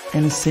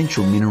and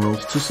essential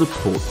minerals to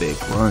support their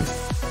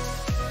growth.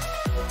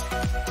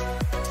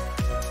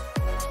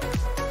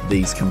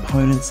 These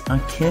components are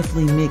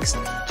carefully mixed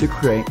to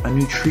create a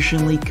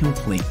nutritionally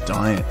complete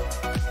diet,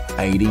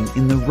 aiding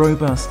in the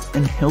robust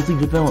and healthy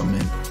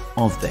development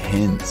of the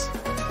hens.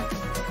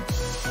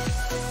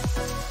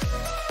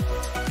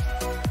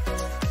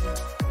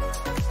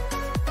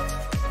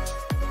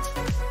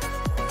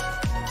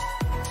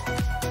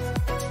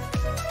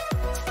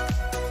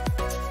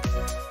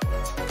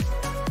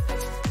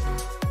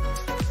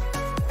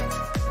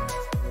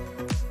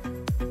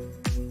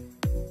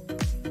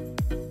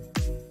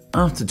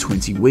 After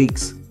 20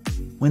 weeks,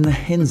 when the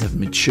hens have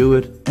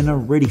matured and are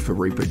ready for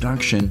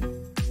reproduction,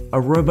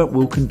 a robot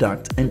will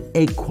conduct an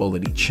egg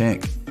quality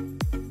check.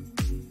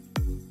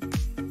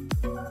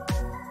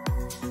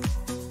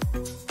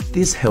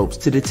 This helps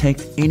to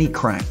detect any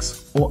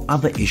cracks or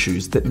other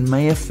issues that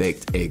may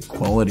affect egg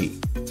quality.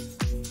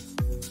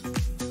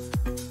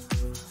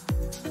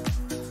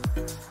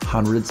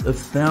 Hundreds of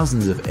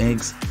thousands of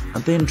eggs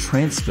are then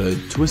transferred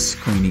to a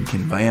screening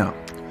conveyor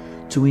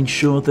to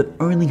ensure that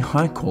only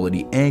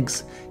high-quality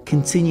eggs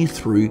continue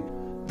through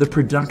the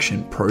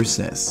production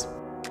process.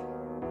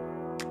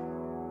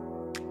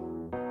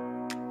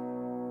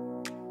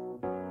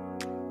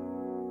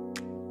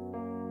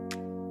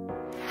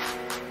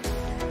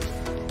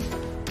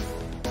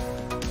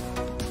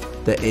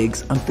 The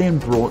eggs are then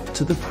brought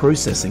to the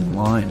processing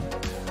line.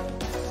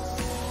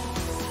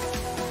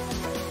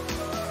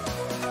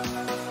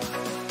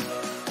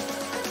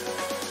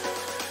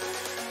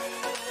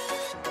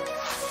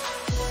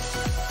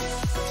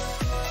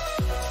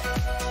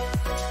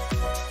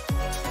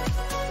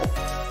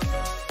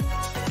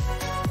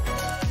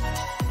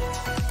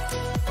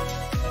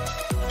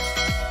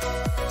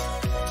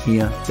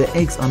 Here, the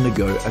eggs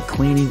undergo a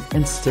cleaning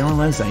and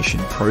sterilization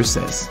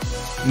process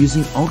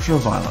using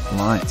ultraviolet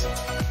light.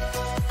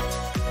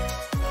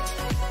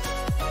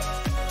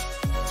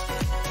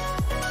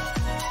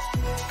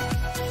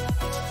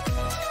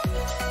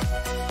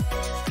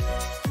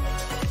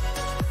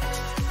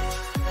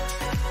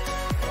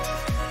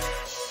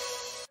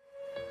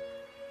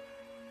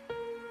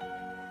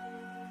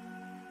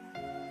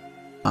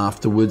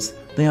 Afterwards,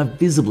 they are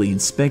visibly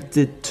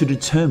inspected to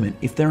determine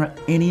if there are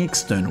any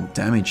external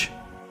damage.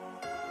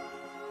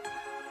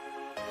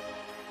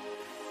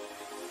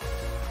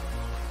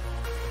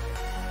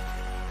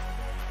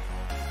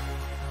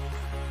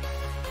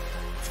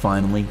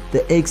 Finally,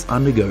 the eggs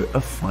undergo a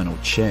final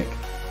check,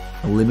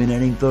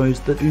 eliminating those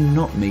that do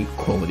not meet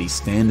quality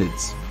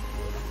standards.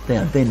 They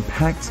are then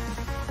packed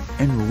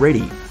and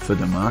ready for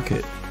the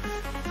market.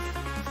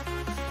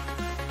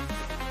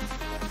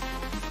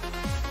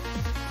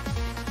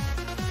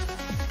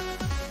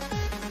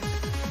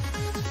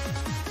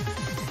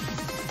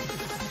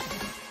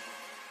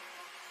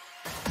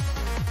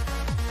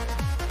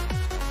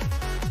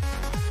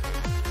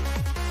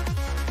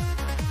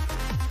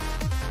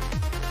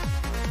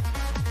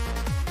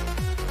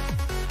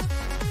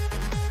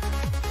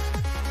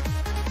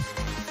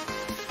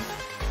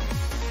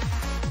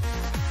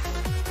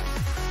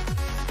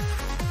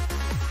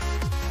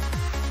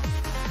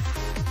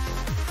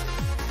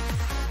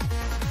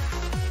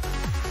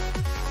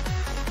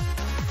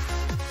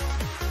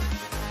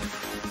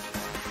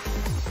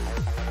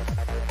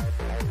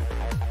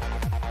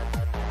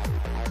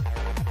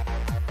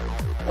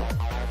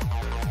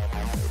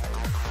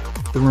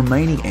 The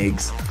remaining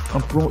eggs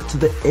are brought to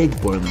the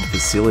egg boiling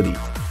facility,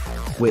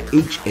 where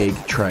each egg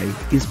tray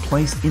is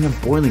placed in a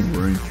boiling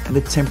room at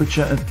a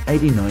temperature of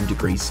 89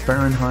 degrees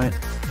Fahrenheit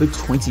for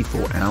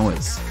 24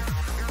 hours.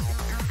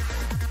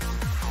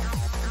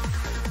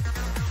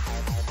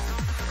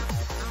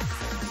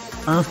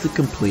 After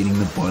completing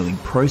the boiling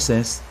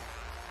process,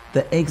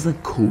 the eggs are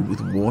cooled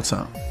with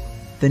water.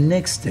 The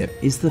next step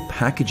is the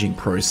packaging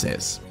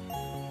process.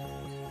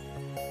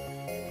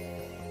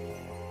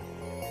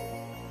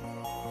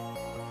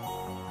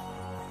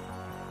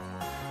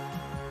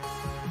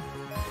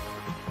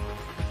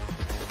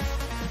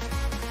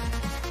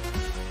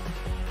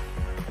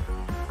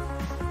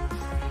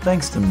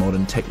 Thanks to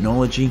modern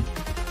technology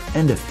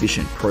and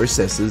efficient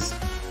processes,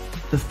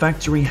 the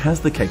factory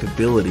has the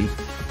capability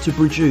to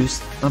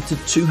produce up to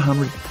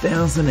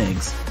 200,000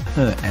 eggs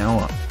per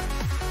hour.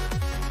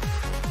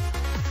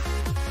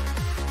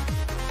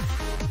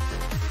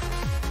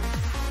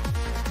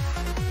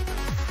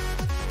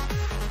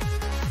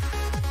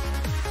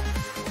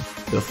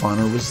 The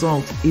final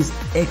result is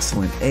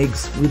excellent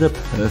eggs with a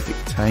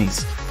perfect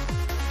taste.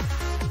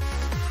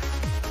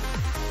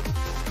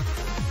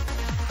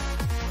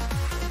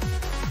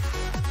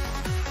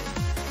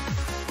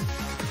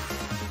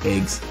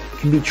 Eggs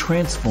can be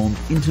transformed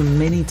into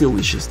many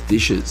delicious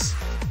dishes,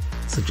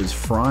 such as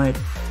fried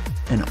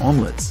and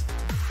omelettes.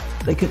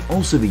 They can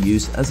also be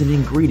used as an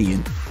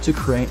ingredient to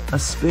create a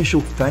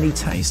special fatty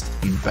taste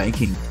in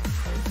baking.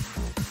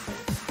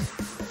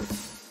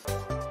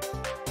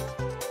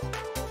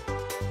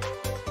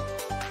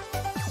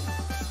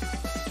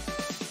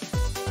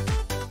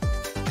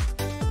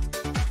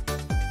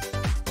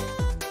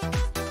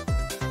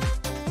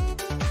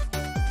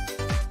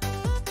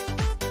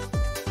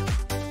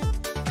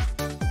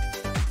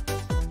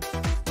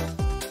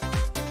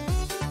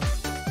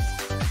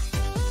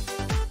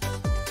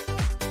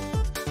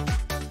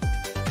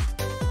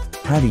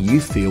 How do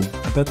you feel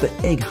about the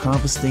egg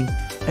harvesting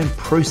and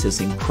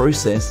processing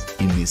process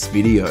in this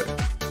video?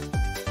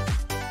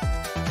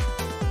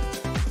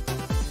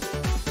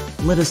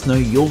 Let us know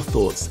your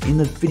thoughts in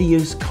the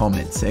video's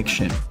comment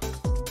section.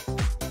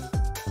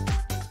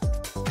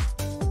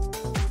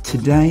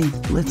 Today,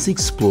 let's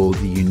explore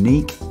the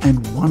unique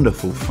and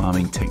wonderful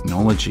farming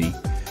technology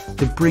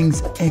that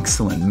brings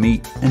excellent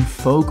meat and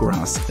foie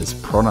gras as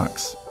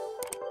products.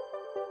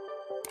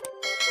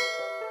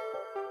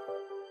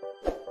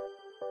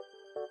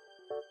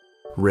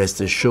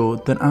 Rest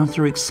assured that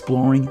after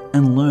exploring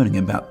and learning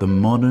about the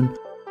modern,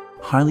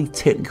 highly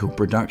technical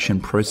production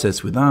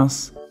process with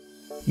us,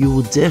 you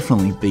will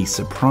definitely be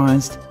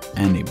surprised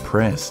and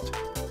impressed.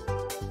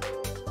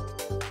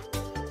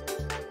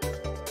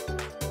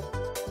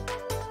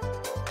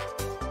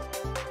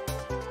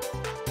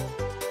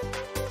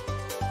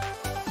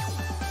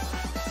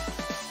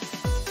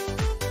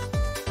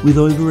 With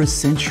over a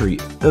century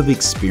of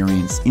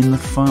experience in the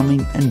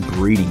farming and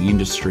breeding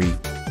industry,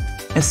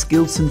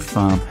 Eskilsson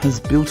Farm has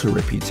built a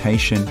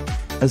reputation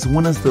as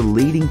one of the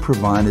leading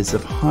providers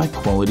of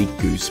high-quality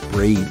goose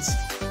breeds.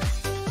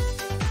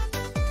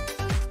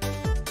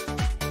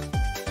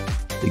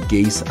 The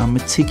geese are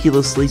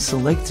meticulously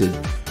selected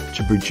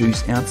to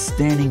produce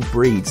outstanding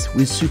breeds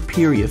with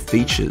superior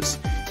features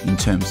in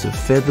terms of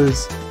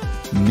feathers,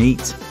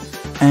 meat,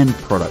 and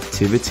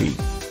productivity.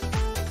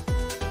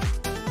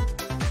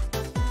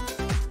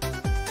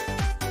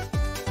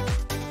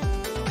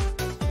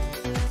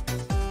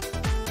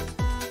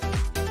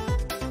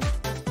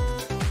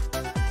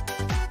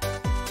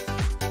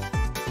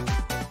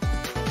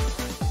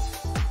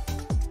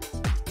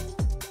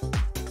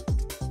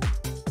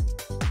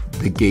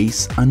 The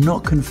geese are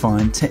not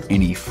confined to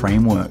any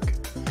framework.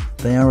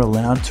 They are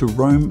allowed to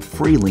roam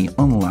freely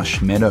on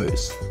lush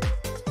meadows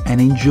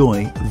and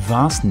enjoy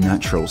vast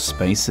natural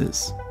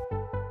spaces.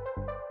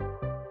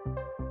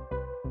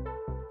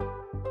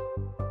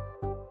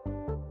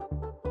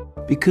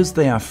 Because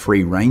they are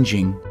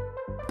free-ranging,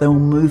 they will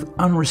move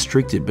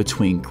unrestricted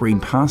between green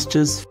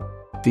pastures,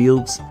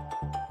 fields,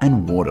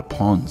 and water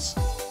ponds.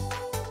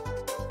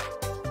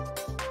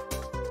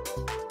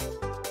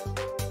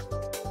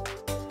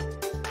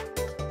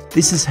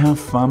 This is how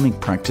farming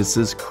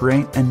practices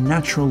create a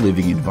natural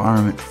living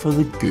environment for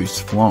the goose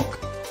flock,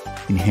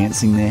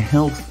 enhancing their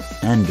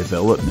health and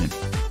development.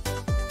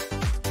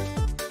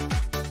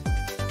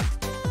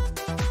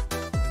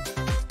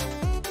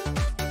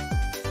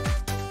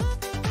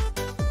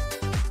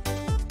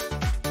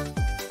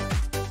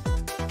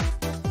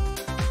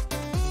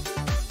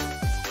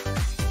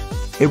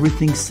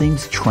 Everything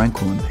seems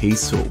tranquil and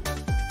peaceful.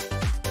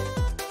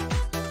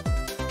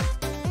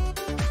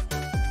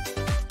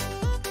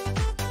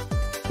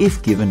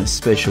 If given a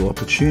special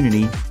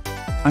opportunity,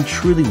 I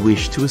truly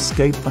wish to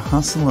escape the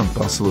hustle and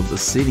bustle of the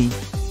city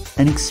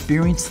and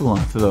experience the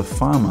life of a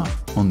farmer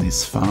on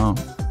this farm.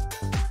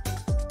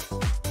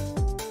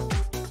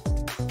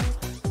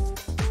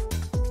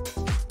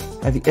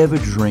 Have you ever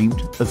dreamed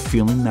of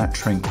feeling that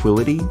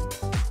tranquility?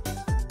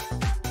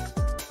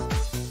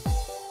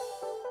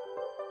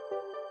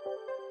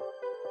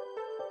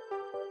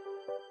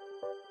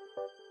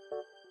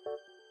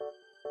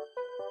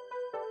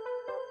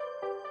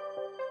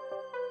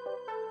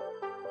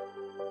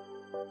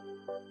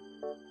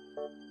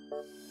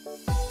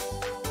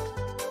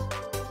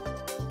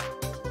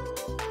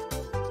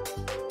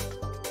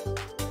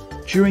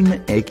 During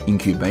the egg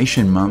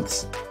incubation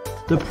months,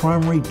 the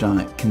primary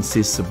diet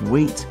consists of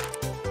wheat,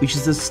 which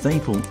is a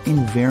staple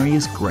in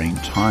various grain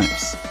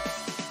types.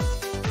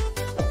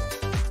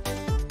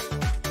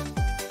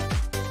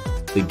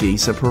 The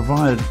geese are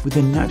provided with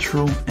a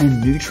natural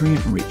and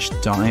nutrient-rich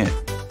diet.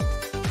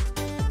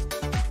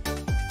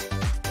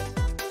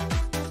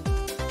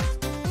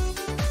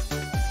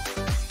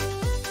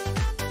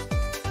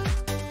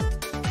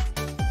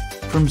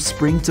 From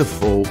spring to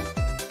fall,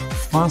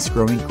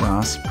 fast-growing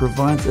grass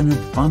provides an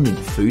abundant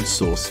food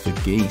source for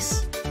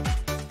geese.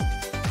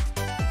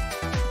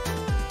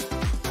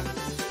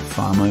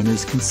 Farm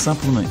owners can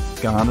supplement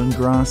garden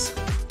grass,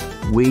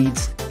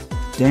 weeds,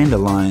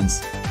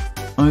 dandelions,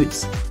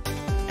 oats,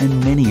 and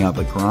many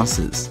other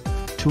grasses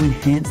to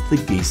enhance the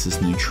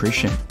geese's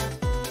nutrition.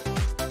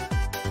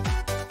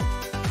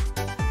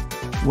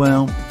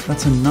 Well,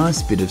 that's a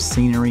nice bit of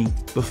scenery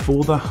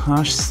before the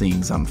harsh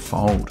scenes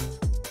unfold.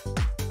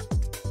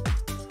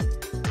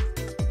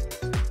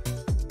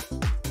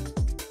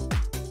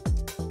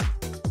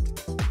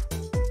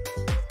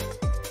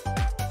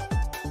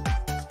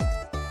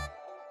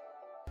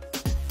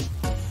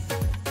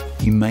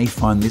 You may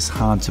find this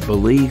hard to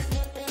believe,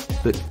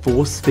 but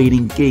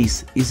force-feeding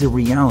geese is a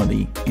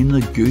reality in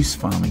the goose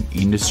farming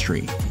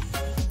industry.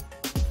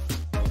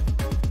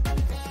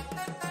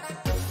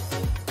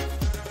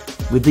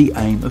 With the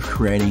aim of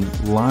creating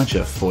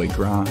larger foie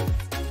gras,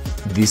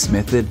 this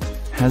method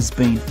has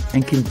been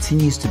and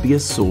continues to be a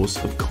source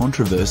of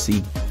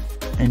controversy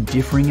and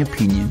differing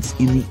opinions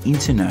in the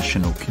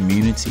international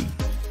community.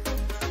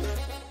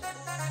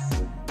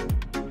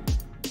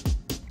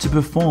 To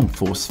perform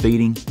force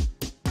feeding,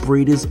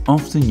 breeders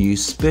often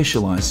use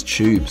specialised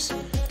tubes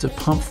to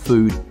pump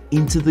food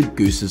into the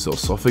goose's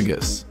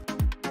esophagus.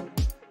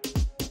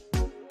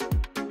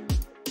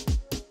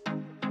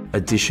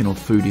 Additional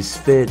food is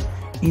fed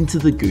into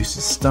the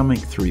goose's stomach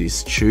through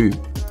this tube,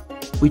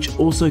 which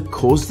also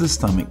causes the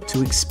stomach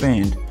to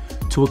expand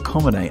to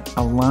accommodate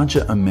a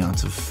larger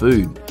amount of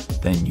food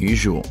than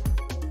usual.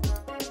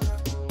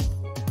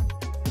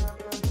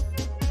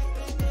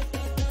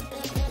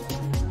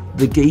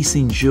 The geese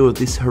endured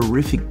this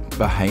horrific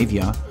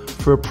behaviour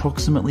for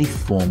approximately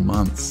 4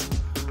 months,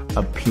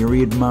 a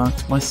period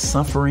marked by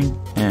suffering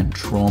and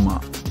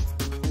trauma.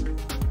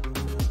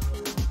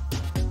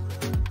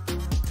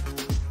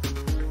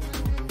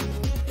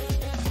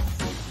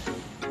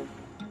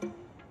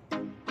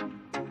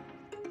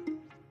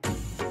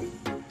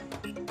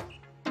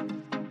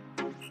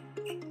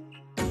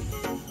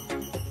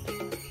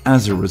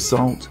 As a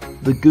result,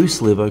 the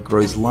goose liver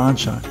grows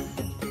larger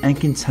and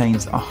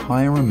contains a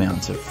higher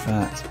amount of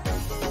fat.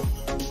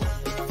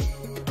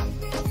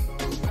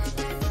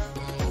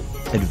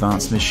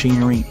 Advanced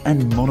machinery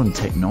and modern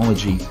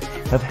technology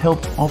have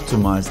helped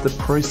optimize the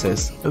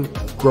process of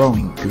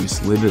growing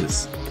goose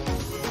livers,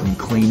 from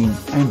cleaning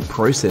and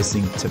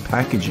processing to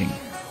packaging,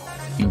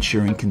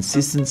 ensuring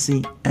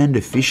consistency and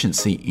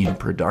efficiency in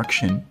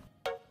production.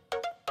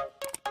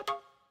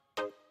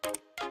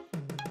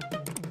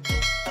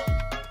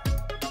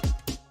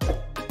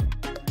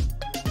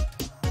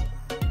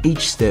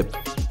 Each step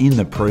in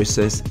the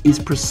process is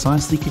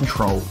precisely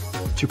controlled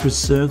to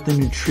preserve the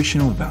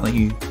nutritional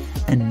value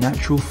and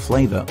natural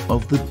flavour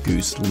of the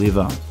goose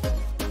liver.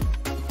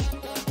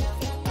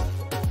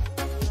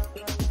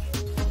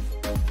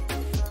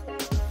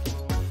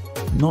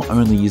 Not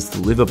only is the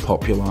liver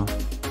popular,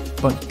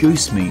 but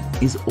goose meat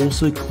is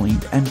also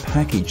cleaned and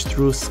packaged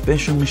through a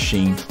special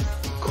machine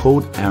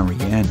called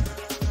Ariane.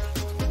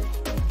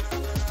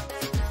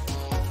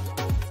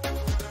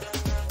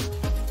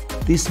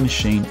 This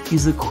machine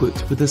is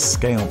equipped with a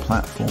scale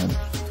platform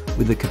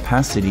with a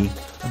capacity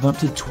of up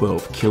to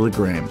 12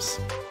 kilograms,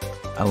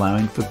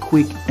 allowing for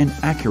quick and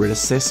accurate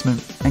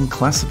assessment and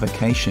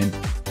classification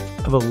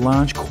of a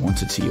large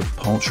quantity of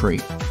poultry.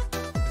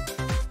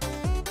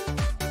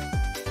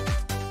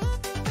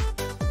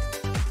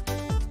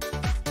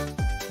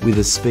 With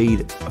a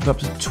speed of up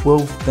to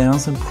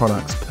 12,000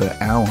 products per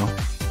hour,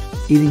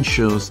 it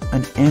ensures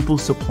an ample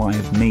supply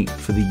of meat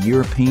for the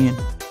European,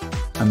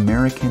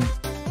 American,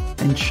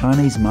 and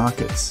Chinese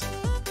markets,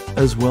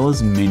 as well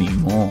as many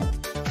more.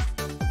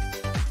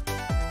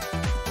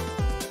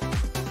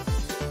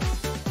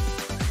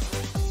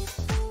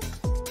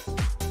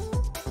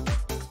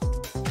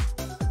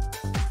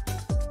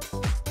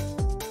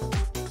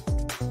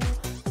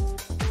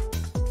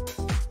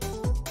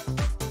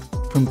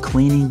 From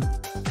cleaning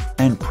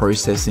and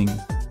processing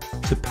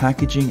to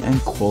packaging and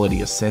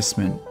quality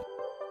assessment,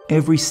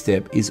 every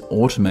step is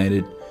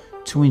automated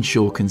to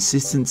ensure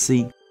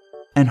consistency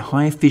and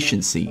high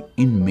efficiency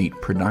in meat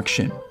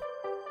production.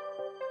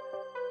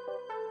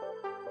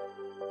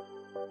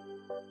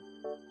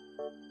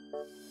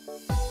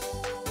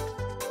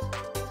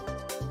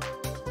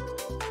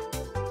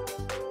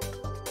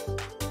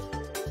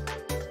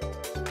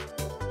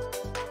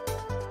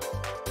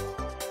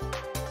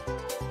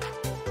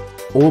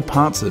 All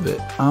parts of it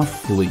are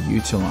fully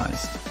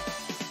utilized.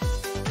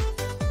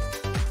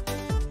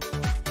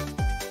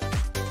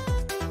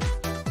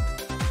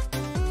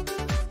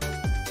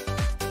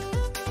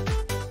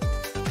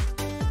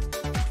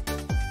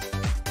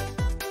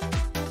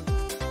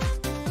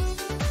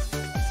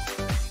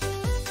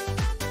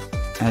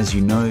 As you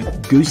know,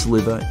 goose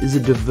liver is a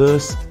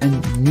diverse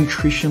and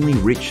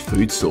nutritionally rich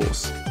food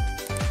source.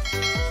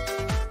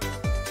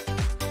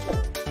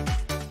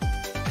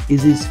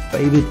 It is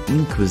favoured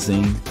in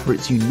cuisine for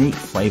its unique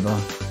flavour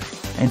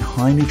and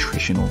high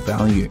nutritional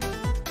value.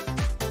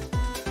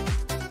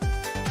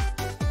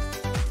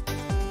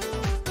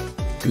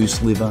 Goose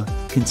liver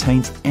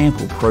contains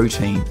ample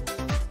protein,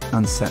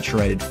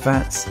 unsaturated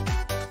fats,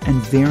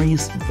 and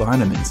various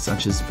vitamins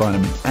such as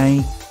vitamin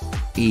A,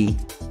 E,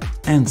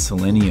 and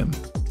selenium.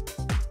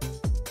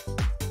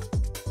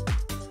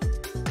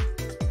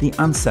 The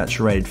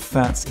unsaturated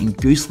fats in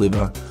goose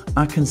liver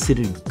are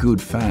considered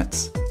good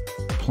fats,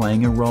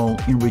 playing a role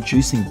in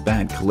reducing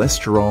bad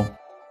cholesterol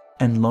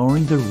and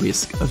lowering the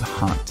risk of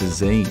heart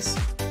disease.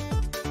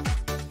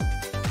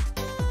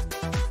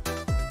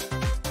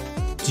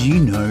 Do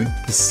you know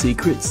the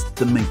secrets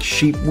that make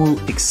sheep wool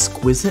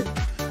exquisite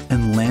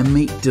and lamb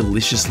meat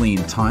deliciously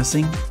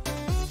enticing?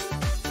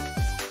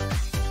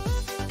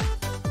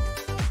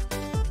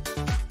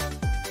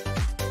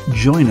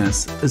 Join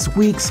us as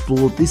we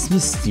explore this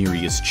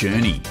mysterious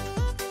journey,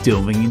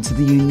 delving into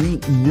the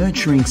unique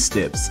nurturing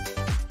steps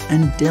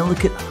and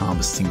delicate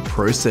harvesting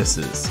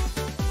processes,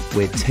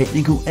 where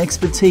technical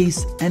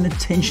expertise and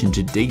attention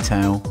to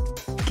detail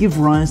give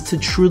rise to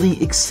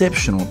truly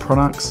exceptional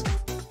products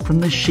from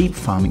the sheep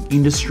farming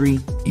industry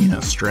in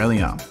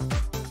Australia.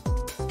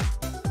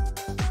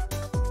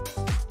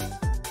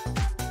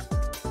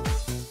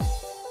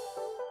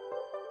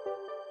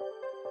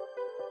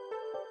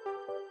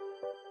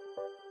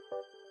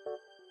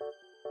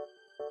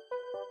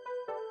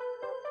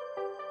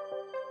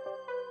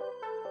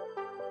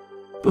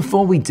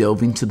 Before we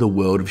delve into the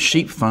world of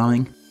sheep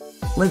farming,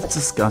 let's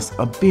discuss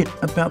a bit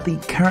about the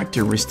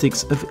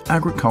characteristics of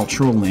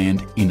agricultural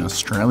land in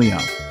Australia.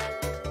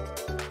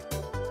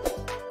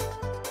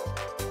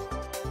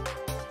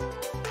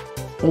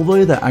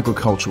 Although the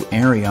agricultural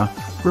area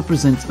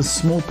represents a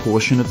small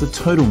portion of the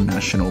total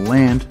national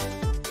land,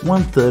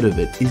 1/3 of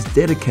it is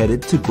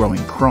dedicated to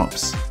growing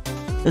crops,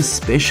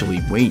 especially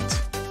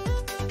wheat.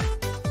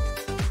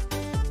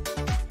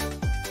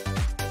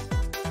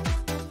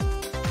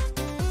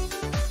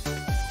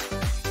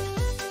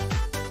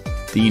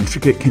 The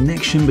intricate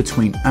connection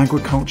between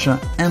agriculture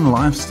and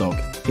livestock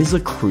is a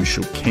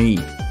crucial key,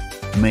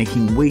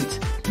 making wheat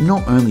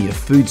not only a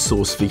food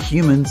source for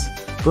humans,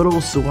 but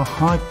also a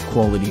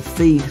high-quality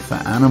feed for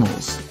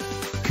animals,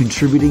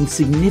 contributing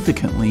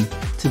significantly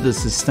to the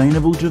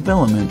sustainable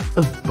development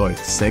of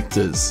both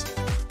sectors.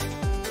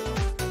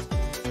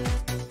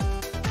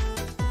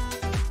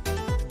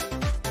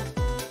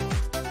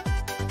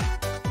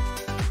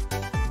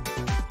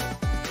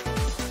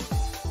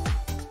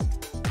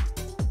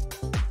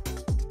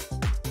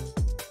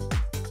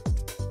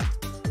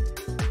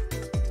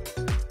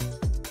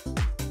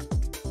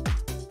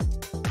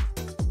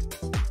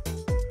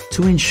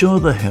 To ensure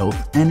the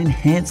health and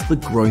enhance the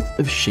growth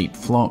of sheep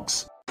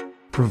flocks,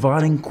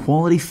 providing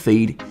quality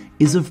feed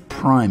is of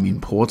prime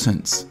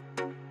importance.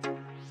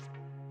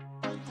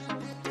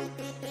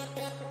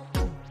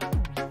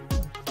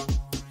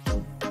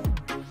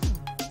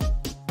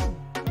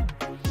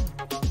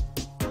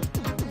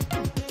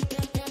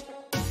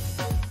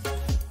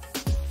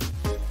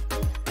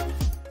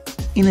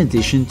 In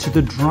addition to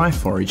the dry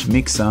forage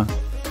mixer,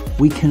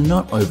 we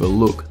cannot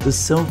overlook the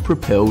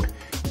self-propelled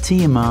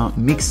TMR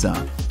mixer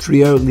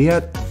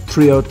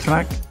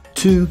Triotrac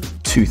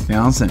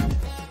 2000,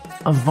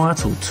 a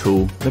vital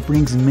tool that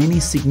brings many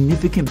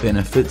significant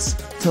benefits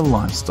to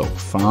livestock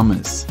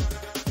farmers.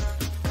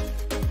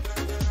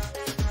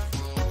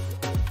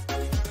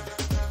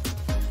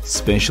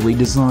 Specially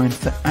designed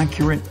for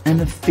accurate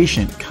and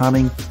efficient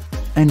cutting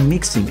and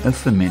mixing of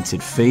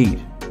fermented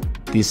feed,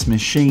 this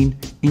machine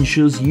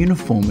ensures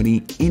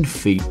uniformity in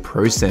feed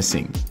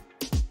processing.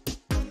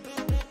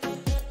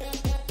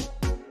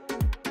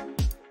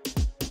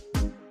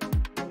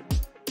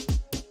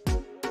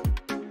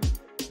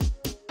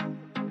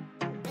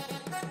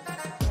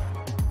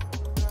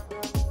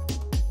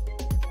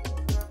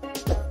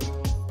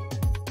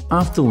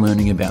 After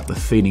learning about the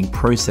feeding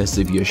process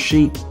of your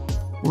sheep,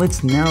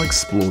 let's now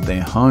explore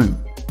their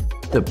home,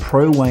 the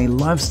ProWay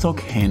Livestock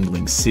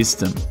Handling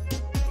System.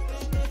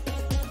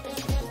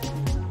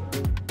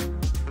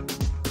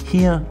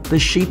 Here, the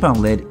sheep are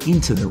led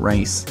into the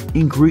race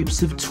in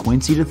groups of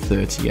 20 to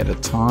 30 at a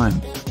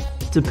time,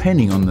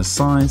 depending on the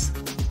size.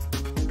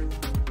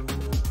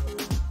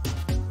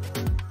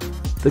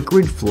 The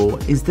grid floor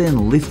is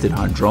then lifted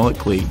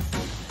hydraulically,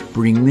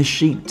 bringing the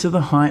sheep to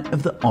the height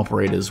of the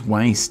operator's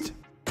waist.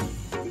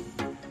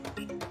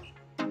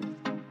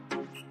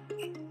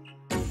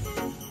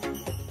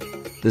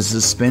 The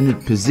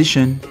suspended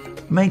position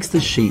makes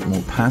the sheep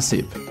more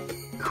passive,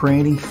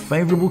 creating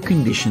favourable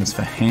conditions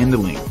for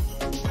handling.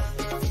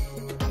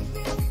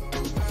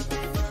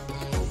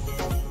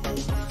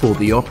 For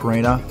the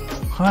operator,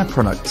 high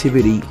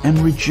productivity and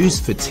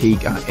reduced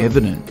fatigue are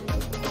evident,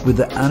 with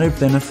the added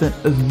benefit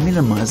of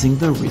minimising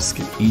the risk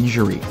of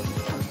injury.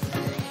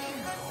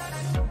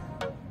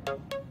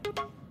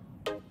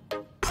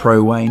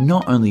 ProWay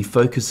not only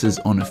focuses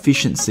on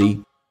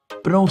efficiency,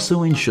 but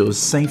also ensures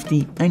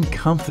safety and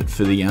comfort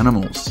for the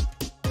animals.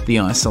 The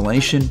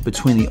isolation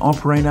between the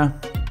operator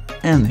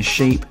and the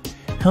sheep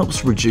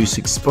helps reduce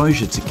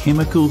exposure to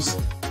chemicals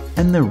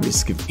and the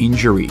risk of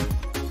injury.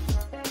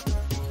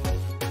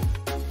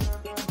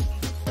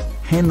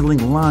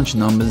 Handling large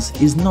numbers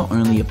is not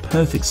only a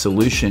perfect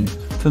solution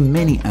for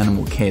many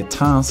animal care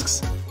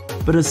tasks,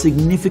 but a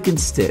significant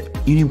step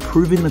in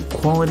improving the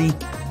quality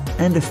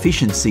and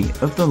efficiency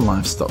of the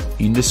livestock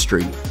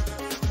industry.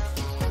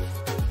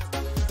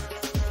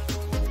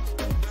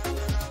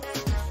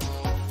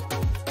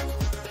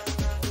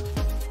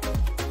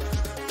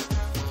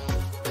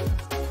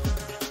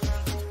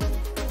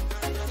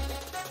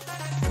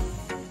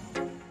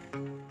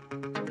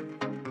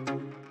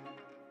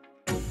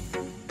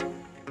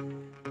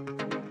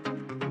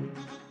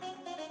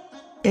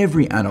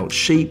 Every adult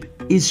sheep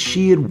is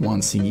sheared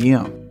once a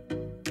year.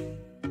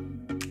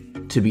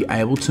 To be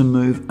able to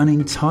move an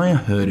entire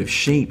herd of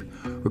sheep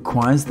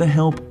requires the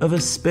help of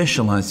a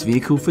specialised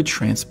vehicle for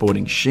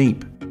transporting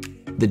sheep,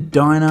 the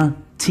Dyna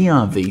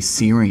TRV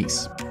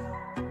series.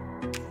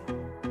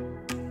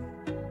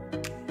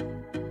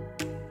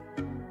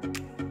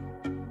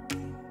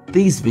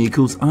 These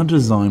vehicles are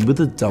designed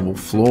with a double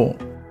floor,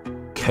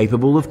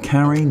 capable of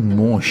carrying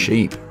more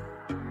sheep.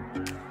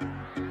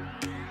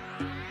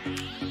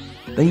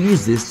 They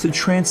use this to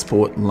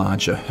transport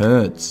larger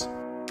herds.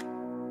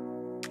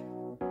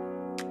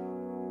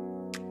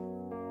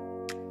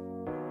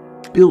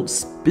 Built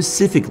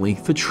specifically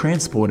for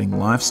transporting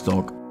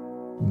livestock,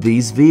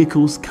 these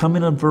vehicles come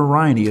in a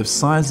variety of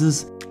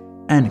sizes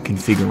and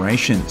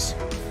configurations,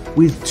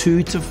 with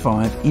 2 to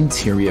 5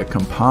 interior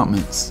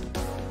compartments,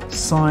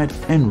 side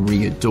and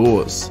rear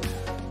doors,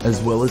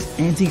 as well as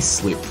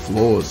anti-slip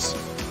floors.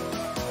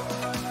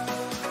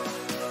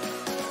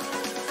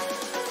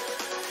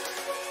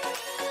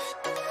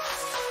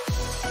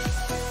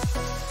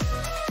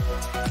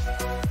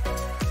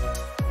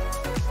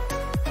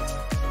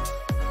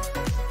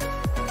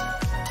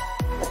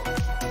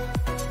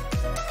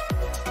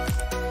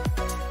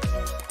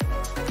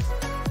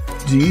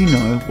 Do you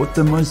know what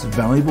the most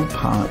valuable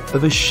part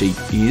of a sheep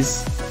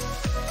is?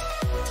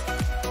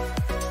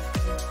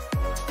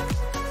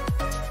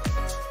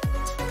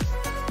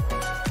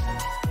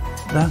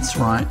 That's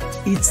right,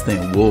 it's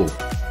their wool.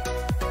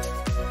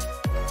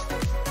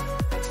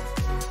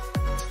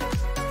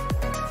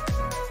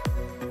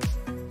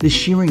 The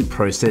shearing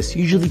process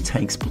usually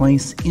takes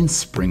place in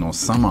spring or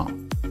summer,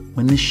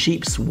 when the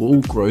sheep's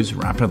wool grows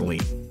rapidly.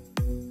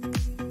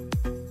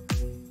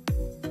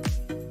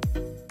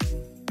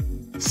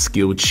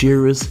 Skilled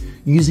shearers,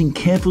 using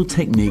careful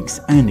techniques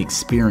and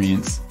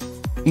experience,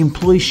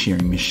 employ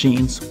shearing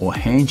machines or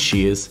hand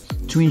shears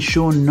to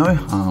ensure no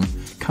harm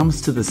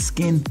comes to the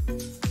skin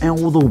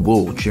or the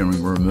wool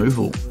during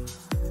removal.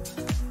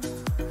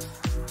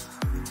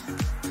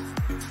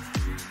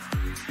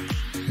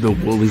 The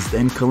wool is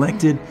then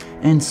collected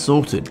and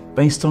sorted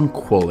based on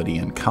quality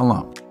and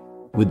colour,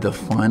 with the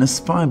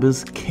finest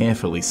fibres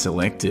carefully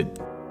selected.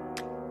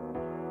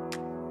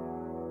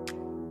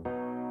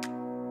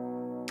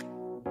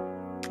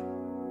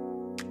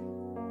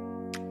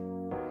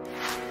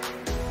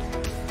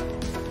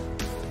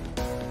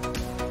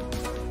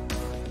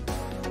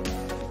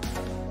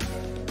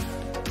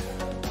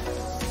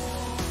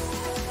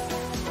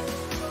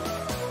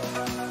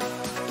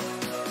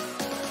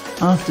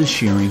 After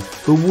shearing,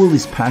 the wool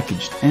is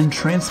packaged and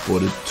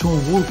transported to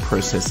a wool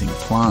processing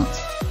plant.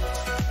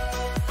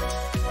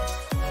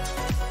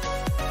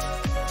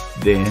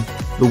 There,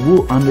 the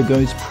wool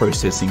undergoes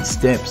processing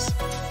steps,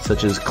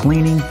 such as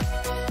cleaning,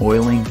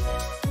 oiling,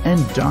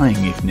 and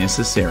dyeing if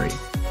necessary.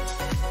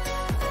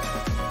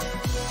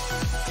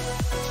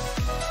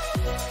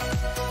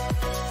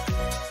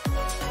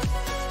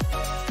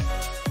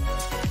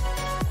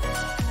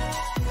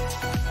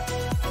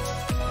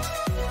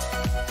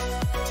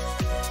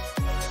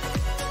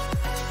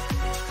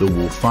 The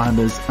wool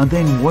fibers are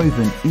then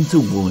woven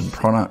into woolen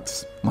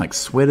products like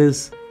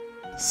sweaters,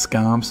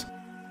 scarves,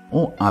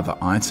 or other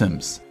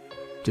items,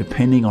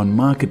 depending on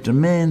market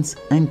demands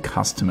and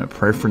customer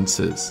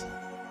preferences.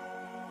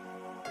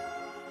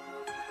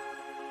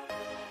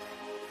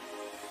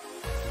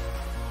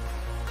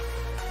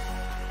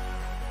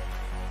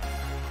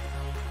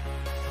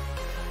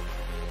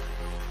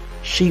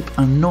 Sheep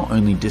are not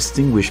only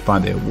distinguished by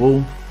their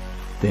wool,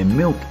 their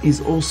milk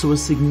is also a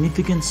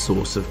significant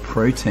source of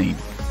protein,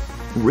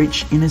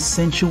 rich in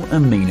essential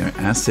amino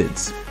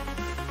acids.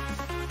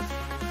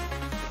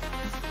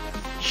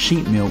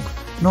 Sheep milk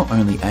not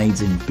only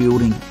aids in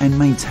building and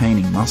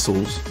maintaining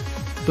muscles,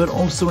 but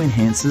also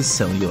enhances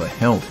cellular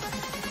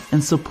health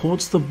and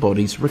supports the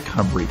body's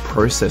recovery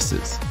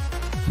processes,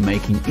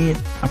 making it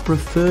a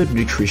preferred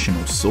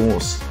nutritional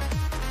source.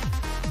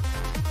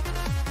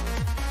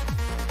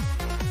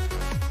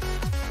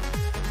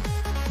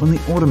 When the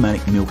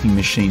automatic milking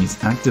machine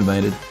is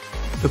activated,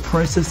 the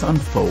process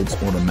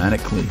unfolds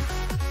automatically.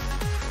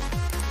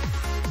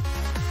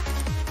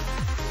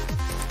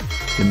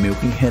 The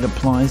milking head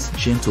applies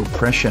gentle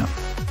pressure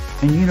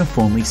and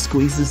uniformly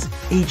squeezes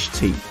each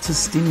teat to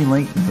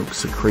stimulate milk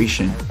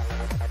secretion.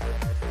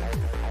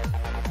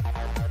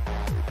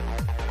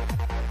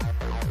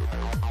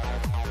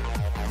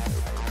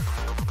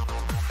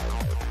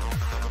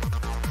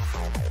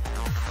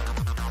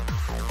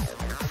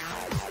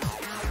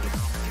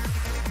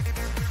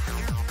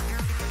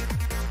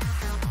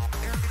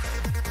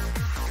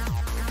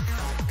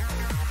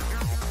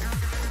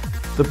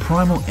 The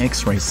primal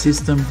X-ray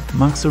system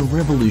marks a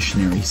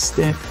revolutionary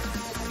step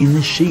in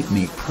the sheep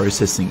meat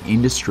processing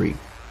industry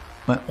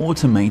by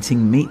automating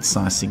meat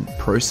slicing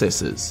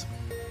processes.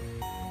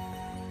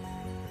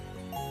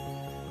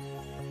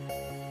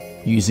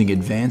 Using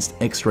advanced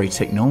X-ray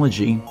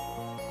technology,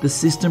 the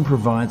system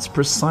provides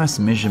precise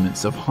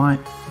measurements of height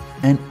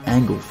and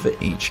angle for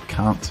each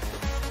cut.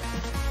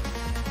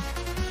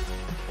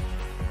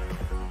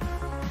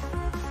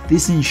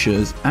 This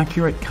ensures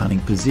accurate cutting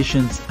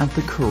positions at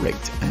the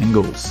correct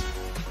angles,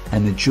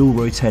 and the dual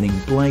rotating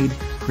blade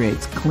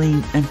creates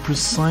clean and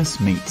precise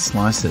meat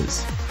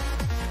slices.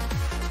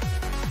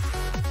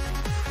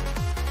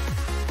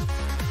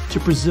 To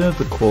preserve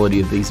the quality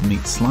of these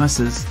meat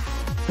slices,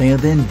 they are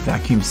then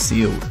vacuum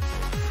sealed,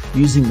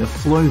 using the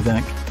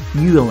FlowVac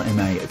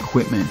ULMA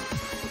equipment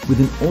with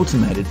an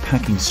automated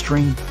packing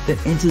stream that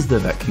enters the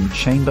vacuum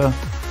chamber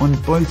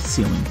on both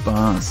sealing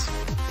bars.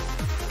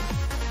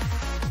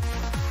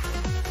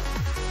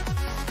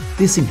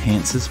 This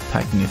enhances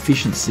packing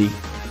efficiency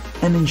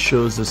and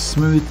ensures a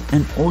smooth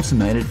and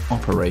automated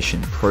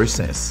operation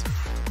process.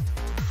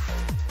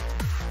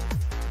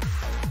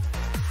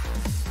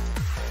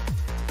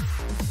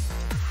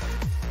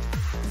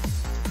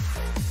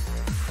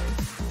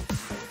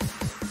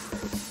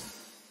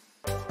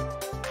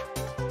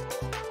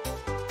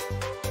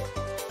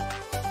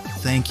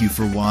 Thank you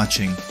for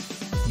watching.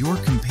 Your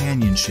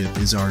companionship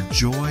is our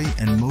joy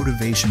and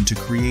motivation to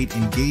create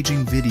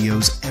engaging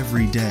videos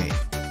every day.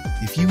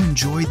 If you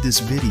enjoyed this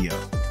video,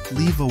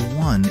 leave a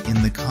 1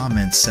 in the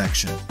comments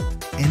section.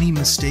 Any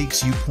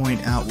mistakes you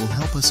point out will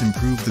help us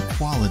improve the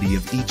quality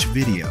of each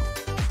video.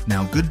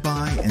 Now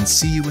goodbye and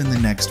see you in the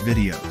next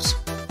videos.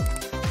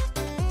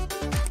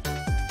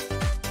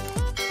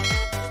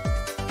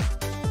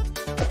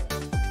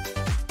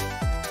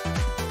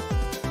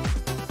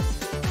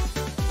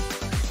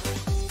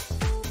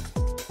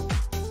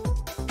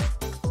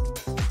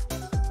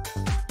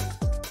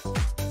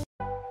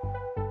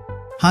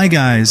 Hi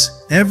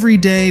guys! Every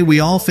day we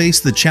all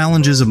face the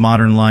challenges of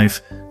modern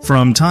life,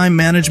 from time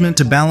management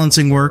to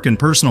balancing work and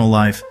personal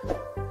life.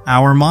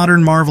 Our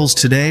modern marvels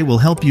today will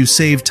help you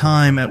save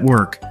time at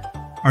work.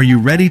 Are you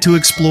ready to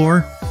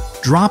explore?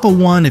 Drop a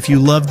 1 if you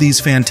love these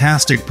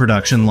fantastic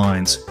production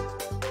lines.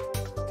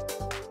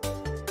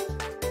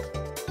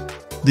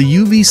 The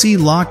UVC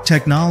lock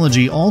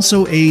technology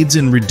also aids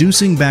in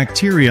reducing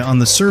bacteria on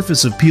the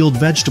surface of peeled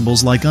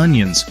vegetables like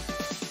onions.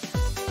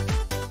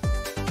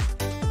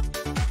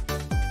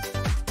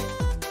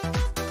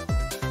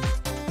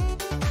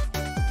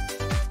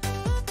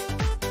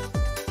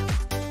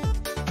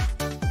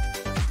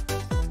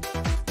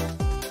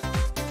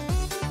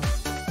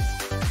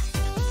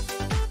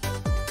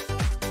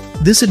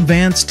 This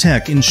advanced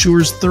tech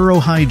ensures thorough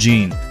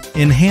hygiene,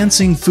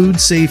 enhancing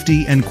food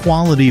safety and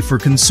quality for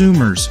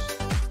consumers.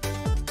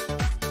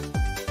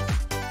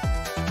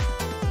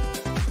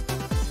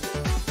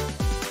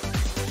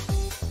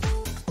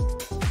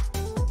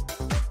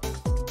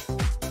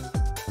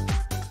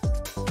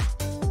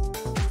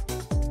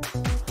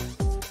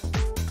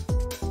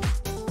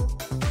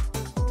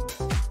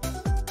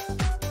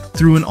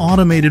 Through an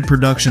automated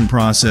production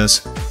process,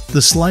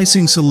 the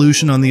slicing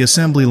solution on the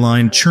assembly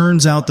line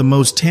churns out the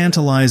most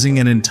tantalizing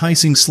and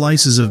enticing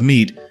slices of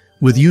meat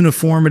with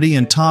uniformity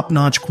and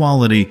top-notch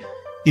quality,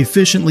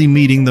 efficiently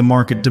meeting the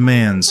market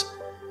demands.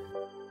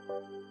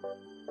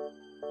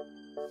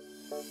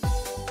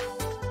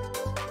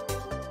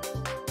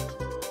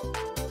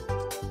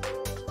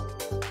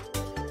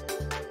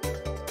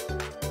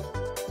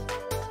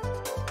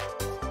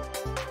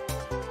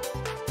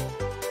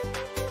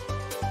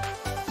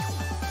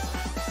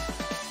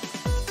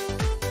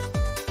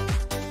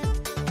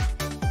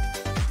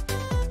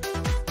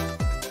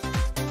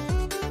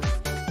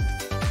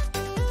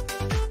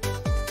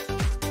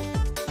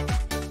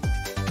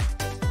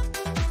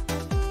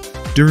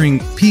 During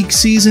peak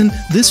season,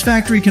 this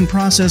factory can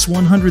process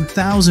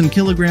 100,000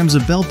 kilograms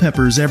of bell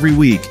peppers every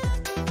week.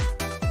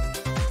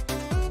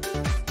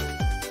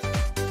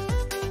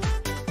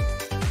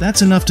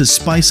 That's enough to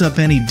spice up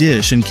any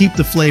dish and keep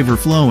the flavor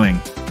flowing.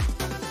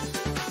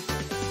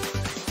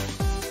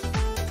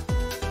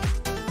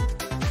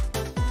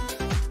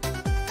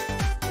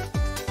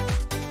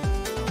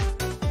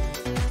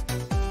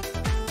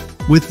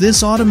 With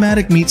this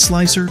automatic meat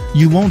slicer,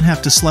 you won't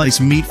have to slice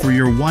meat for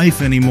your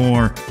wife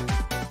anymore.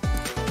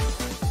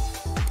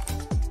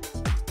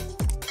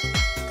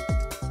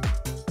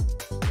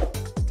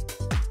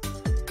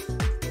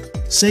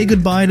 Say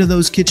goodbye to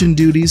those kitchen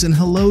duties and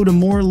hello to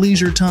more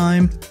leisure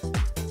time.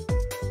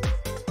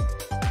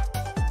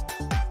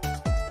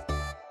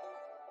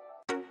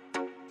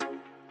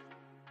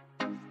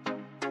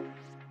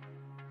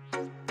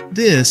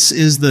 This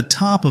is the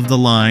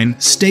top-of-the-line,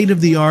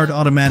 state-of-the-art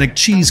automatic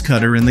cheese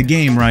cutter in the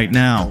game right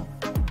now.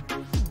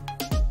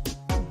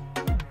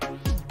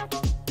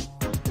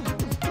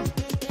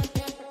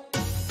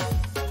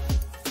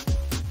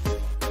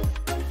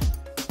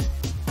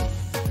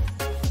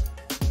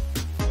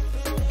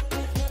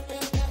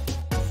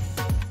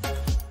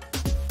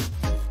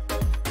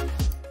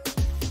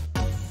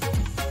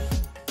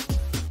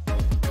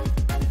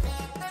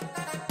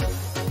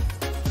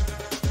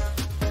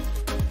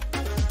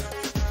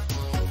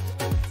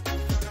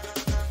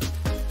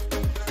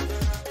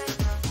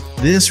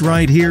 This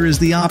right here is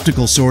the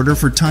optical sorter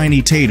for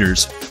tiny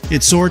taters.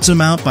 It sorts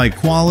them out by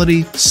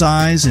quality,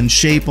 size, and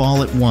shape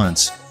all at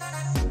once.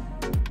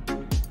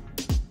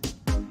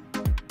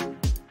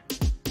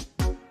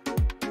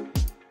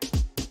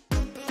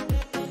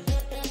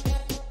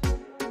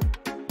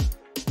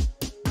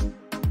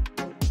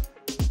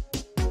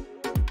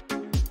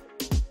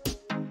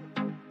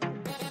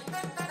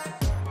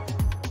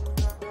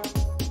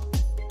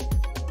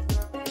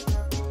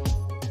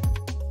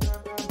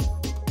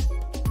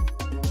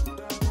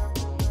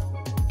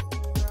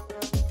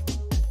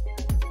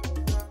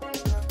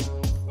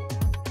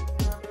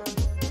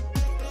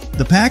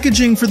 The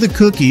packaging for the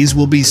cookies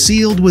will be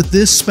sealed with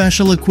this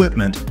special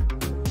equipment.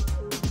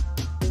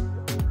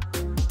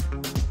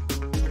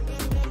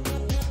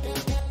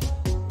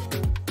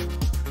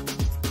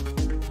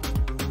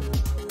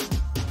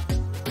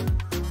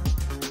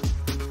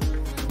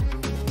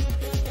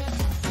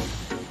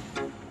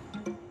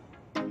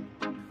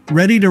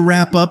 Ready to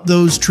wrap up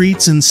those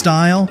treats in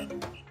style?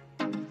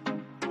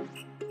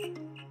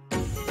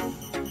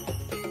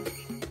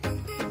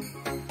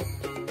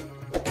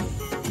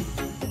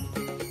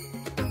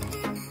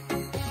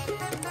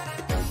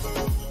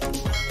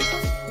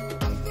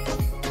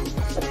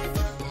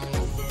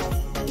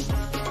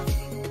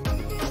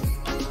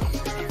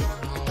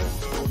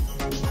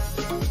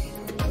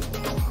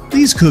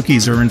 These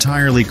cookies are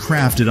entirely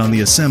crafted on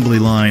the assembly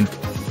line,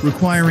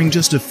 requiring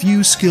just a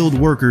few skilled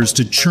workers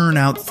to churn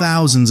out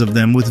thousands of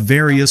them with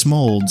various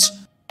molds.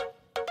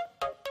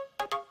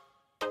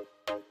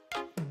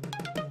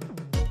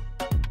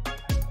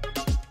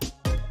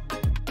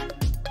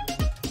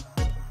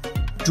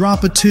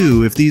 Drop a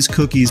 2 if these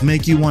cookies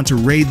make you want to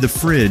raid the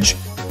fridge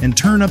and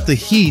turn up the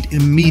heat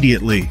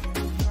immediately.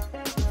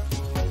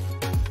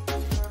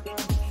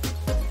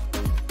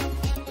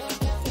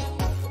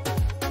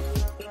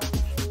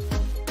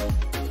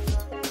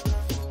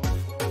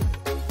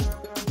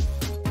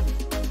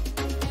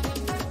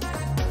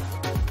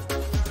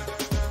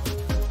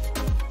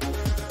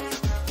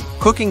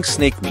 Cooking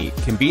snake meat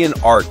can be an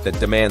art that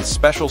demands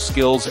special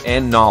skills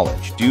and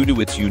knowledge due to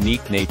its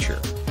unique nature.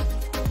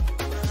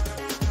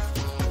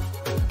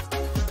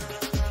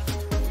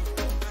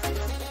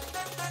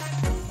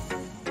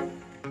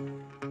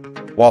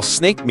 While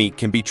snake meat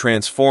can be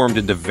transformed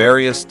into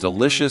various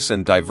delicious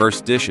and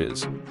diverse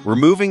dishes,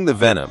 removing the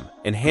venom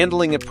and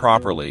handling it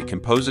properly can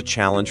pose a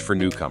challenge for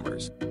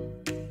newcomers.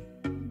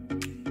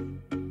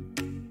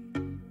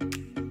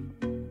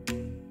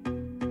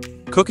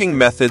 Cooking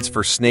methods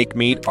for snake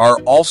meat are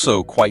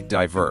also quite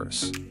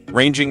diverse,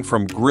 ranging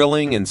from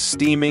grilling and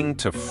steaming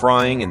to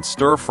frying and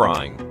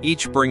stir-frying,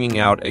 each bringing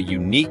out a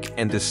unique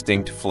and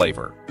distinct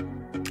flavor.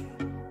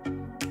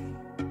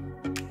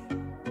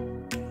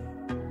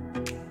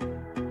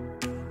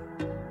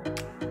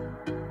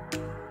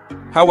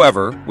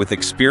 However, with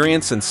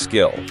experience and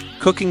skill,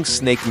 cooking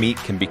snake meat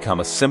can become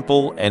a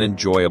simple and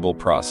enjoyable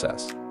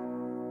process.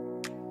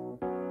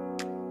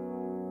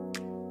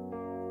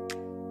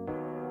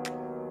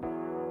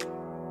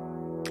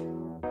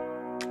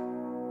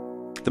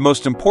 The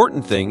most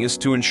important thing is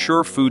to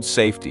ensure food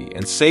safety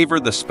and savor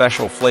the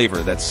special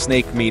flavor that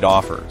snake meat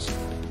offers.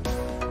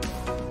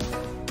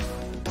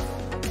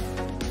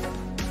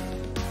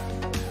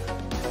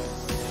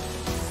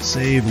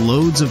 Save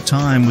loads of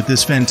time with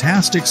this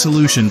fantastic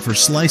solution for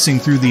slicing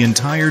through the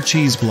entire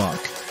cheese block.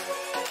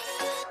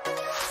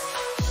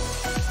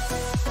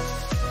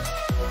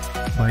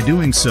 By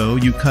doing so,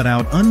 you cut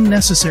out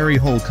unnecessary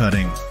hole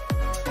cutting.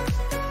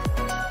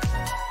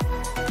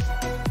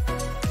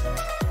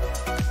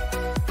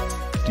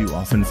 Do you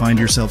often find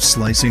yourself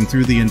slicing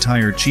through the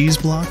entire cheese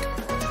block?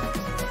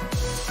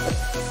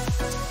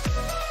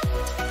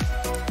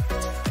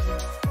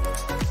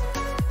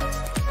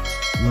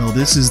 Well,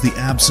 this is the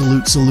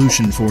absolute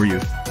solution for you.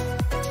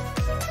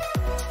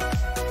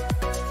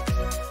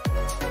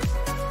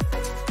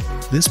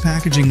 This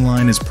packaging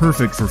line is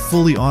perfect for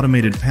fully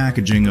automated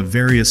packaging of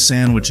various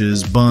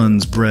sandwiches,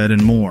 buns, bread,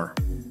 and more.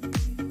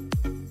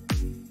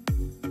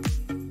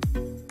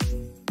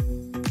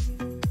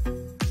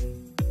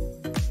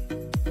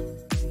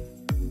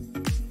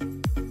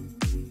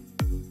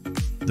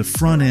 The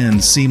front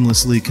end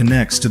seamlessly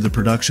connects to the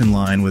production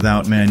line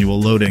without manual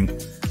loading.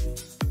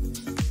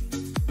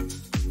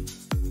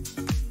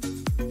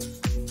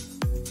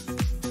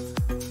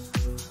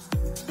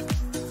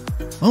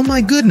 Oh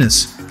my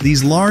goodness!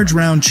 These large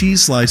round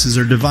cheese slices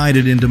are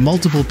divided into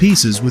multiple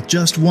pieces with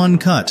just one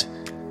cut.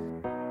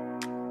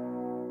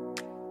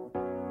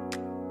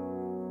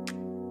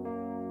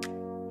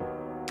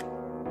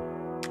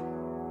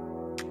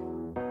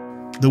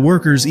 The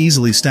workers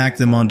easily stack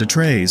them onto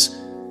trays.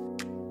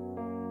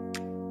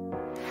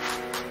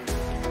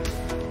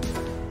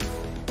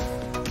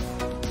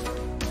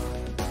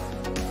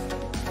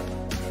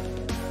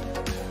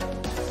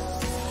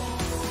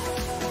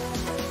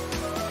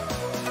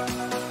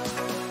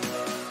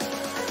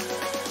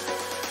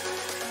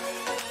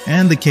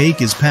 And the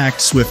cake is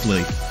packed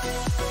swiftly.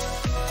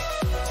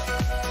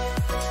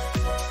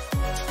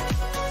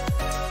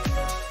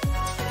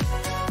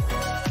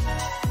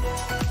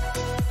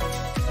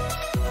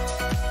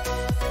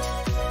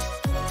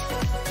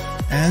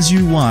 As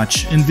you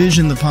watch,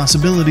 envision the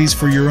possibilities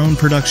for your own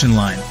production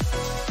line.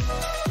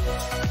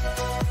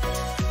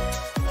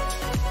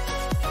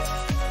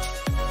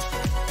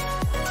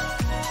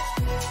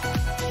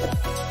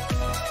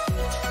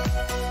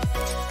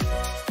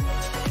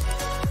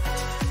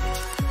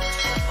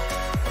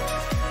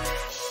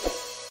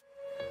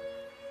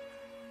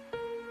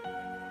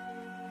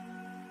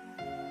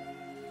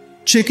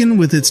 Chicken,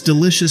 with its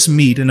delicious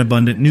meat and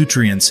abundant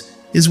nutrients,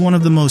 is one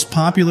of the most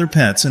popular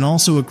pets and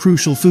also a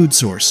crucial food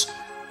source.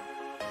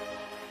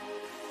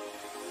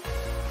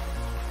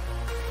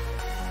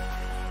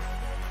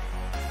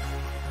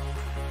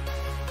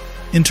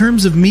 In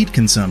terms of meat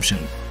consumption,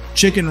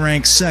 chicken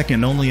ranks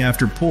second only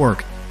after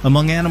pork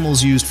among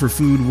animals used for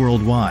food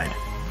worldwide.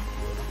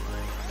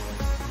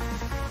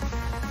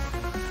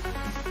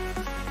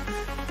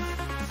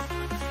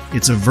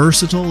 It's a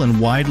versatile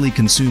and widely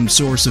consumed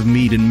source of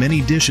meat in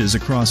many dishes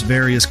across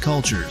various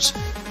cultures.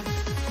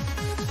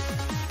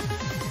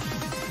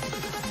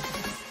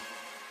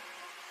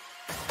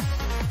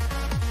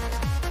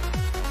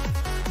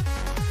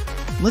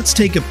 Let's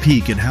take a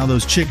peek at how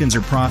those chickens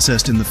are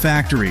processed in the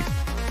factory.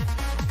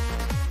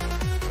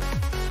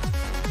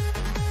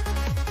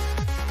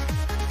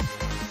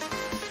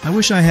 I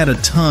wish I had a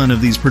ton of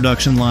these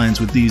production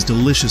lines with these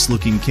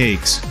delicious-looking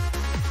cakes.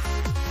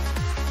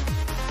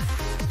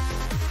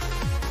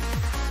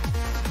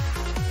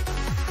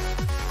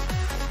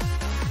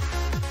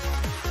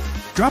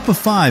 Drop a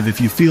 5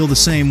 if you feel the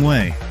same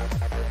way.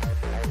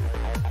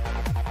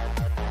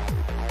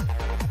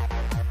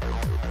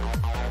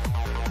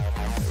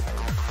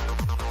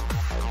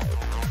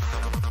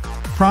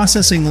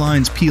 Processing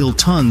lines peel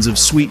tons of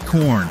sweet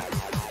corn.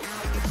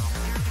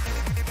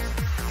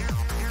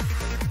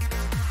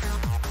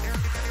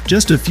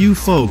 Just a few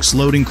folks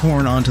loading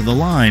corn onto the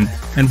line,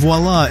 and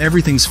voila,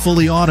 everything's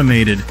fully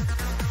automated.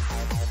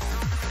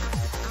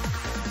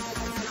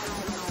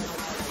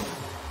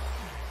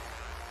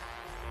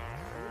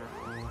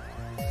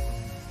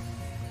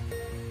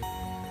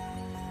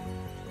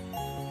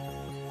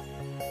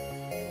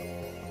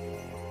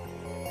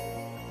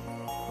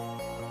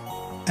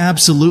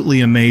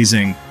 Absolutely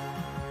amazing.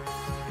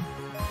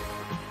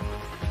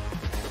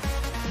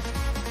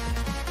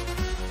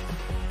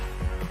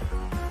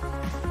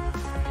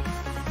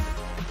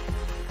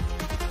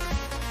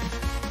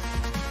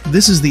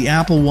 This is the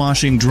apple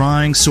washing,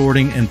 drying,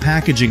 sorting, and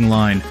packaging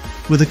line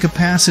with a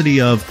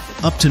capacity of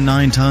up to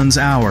 9 tons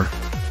an hour.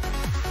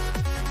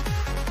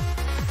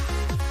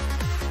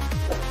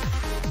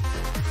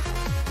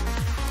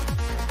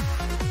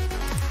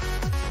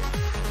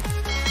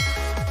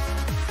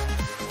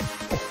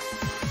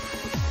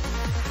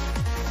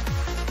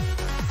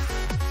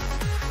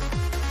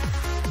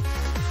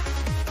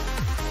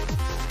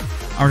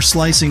 Our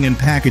slicing and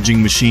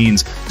packaging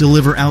machines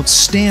deliver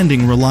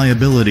outstanding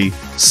reliability,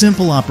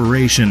 simple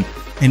operation,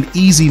 and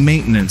easy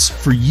maintenance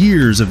for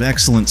years of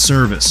excellent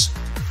service.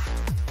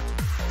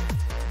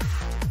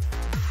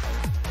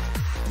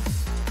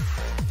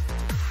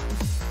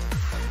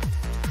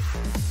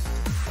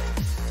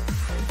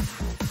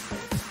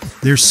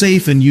 They're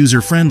safe and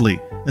user-friendly,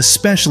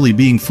 especially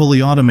being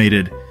fully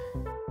automated.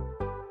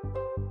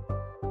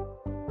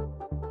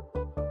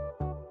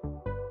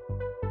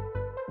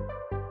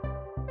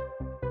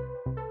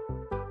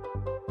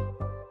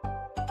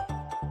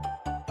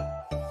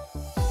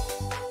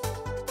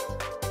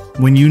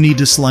 When you need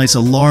to slice a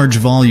large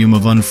volume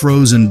of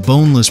unfrozen,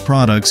 boneless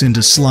products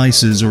into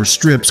slices or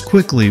strips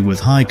quickly with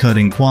high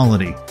cutting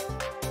quality.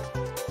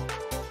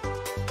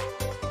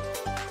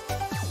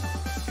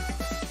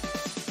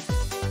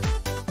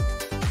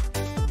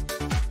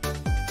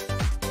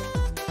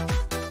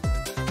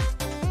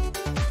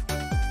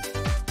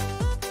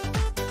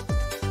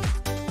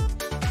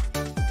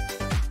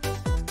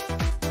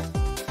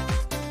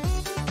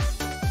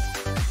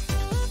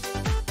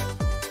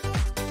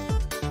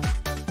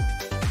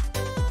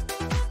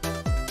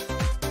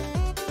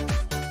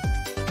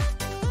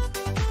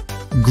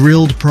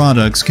 Grilled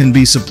products can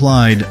be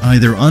supplied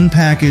either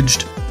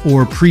unpackaged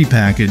or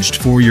pre-packaged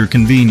for your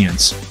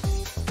convenience.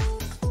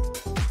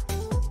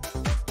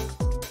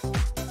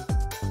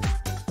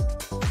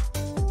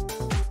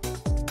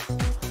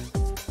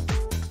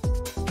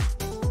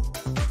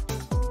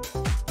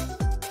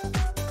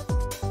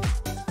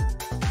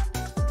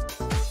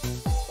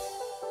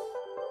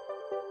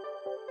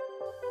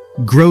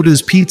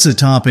 Grota's pizza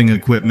topping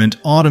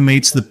equipment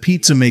automates the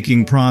pizza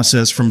making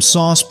process from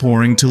sauce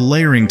pouring to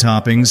layering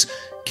toppings,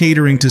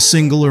 catering to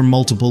single or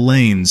multiple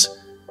lanes.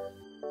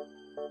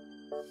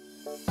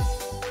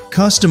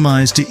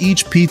 Customized to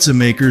each pizza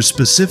maker's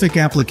specific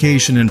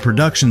application and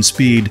production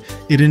speed,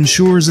 it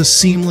ensures a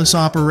seamless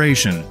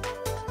operation.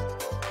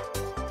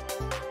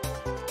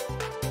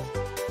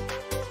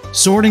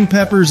 Sorting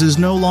peppers is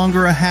no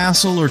longer a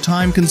hassle or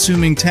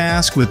time-consuming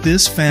task with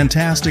this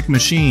fantastic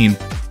machine.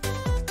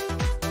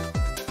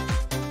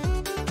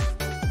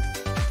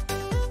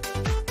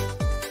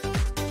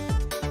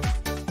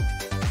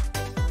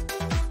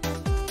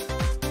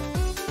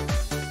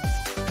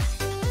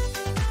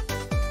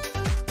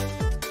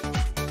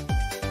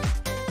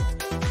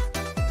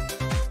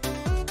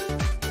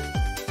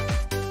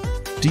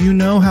 Do you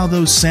know how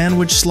those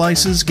sandwich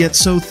slices get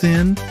so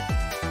thin?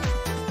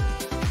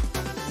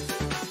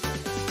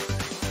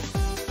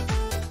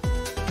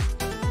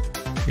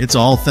 It's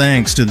all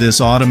thanks to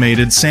this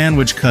automated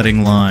sandwich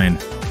cutting line.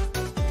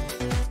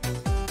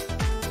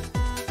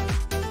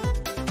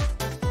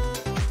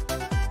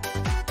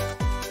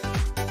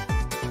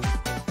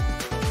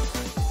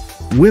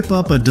 Whip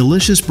up a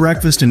delicious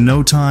breakfast in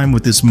no time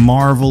with this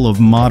marvel of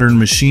modern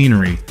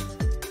machinery.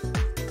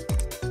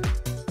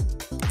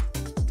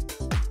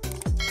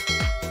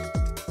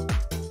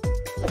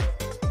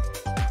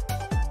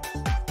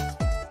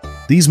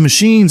 These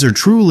machines are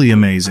truly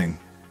amazing.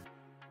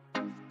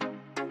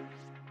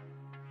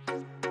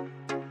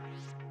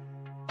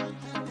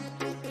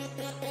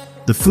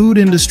 The food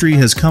industry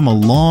has come a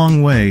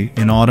long way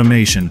in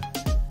automation.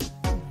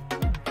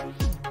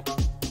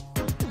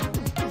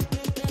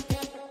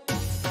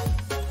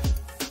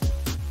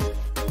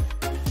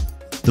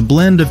 The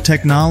blend of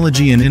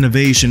technology and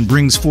innovation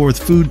brings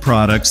forth food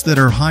products that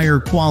are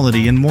higher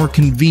quality and more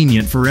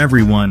convenient for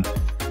everyone.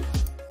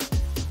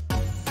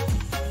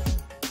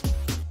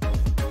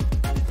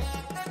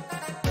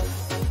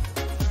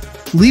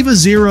 Leave a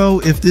 0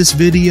 if this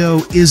video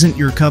isn't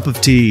your cup of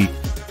tea.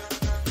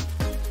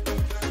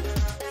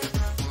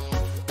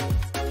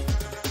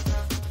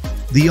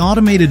 The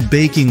automated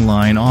baking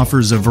line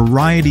offers a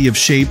variety of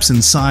shapes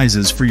and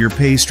sizes for your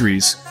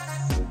pastries.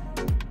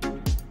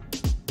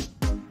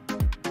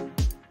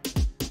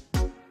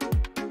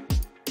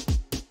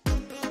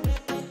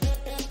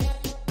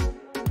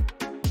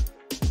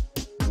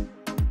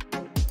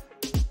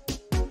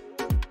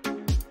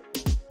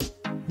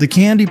 The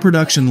candy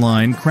production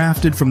line,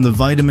 crafted from the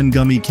vitamin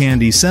gummy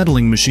candy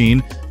settling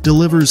machine,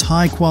 delivers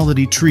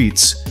high-quality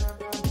treats.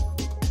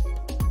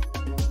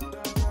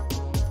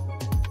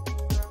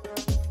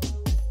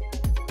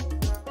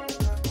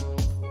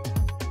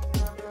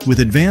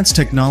 With advanced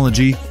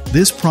technology,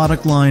 this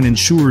product line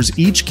ensures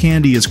each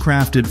candy is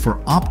crafted for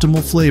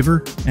optimal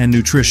flavor and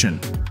nutrition.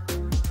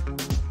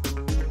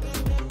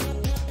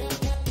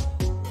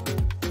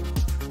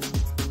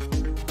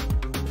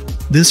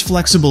 This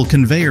flexible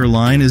conveyor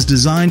line is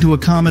designed to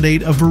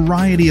accommodate a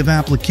variety of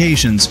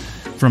applications,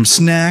 from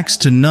snacks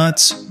to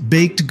nuts,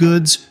 baked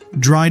goods,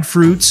 dried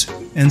fruits,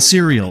 and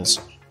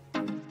cereals.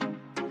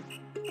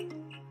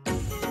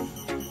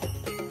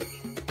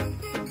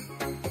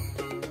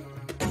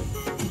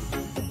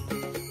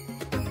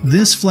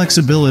 This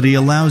flexibility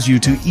allows you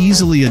to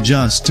easily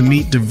adjust to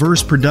meet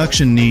diverse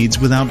production needs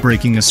without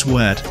breaking a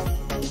sweat.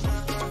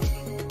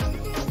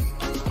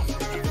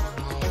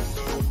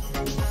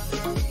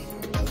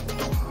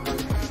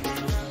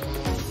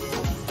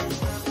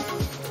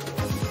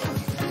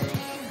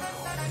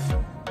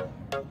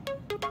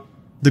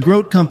 The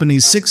Grote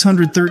Company's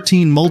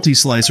 613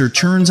 multi-slicer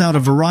churns out a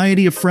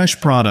variety of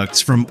fresh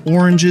products, from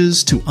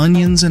oranges to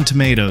onions and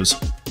tomatoes.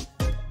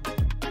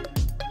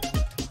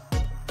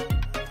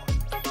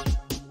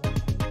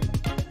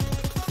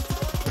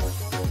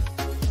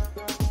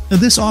 Now,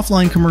 this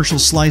offline commercial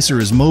slicer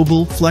is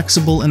mobile,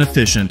 flexible, and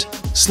efficient,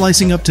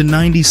 slicing up to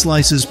 90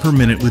 slices per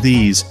minute with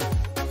ease.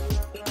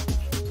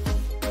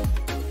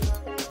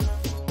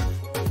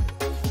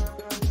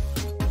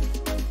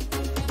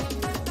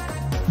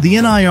 The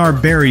NIR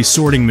berry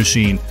sorting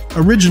machine,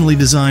 originally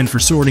designed for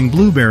sorting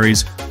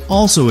blueberries,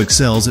 also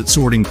excels at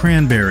sorting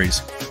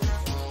cranberries.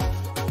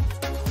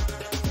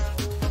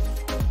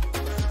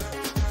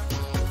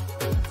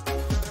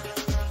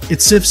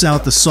 It sifts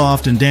out the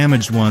soft and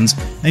damaged ones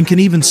and can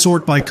even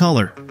sort by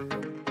color.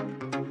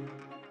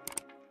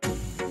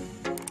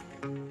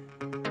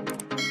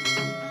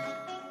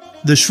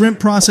 The shrimp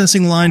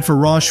processing line for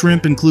raw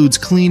shrimp includes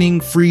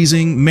cleaning,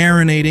 freezing,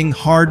 marinating,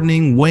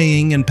 hardening,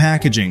 weighing, and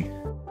packaging.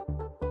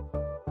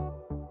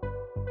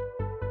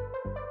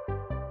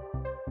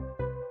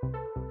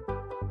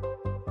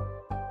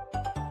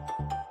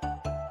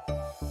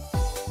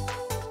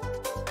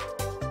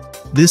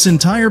 This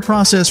entire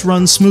process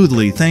runs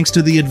smoothly thanks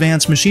to the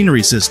advanced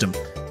machinery system.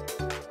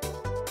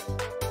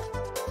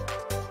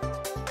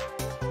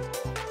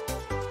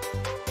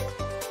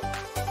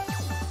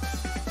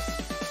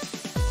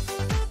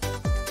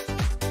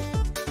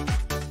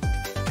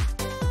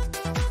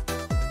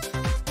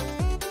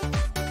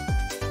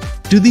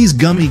 Do these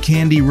gummy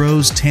candy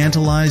rows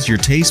tantalize your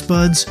taste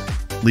buds?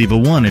 Leave a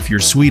 1 if you're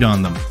sweet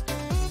on them.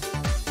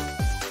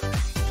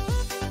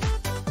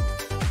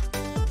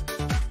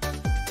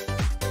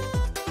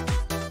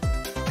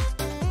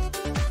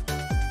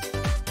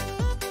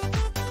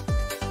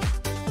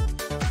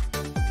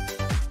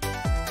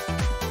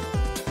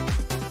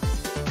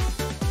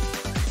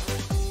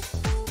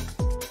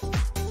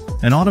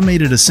 An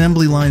automated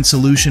assembly line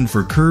solution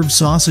for curved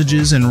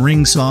sausages and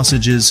ring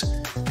sausages.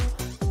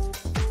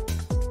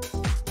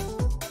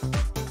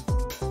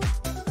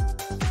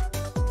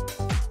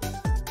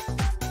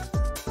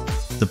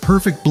 The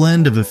perfect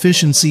blend of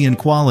efficiency and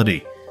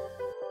quality.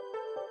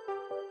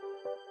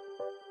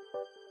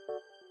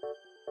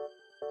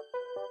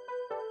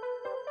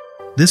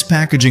 This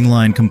packaging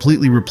line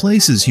completely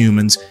replaces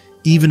humans,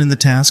 even in the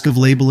task of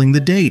labeling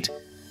the date.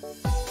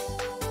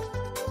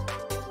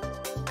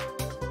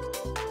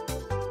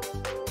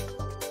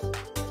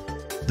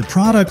 The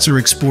products are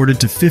exported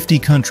to 50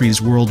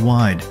 countries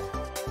worldwide.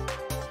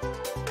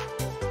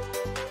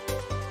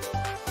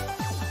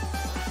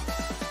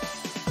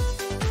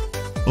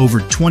 Over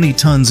 20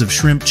 tons of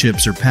shrimp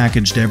chips are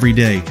packaged every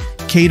day,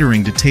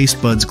 catering to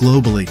taste buds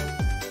globally.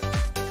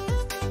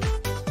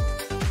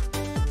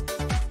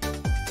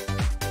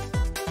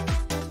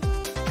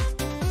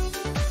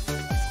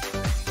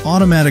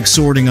 Automatic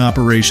sorting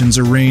operations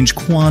arrange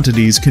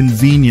quantities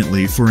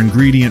conveniently for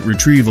ingredient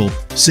retrieval,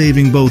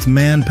 saving both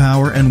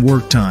manpower and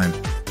work time.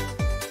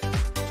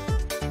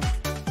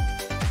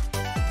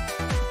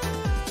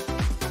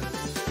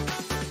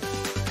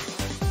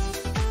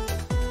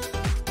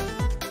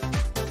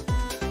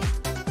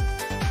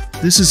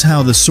 This is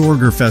how the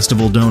Sauer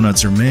Festival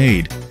donuts are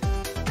made.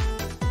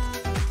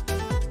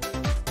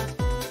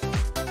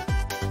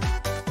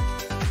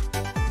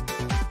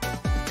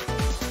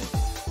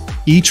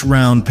 Each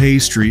round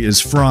pastry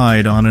is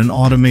fried on an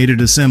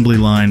automated assembly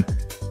line.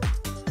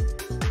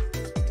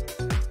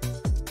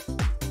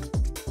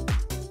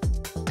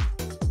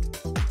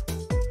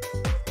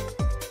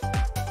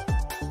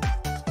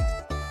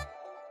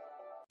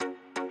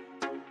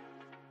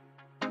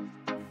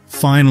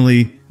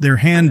 Finally, they're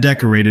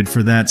hand-decorated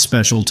for that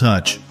special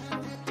touch.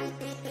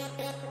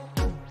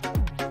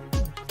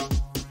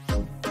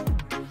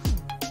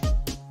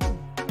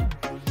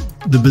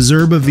 The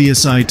Bezerba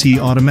VSIT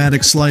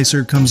automatic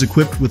slicer comes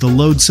equipped with a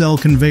load cell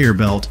conveyor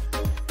belt.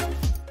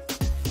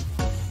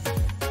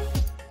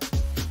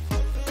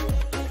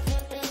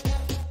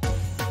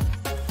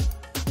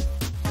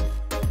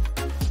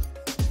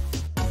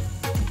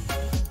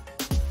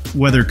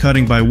 Whether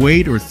cutting by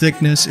weight or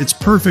thickness, it's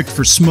perfect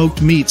for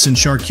smoked meats and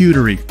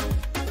charcuterie.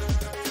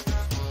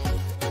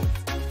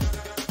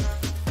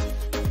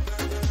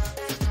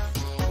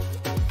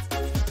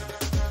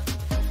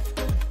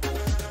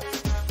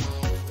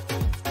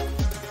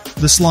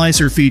 The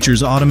slicer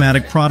features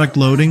automatic product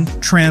loading,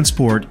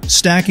 transport,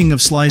 stacking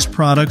of sliced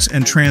products,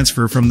 and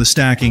transfer from the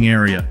stacking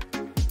area.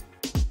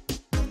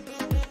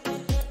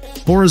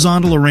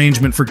 Horizontal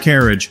arrangement for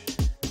carriage.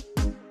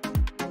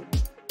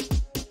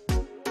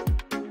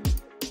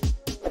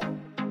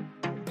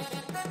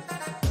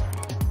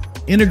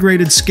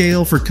 Integrated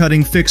scale for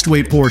cutting fixed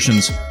weight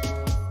portions.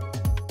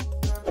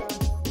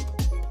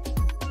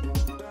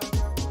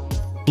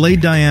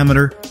 Blade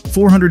diameter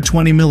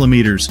 420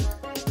 millimeters.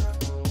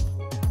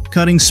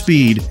 Cutting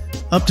speed,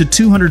 up to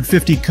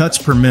 250 cuts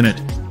per minute.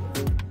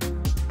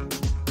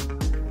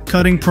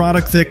 Cutting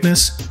product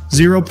thickness,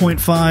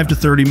 0.5 to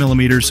 30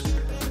 millimeters.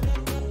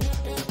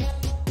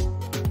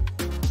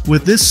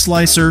 With this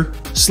slicer,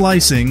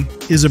 slicing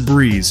is a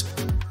breeze.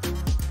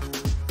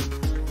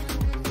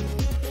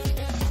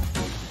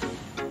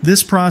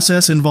 This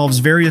process involves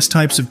various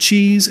types of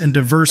cheese and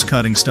diverse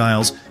cutting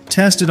styles,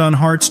 tested on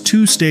Hart's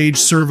two-stage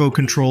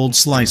servo-controlled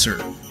slicer,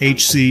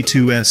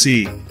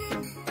 HC2SE.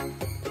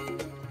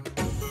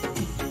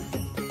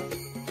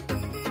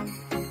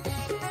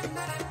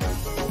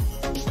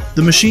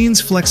 The machine's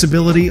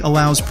flexibility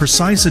allows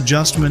precise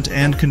adjustment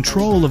and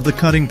control of the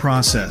cutting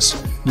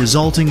process,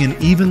 resulting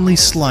in evenly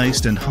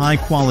sliced and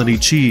high-quality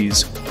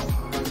cheese.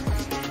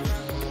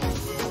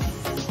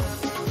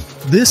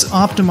 This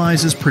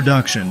optimizes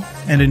production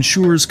and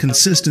ensures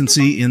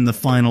consistency in the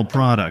final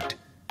product.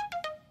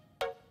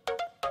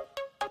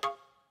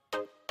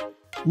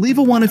 Leave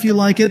a 1 if you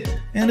like it,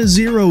 and a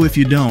 0 if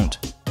you don't.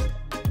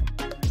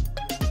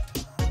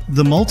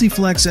 The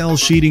Multiflex L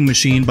sheeting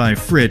machine by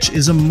Fritsch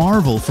is a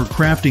marvel for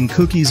crafting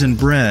cookies and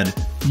bread,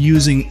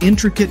 using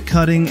intricate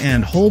cutting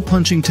and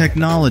hole-punching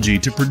technology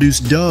to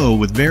produce dough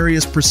with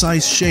various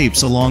precise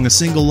shapes along a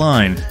single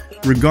line,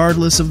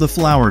 regardless of the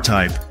flour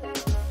type.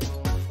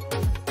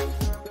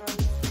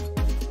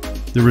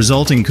 The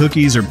resulting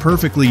cookies are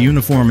perfectly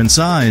uniform in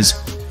size.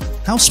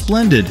 How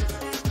splendid!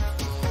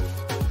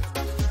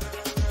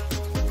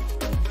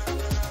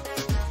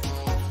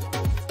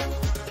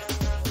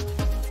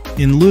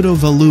 In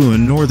Ludwig,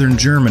 northern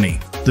Germany,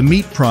 the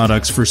meat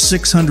products for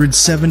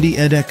 670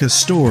 Edeka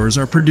stores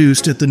are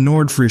produced at the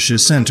Nordfrische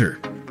Center.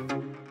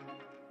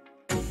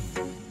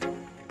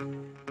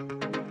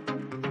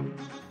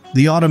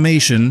 The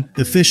automation,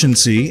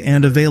 efficiency,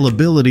 and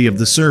availability of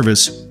the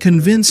service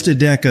convinced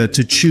Edeka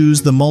to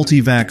choose the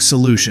multivac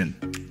solution.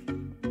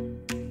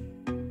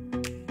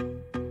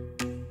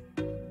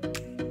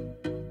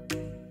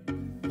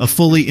 A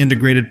fully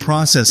integrated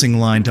processing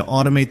line to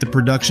automate the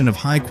production of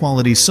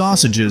high-quality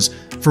sausages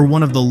for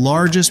one of the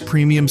largest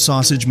premium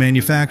sausage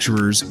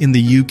manufacturers in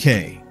the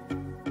UK.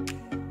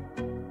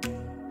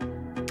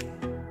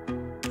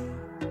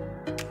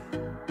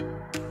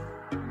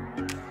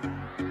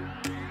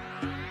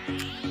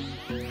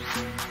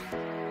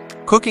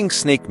 Cooking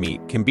snake meat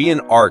can be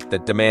an art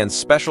that demands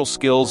special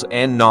skills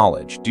and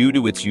knowledge due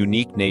to its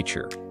unique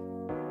nature.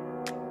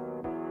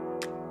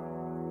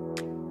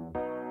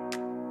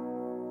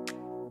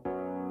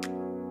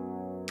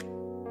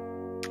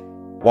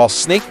 While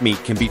snake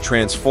meat can be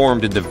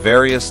transformed into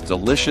various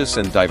delicious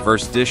and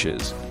diverse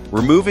dishes,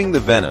 removing the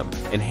venom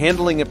and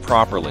handling it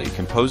properly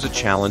can pose a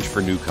challenge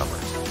for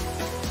newcomers.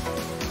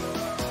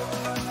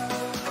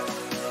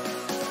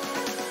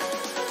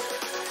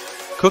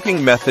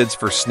 Cooking methods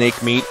for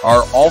snake meat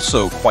are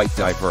also quite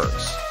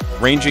diverse,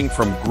 ranging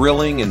from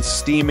grilling and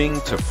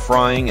steaming to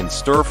frying and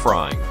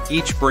stir-frying,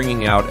 each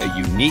bringing out a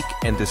unique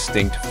and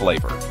distinct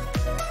flavor.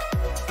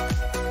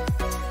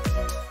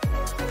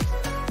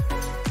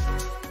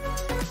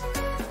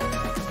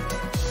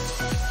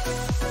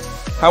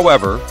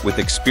 However, with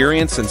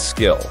experience and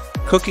skill,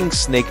 cooking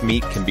snake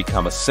meat can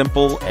become a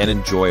simple and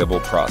enjoyable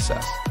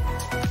process.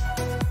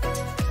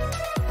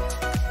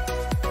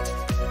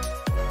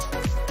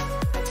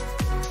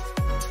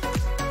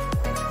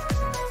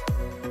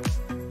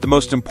 The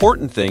most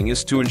important thing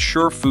is to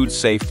ensure food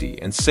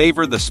safety and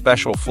savor the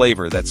special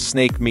flavor that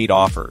snake meat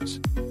offers.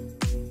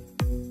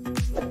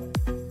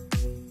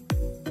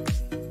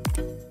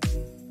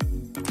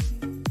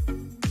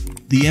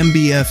 The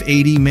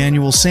MBF-80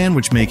 manual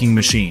sandwich making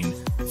machine,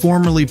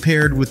 formerly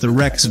paired with the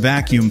Rex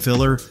vacuum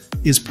filler,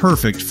 is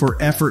perfect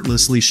for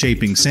effortlessly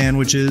shaping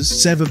sandwiches,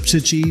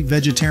 ceviche,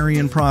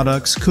 vegetarian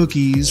products,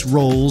 cookies,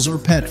 rolls, or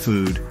pet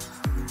food.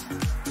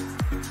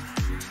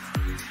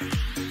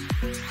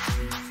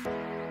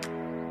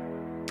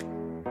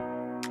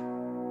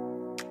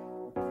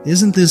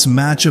 Isn't this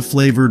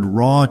matcha-flavored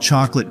raw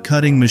chocolate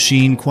cutting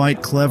machine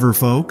quite clever,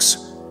 folks?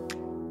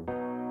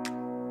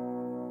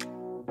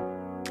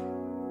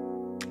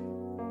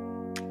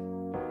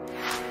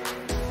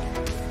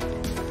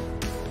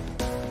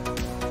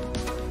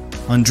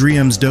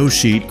 Ondricka's dough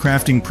sheet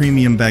crafting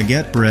premium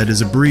baguette bread is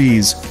a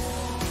breeze.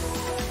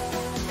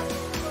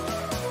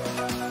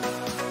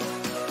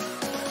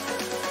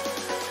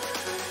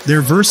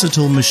 Their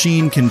versatile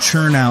machine can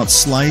churn out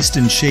sliced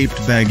and shaped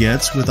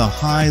baguettes with a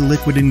high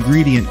liquid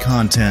ingredient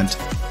content.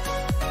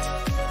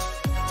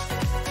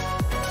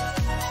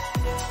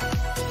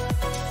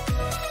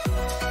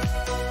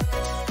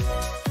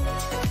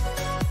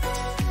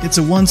 It's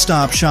a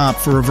one-stop shop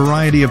for a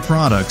variety of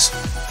products.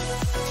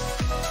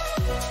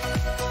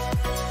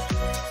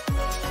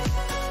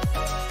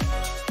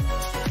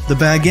 The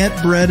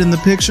baguette bread in the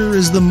picture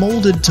is the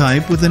molded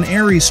type with an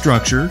airy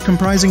structure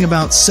comprising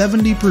about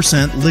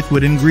 70%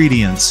 liquid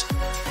ingredients.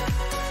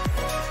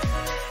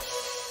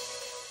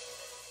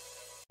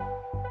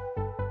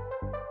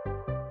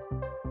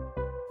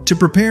 To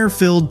prepare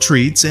filled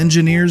treats,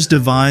 engineers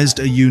devised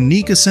a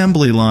unique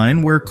assembly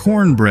line where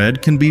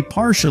cornbread can be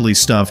partially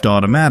stuffed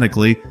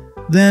automatically,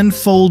 then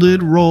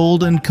folded,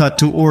 rolled, and cut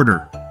to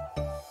order.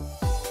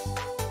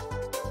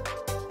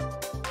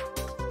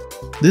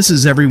 This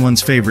is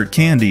everyone's favorite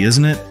candy,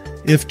 isn't it?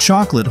 If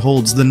chocolate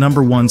holds the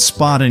 #1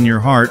 spot in your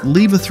heart,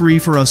 leave a 3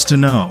 for us to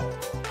know.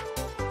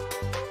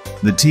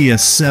 The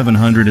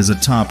TS700 is a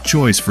top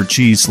choice for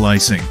cheese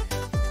slicing.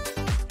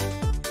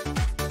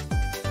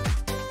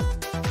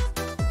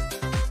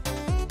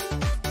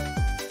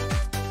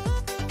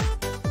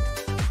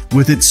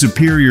 With its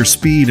superior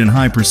speed and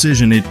high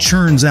precision, it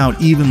churns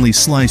out evenly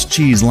sliced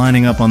cheese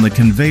lining up on the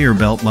conveyor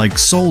belt like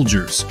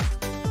soldiers.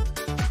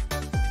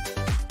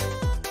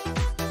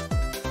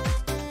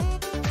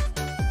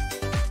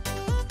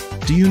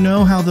 Do you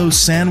know how those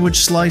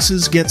sandwich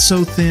slices get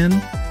so thin?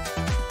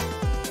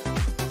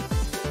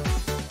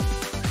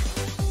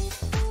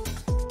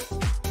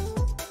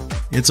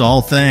 It's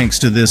all thanks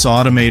to this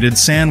automated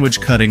sandwich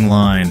cutting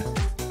line.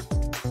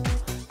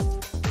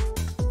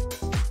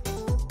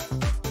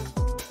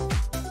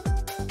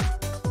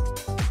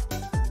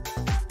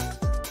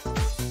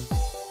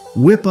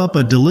 Whip up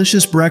a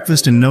delicious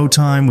breakfast in no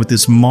time with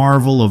this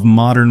marvel of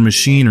modern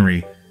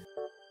machinery.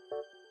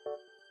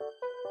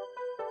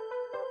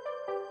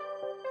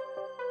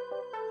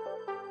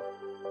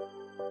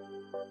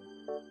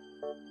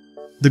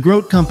 The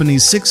Grote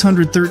Company's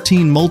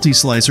 613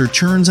 multi-slicer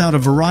churns out a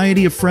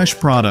variety of fresh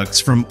products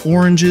from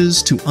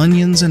oranges to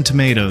onions and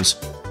tomatoes.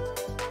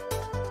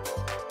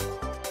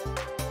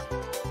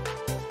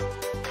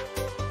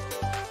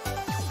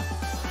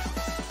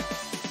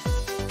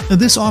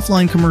 This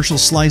offline commercial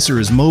slicer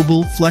is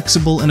mobile,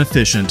 flexible, and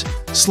efficient,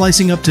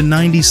 slicing up to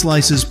 90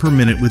 slices per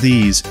minute with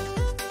ease.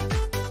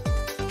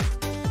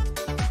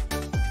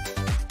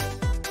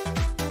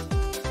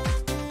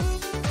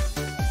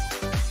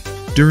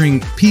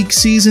 During peak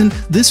season,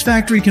 this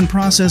factory can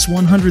process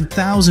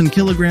 100,000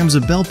 kilograms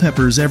of bell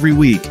peppers every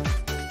week.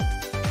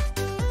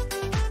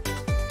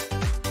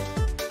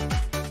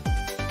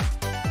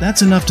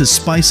 That's enough to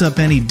spice up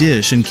any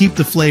dish and keep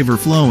the flavor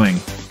flowing.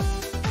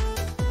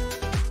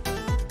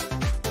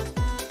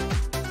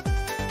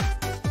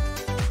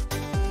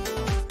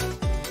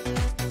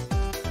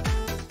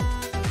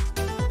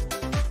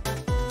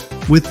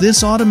 With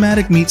this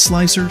automatic meat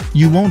slicer,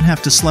 you won't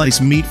have to slice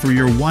meat for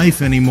your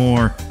wife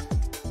anymore.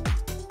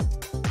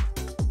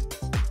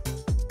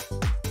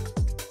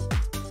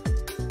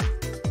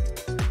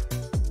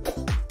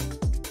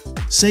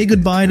 Say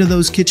goodbye to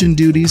those kitchen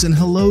duties and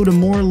hello to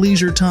more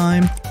leisure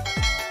time.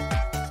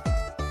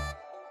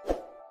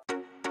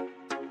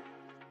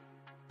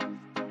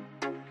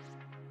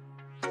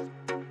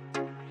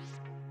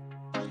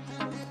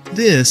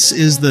 This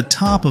is the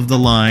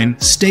top-of-the-line,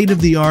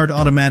 state-of-the-art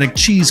automatic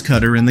cheese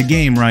cutter in the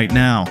game right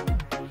now.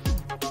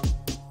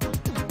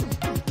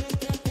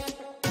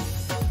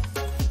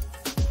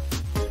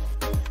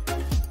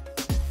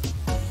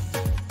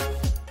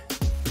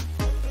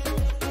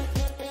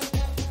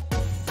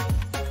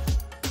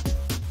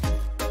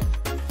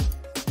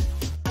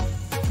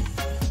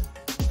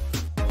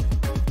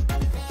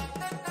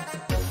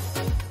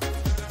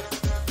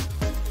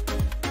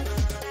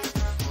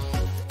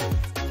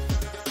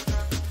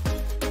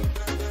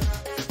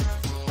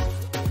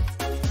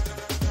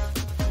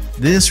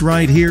 This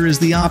right here is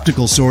the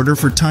optical sorter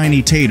for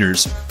tiny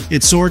taters.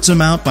 It sorts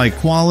them out by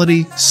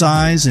quality,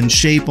 size, and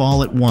shape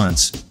all at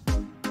once.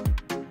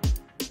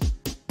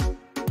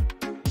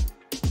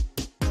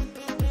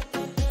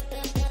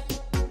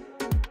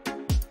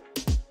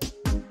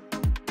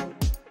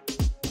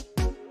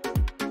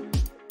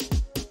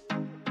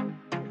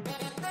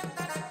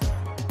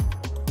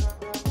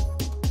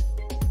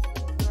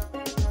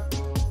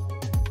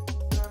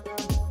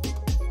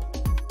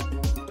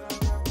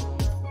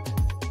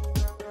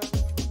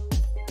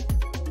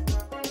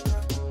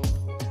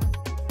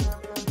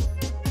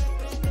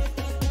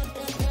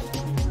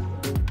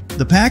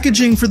 The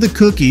packaging for the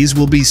cookies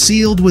will be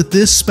sealed with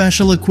this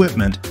special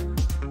equipment.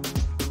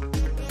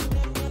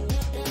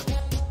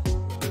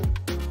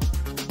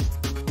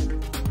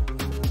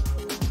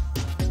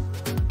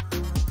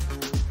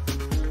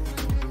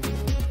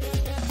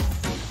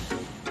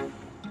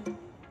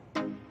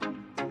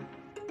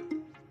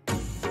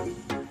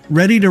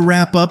 Ready to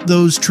wrap up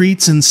those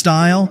treats in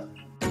style?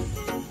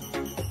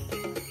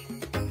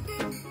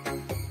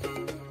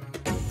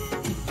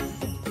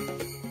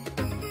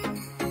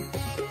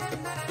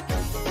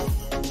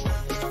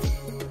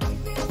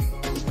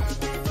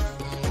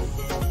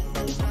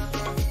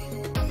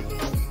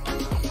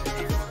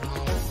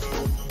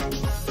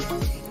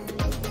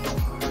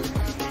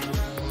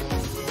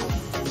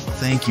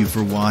 Thank you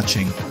for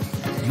watching.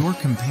 Your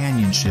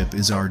companionship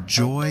is our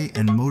joy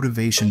and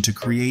motivation to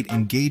create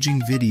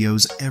engaging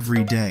videos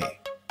every day.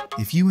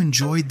 If you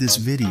enjoyed this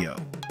video,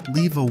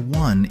 leave a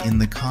 1 in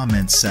the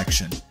comments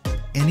section.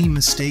 Any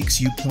mistakes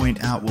you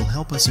point out will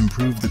help us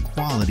improve the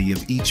quality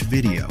of each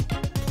video.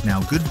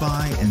 Now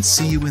goodbye and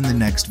see you in the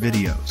next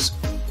videos.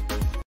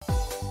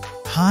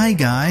 Hi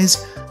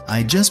guys,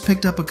 I just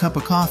picked up a cup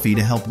of coffee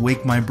to help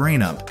wake my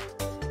brain up.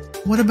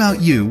 What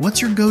about you?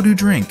 What's your go-to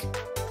drink?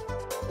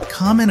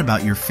 Comment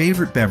about your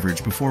favorite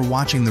beverage before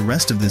watching the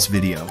rest of this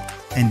video,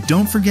 and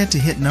don't forget to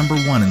hit number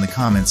 1 in the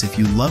comments if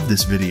you love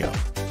this video.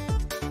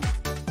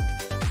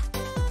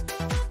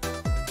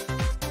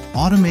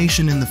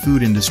 Automation in the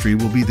food industry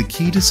will be the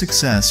key to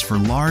success for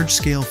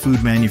large-scale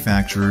food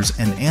manufacturers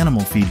and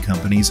animal feed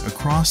companies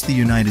across the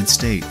United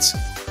States.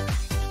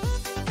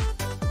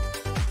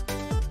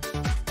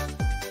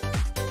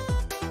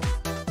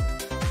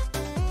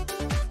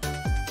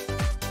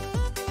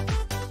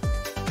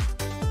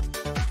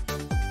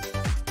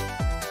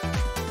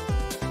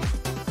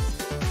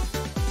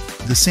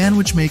 The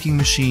sandwich making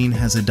machine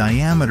has a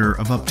diameter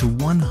of up to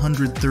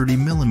 130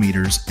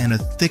 millimeters and a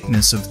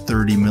thickness of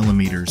 30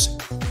 millimeters.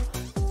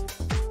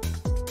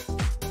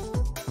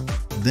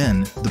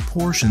 Then, the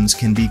portions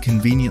can be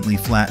conveniently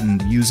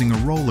flattened using a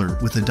roller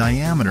with a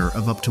diameter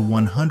of up to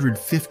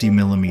 150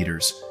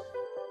 millimeters.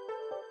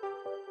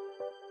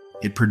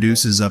 It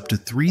produces up to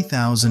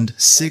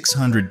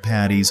 3,600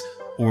 patties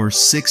or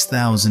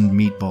 6,000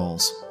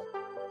 meatballs.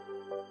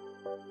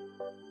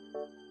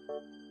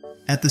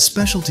 At the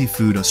Specialty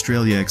Food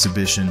Australia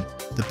exhibition,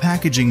 the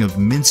packaging of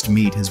minced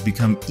meat has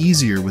become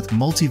easier with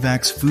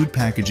Multivax food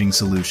packaging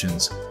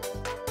solutions.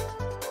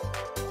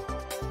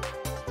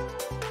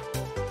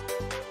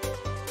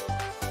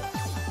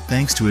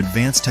 Thanks to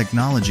advanced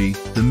technology,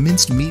 the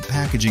minced meat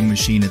packaging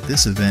machine at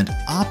this event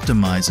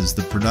optimizes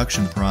the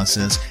production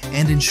process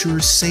and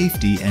ensures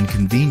safety and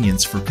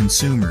convenience for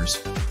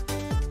consumers.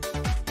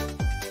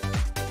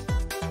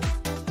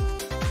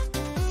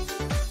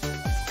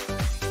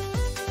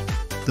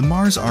 The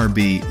Mars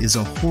RB is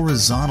a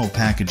horizontal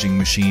packaging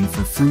machine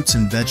for fruits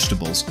and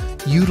vegetables,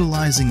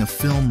 utilizing a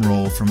film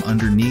roll from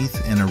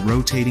underneath and a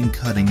rotating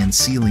cutting and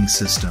sealing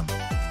system.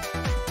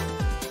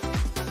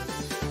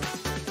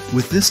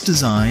 With this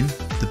design,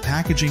 the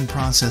packaging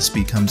process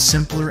becomes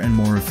simpler and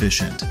more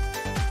efficient.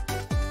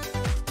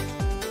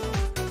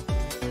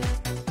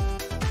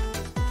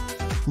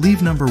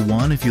 Leave number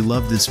 1 if you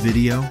love this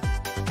video.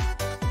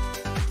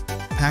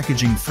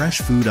 Packaging fresh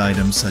food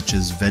items such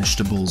as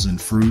vegetables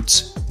and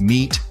fruits,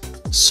 meat,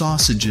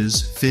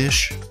 sausages,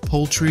 fish,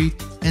 poultry,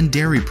 and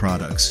dairy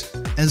products,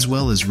 as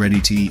well as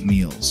ready-to-eat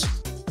meals.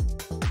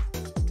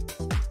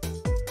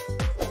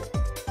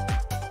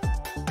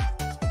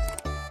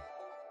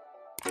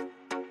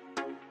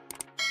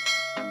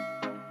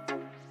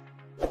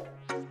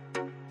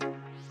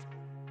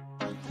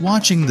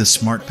 Watching the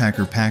Smart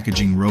Packer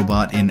packaging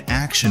robot in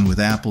action with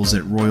apples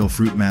at Royal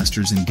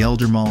Fruitmasters in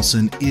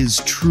Geldermalsen is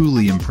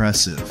truly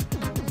impressive.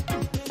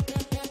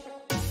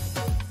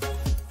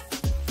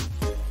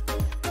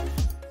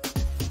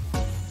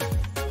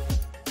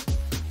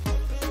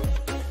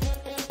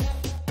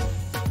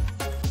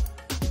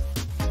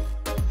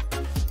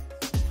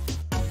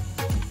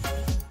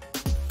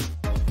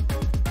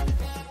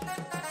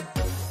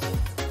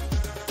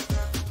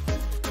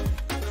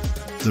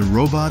 The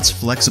robot's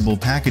flexible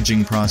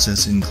packaging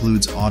process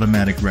includes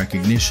automatic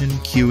recognition,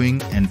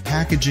 queuing, and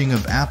packaging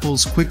of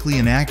apples quickly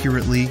and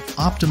accurately,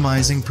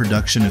 optimizing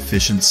production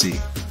efficiency.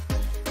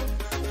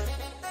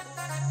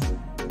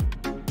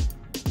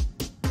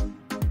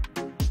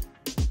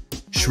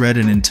 Shred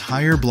an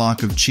entire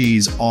block of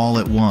cheese all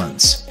at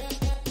once.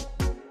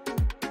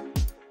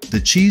 The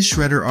Cheese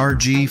Shredder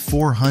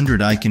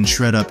RG400i can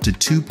shred up to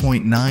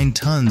 2.9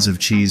 tons of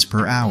cheese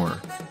per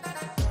hour.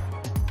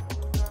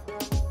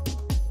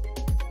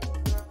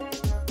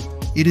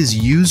 It is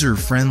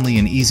user-friendly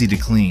and easy to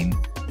clean.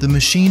 The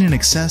machine and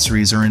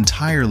accessories are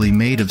entirely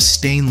made of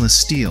stainless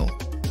steel.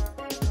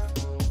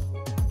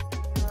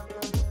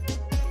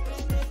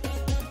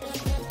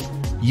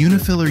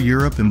 Unifiller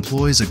Europe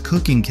employs a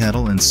cooking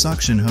kettle and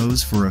suction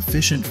hose for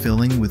efficient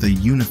filling with a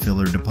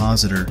unifiller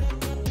depositor.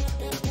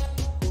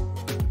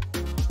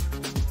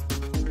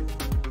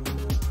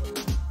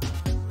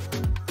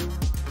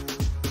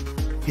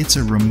 It's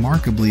a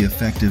remarkably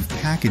effective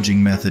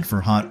packaging method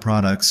for hot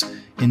products,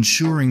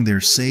 ensuring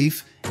their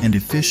safe and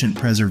efficient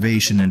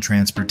preservation and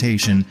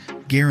transportation,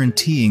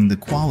 guaranteeing the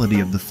quality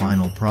of the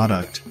final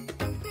product.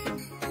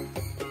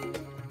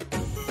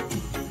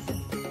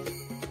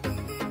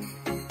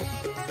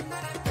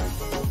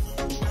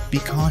 Be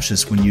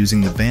cautious when using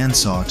the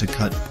bandsaw to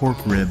cut pork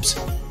ribs.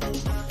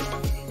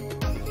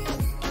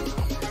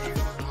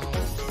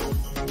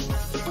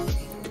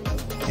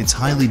 It's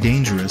highly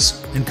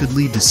dangerous and could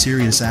lead to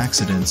serious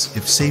accidents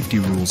if safety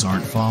rules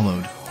aren't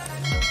followed.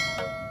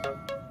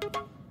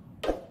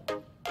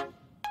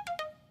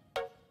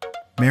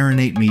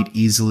 Marinate meat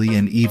easily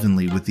and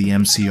evenly with the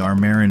MCR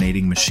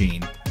marinating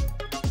machine.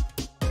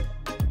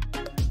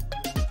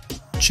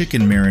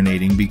 Chicken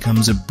marinating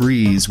becomes a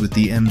breeze with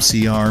the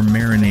MCR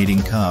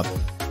marinating cup.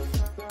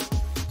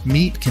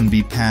 Meat can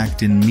be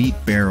packed in meat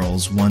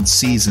barrels once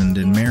seasoned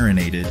and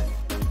marinated.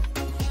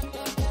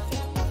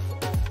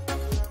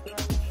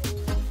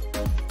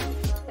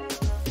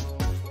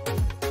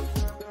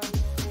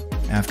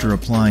 After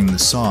applying the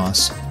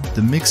sauce,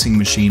 the mixing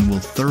machine will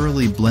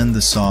thoroughly blend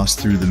the sauce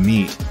through the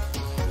meat.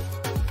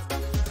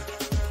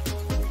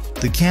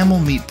 The Camel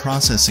Meat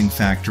Processing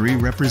Factory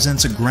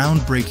represents a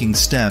groundbreaking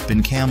step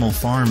in camel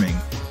farming,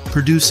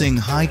 producing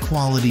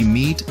high-quality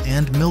meat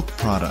and milk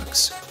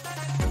products.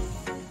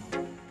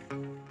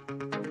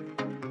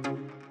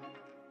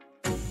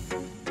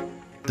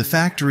 The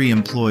factory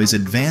employs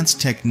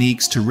advanced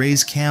techniques to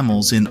raise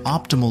camels in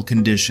optimal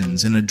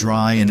conditions in a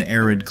dry and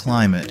arid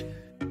climate.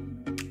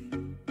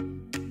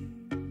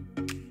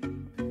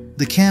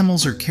 The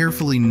camels are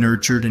carefully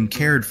nurtured and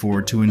cared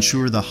for to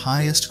ensure the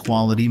highest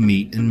quality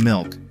meat and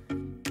milk.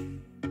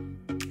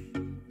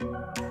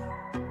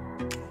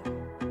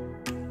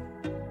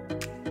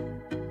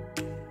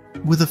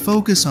 With a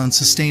focus on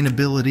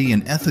sustainability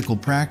and ethical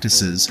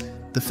practices,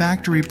 the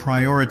factory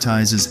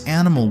prioritizes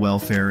animal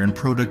welfare and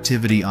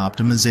productivity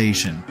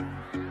optimization.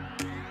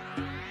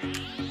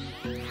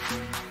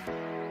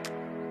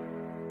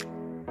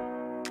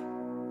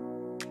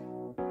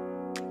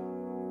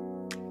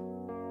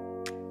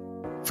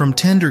 From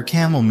tender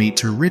camel meat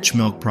to rich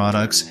milk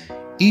products,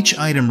 each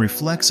item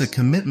reflects a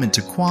commitment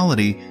to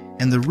quality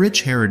and the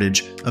rich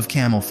heritage of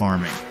camel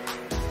farming.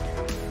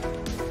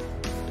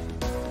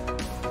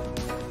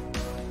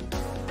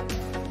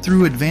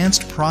 Through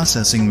advanced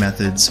processing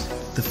methods,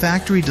 the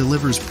factory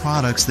delivers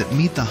products that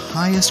meet the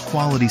highest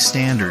quality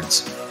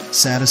standards,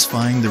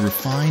 satisfying the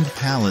refined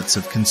palates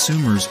of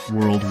consumers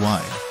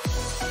worldwide.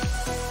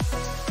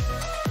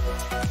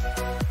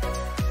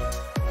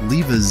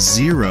 Leave a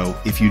 0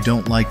 if you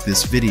don't like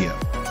this video.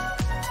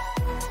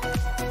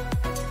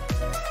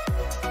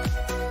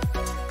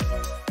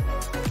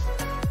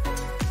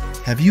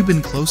 Have you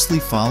been closely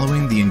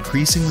following the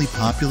increasingly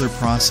popular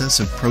process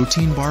of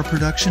protein bar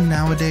production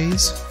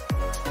nowadays?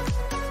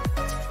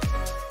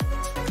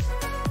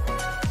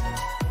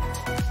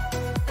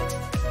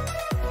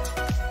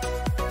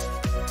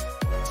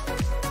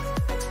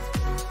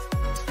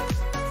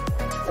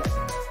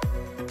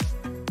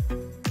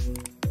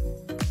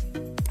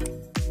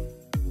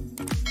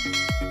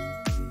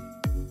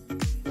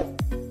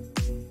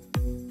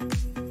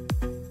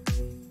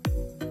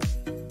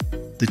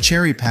 The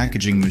cherry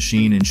packaging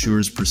machine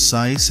ensures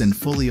precise and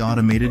fully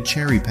automated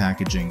cherry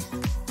packaging.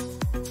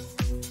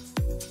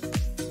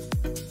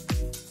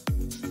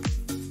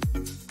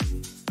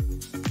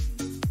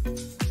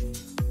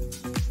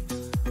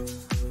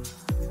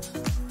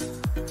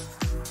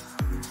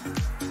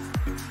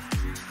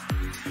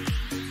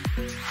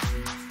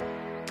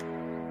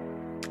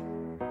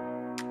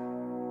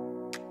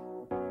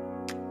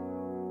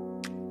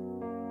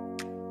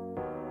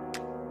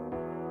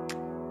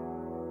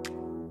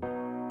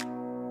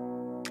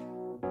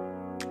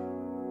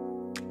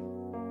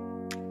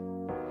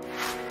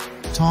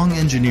 Tong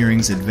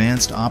Engineering's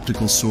advanced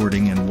optical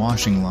sorting and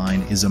washing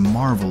line is a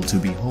marvel to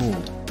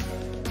behold.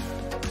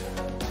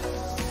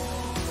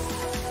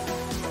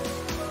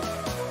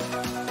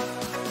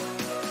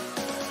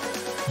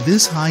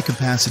 This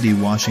high-capacity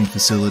washing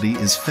facility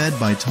is fed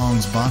by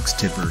Tong's box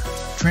tipper,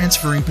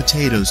 transferring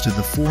potatoes to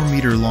the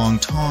 4-meter-long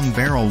Tong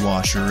barrel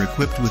washer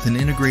equipped with an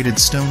integrated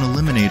stone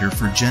eliminator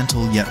for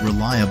gentle yet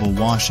reliable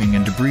washing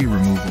and debris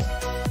removal.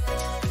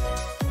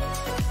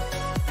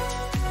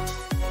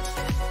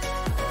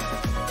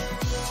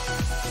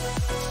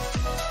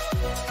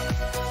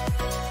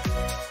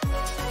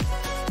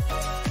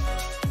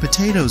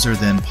 Potatoes are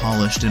then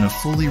polished in a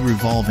fully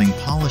revolving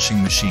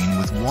polishing machine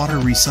with water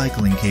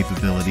recycling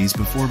capabilities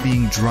before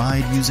being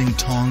dried using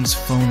Tong's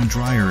foam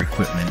dryer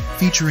equipment,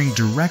 featuring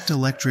direct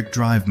electric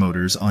drive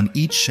motors on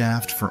each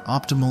shaft for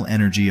optimal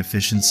energy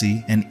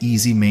efficiency and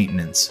easy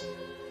maintenance.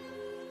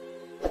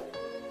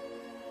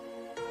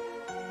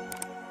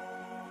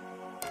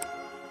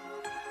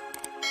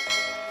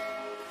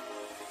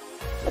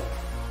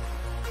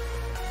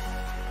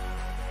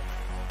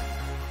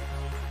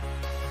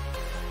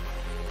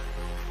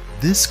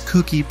 This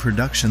cookie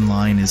production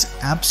line is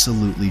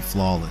absolutely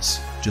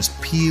flawless.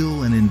 Just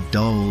peel and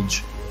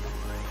indulge.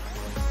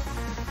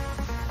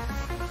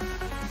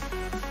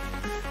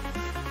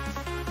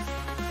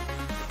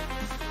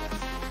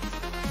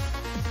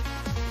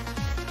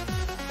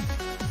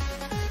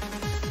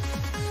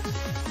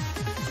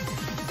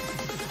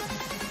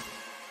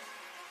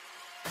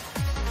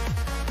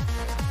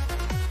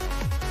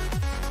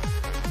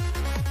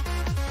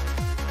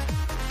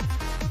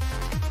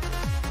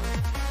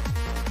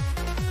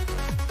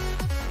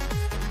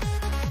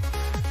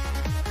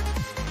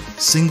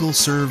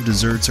 Single-serve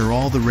desserts are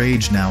all the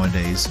rage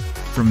nowadays,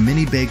 from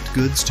mini-baked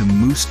goods to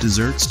mousse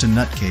desserts to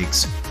nut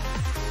cakes.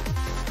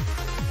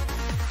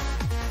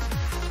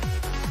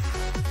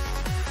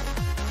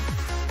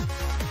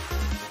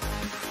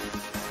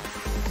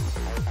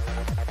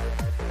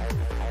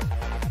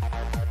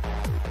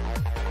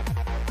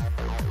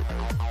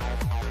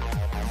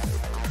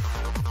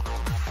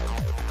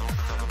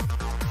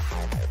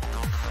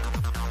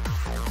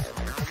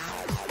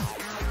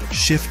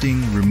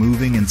 Shifting,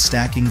 removing, and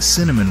stacking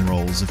cinnamon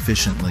rolls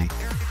efficiently.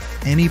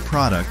 Any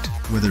product,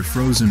 whether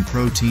frozen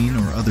protein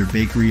or other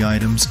bakery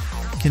items,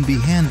 can be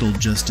handled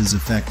just as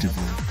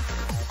effectively.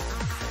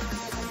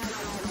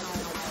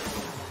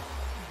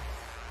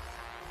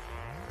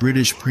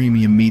 British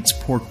Premium Meat's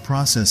pork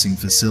processing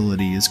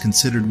facility is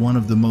considered one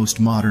of the most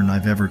modern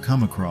I've ever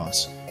come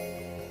across.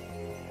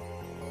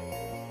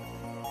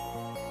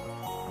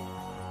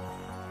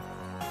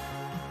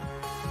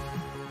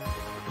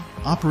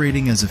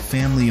 Operating as a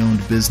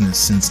family-owned business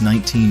since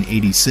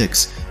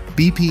 1986,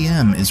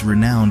 BPM is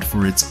renowned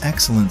for its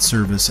excellent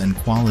service and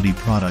quality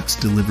products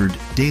delivered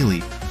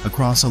daily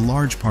across a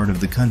large part of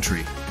the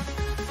country.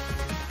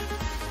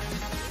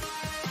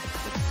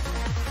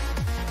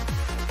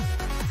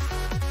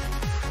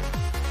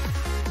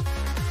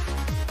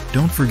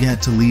 Don't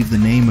forget to leave the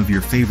name of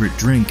your favorite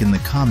drink in the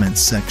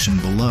comments section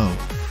below.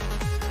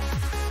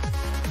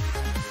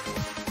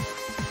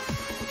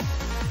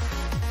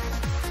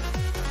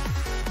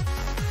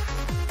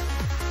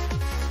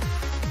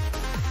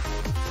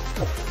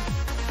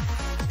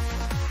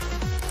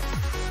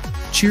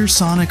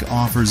 Cheersonic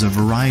offers a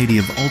variety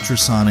of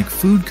ultrasonic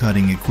food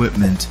cutting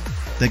equipment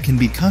that can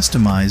be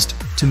customized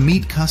to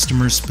meet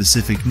customers'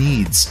 specific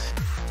needs.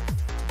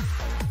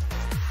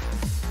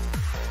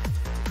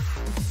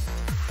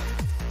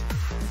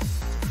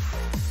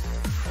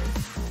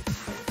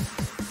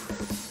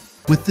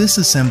 With this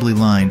assembly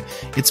line,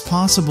 it's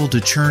possible to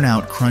churn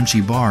out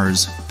crunchy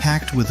bars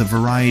packed with a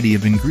variety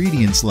of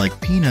ingredients like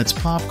peanuts,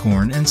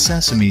 popcorn, and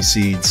sesame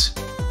seeds.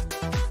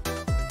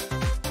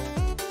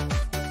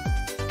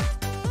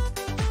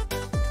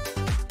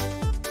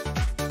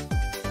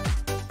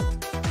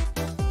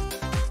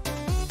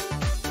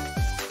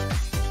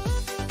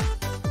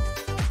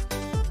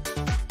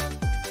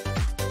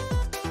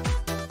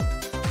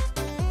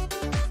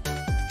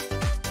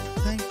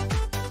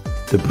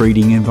 The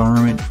breeding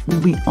environment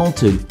will be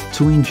altered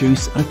to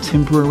induce a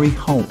temporary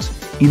halt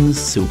in the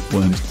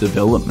silkworm's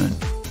development.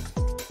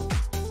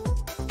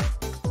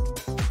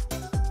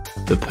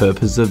 The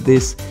purpose of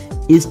this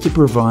is to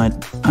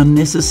provide a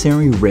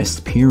necessary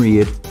rest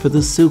period for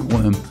the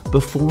silkworm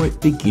before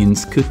it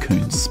begins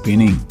cocoon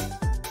spinning.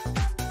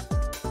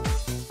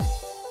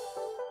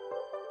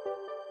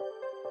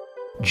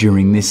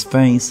 During this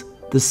phase,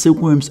 the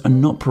silkworms are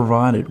not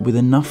provided with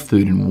enough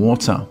food and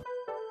water,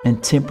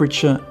 and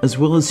temperature as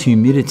well as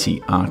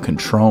humidity are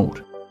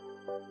controlled.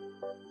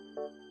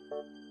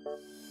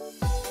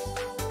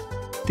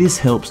 This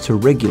helps to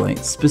regulate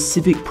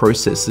specific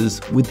processes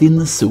within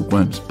the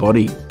silkworm's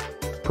body,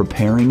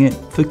 preparing it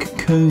for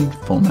cocoon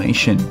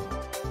formation.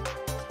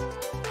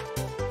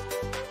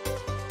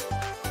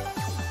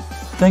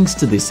 Thanks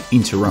to this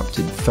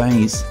interrupted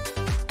phase,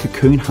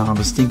 cocoon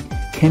harvesting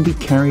can be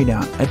carried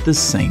out at the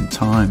same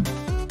time,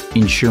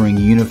 ensuring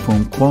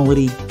uniform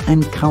quality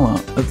and colour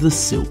of the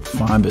silk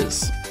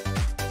fibres.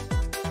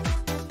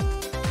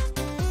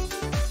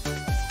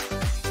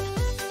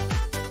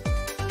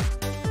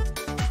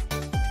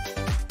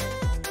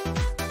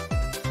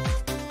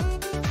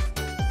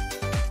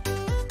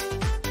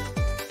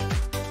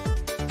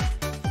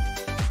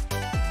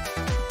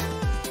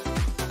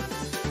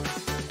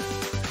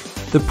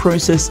 The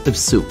process of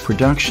silk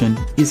production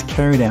is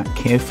carried out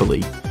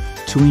carefully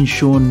to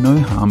ensure no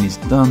harm is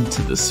done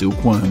to the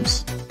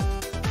silkworms.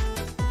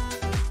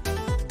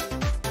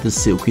 The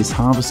silk is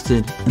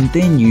harvested and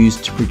then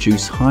used to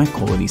produce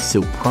high-quality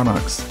silk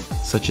products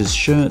such as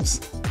shirts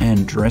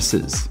and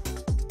dresses.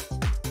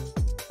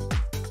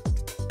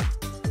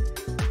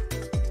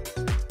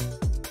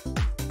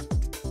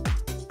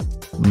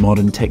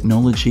 Modern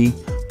technology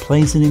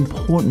plays an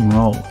important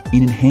role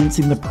in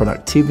enhancing the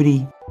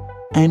productivity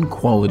and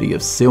quality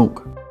of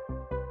silk.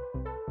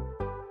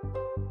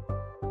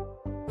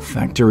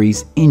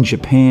 Factories in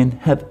Japan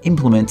have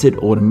implemented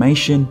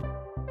automation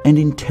and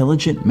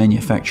intelligent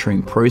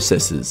manufacturing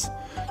processes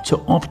to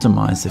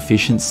optimize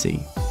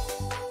efficiency.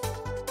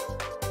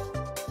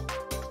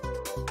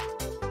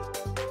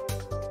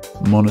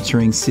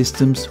 Monitoring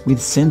systems with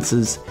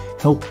sensors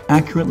help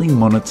accurately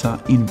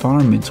monitor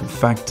environmental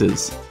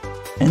factors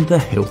and the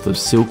health of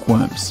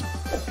silkworms,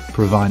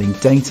 providing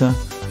data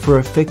for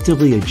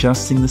effectively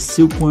adjusting the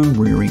silkworm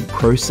rearing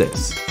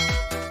process.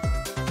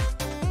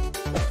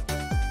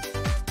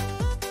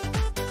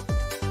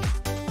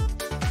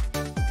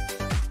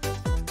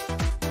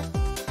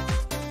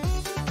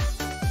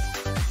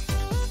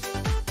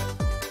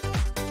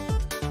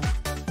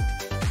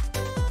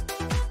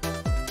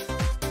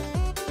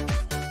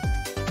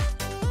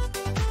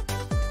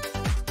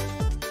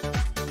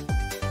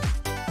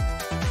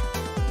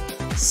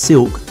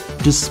 Silk,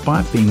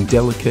 despite being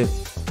delicate,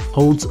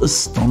 holds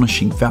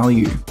astonishing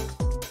value.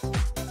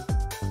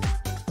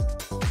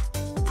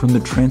 From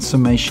the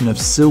transformation of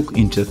silk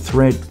into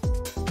thread,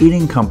 it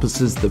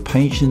encompasses the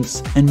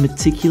patience and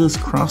meticulous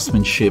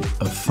craftsmanship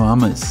of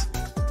farmers.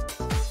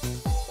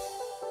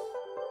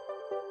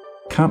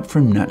 Cut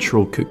from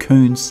natural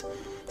cocoons,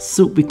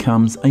 silk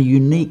becomes a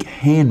unique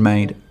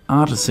handmade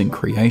artisan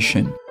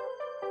creation.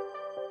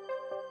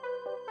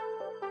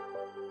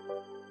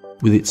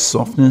 With its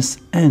softness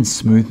and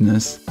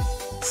smoothness,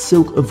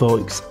 silk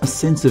evokes a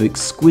sense of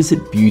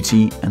exquisite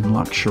beauty and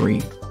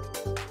luxury.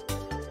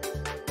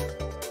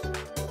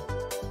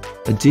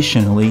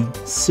 Additionally,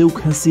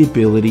 silk has the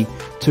ability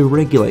to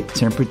regulate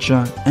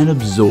temperature and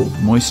absorb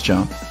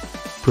moisture,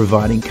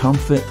 providing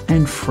comfort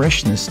and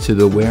freshness to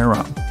the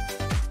wearer.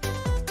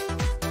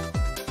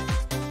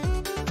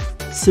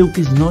 Silk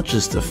is not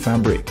just a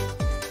fabric,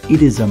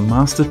 it is a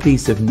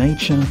masterpiece of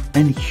nature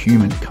and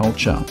human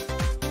culture.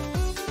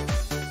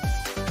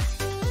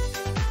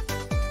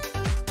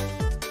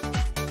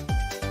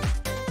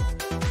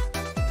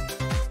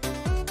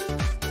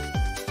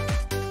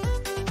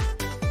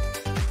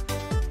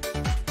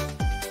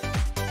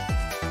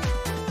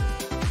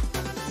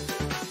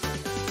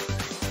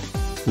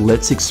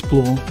 Let's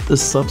explore the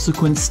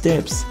subsequent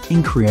steps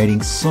in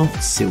creating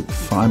soft silk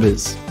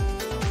fibres.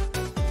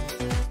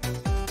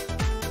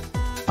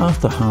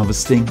 After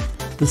harvesting,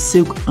 the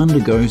silk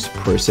undergoes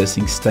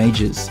processing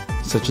stages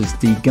such as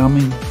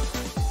degumming,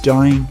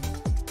 dyeing,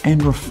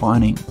 and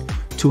refining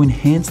to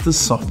enhance the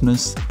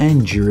softness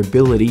and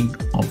durability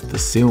of the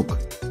silk.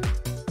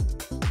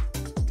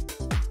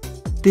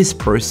 This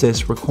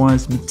process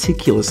requires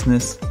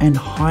meticulousness and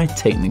high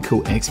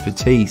technical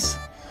expertise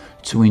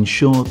to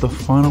ensure the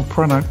final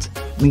product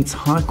meets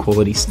high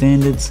quality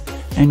standards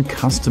and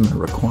customer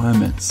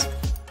requirements.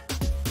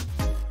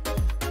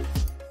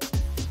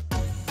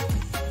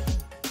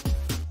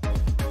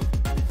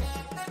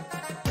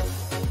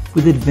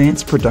 With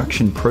advanced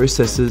production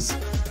processes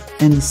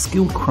and the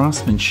skilled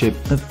craftsmanship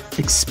of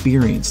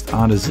experienced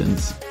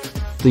artisans,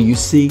 the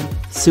UC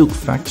Silk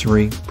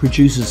Factory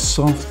produces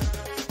soft,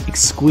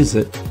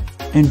 exquisite,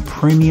 and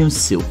premium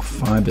silk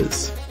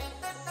fibres.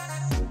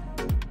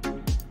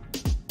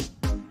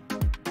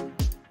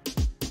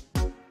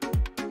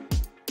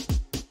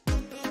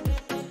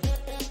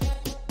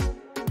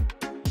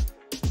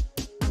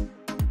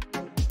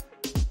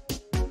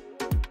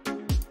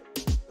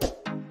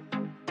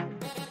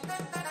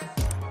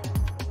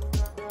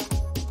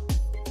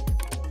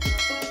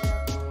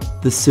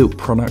 The silk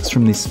products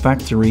from this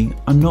factory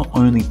are not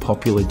only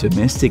popular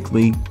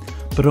domestically,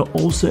 but are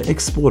also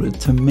exported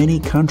to many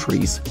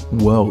countries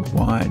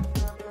worldwide.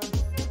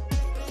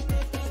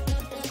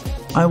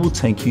 I will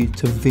take you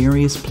to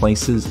various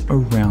places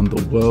around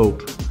the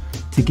world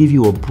to give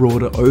you a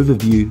broader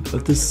overview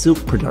of the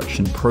silk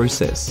production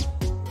process.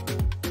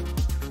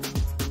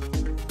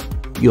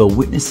 You are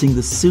witnessing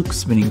the silk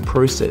spinning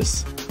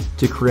process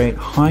to create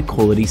high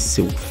quality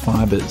silk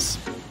fibres.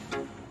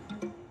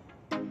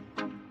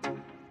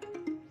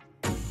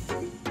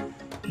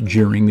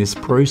 During this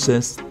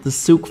process, the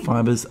silk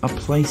fibres are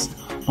placed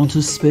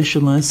onto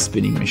specialised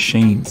spinning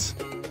machines.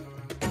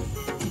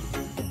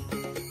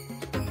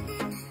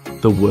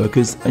 The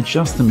workers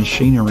adjust the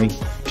machinery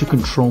to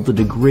control the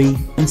degree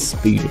and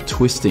speed of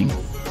twisting,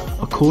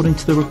 according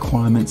to the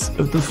requirements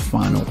of the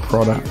final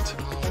product.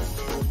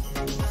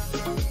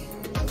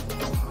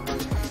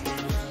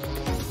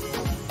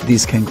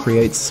 This can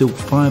create silk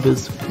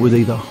fibres with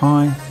either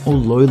high or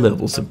low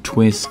levels of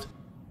twist,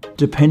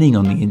 depending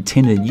on the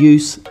intended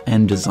use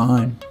and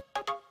design.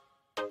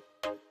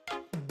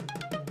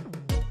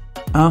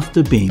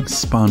 After being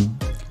spun,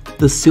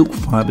 the silk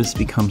fibres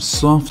become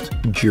soft,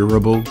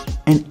 durable,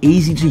 and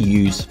easy to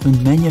use for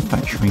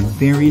manufacturing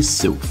various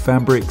silk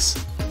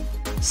fabrics,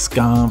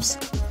 scarves,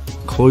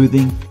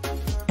 clothing,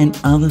 and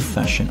other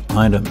fashion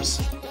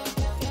items.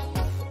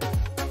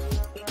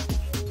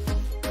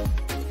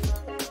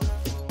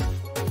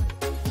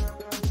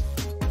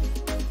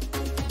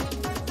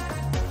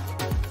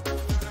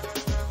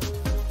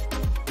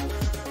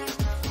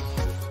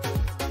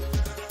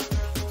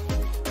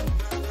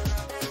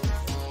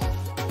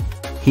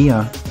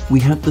 Here we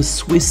have the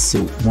Swiss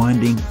silk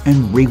winding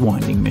and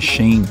rewinding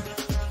machine,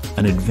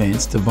 an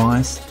advanced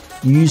device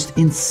used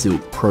in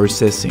silk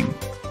processing.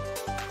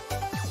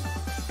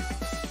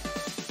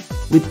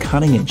 With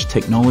cutting-edge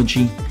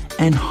technology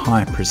and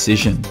high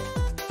precision,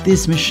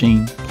 this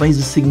machine plays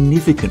a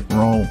significant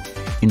role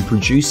in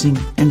producing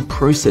and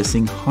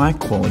processing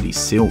high-quality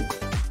silk.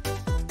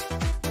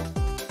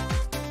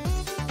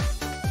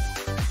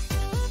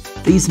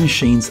 These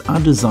machines are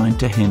designed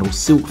to handle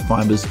silk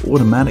fibres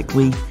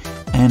automatically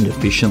and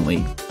efficiently.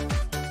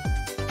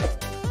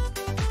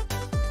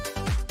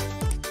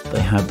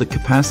 They have the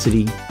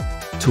capacity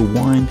to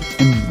wind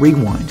and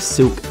rewind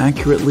silk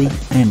accurately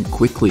and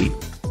quickly,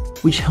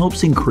 which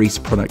helps increase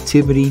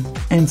productivity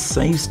and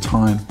saves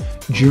time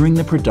during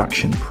the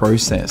production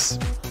process.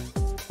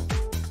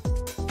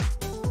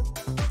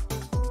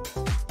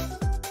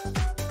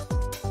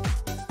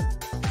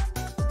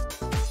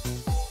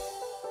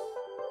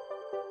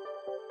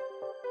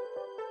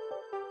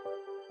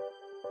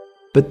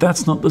 But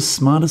that's not the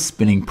smartest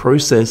spinning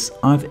process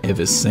I've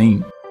ever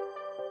seen.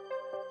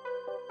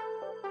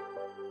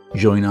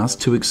 Join us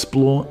to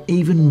explore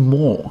even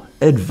more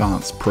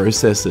advanced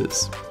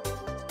processes.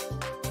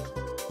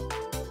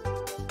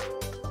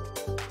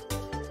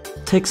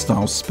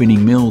 Textile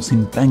spinning mills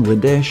in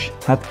Bangladesh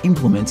have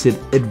implemented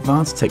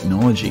advanced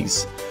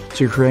technologies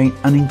to create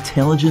an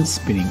intelligent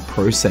spinning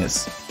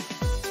process.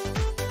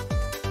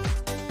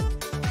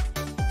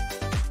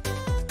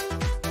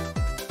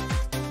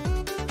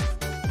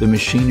 The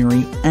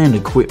machinery and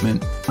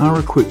equipment are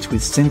equipped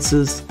with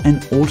sensors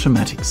and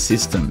automatic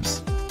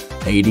systems,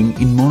 aiding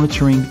in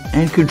monitoring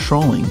and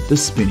controlling the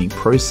spinning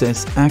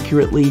process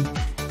accurately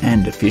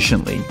and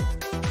efficiently.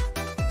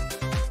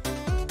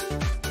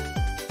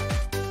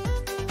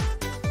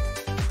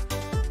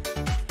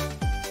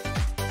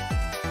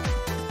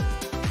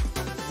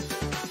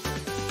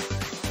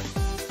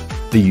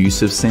 The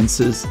use of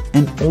sensors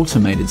and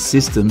automated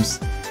systems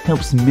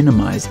helps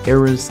minimize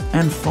errors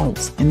and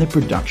faults in the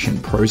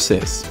production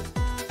process,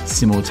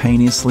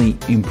 simultaneously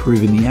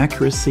improving the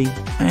accuracy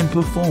and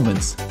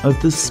performance of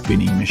the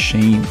spinning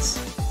machines.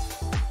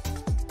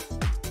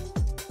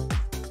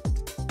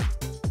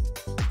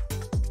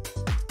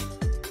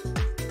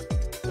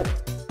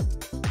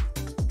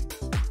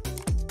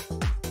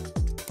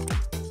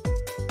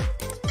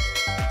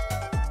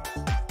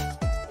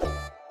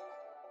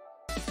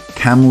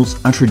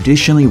 Camels are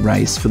traditionally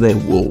raised for their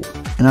wool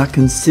and are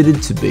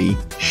considered to be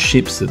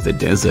ships of the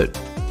desert.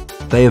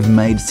 They have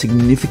made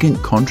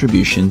significant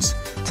contributions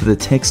to the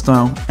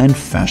textile and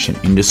fashion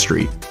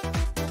industry.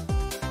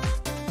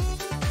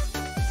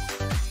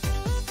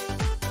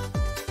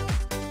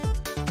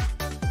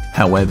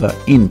 However,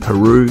 in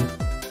Peru,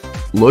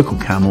 local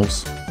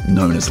camels,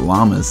 known as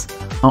llamas,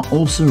 are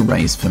also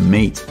raised for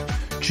meat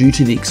due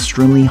to the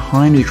extremely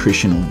high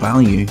nutritional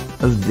value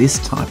of this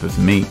type of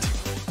meat.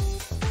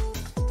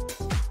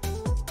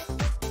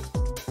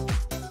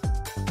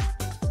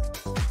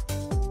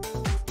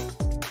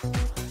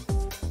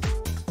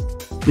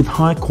 With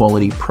high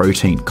quality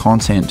protein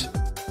content,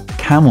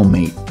 camel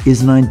meat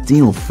is an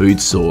ideal food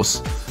source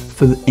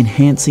for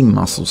enhancing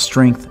muscle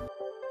strength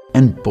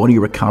and body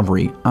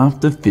recovery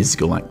after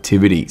physical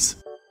activities.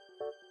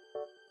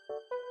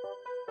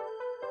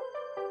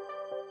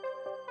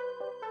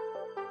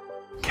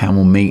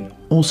 Camel meat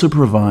also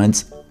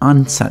provides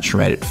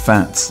unsaturated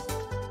fats,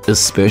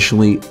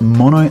 especially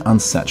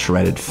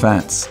monounsaturated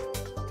fats,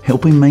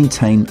 helping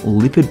maintain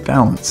lipid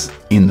balance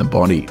in the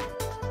body.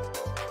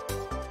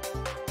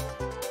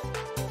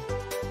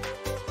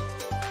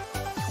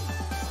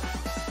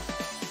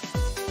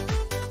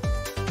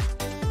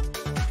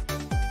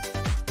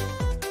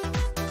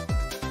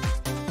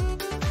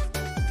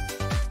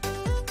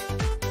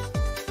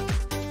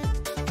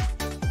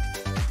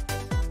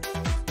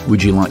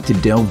 Would you like to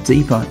delve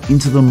deeper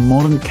into the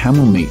modern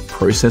camel meat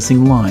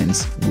processing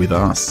lines with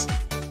us?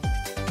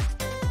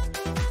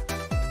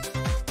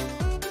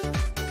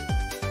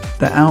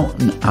 The Al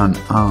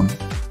An'am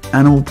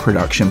Animal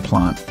Production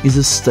Plant is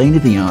a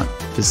state-of-the-art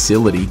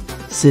facility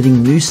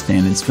setting new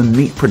standards for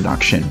meat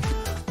production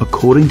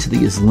according to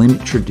the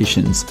Islamic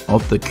traditions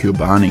of the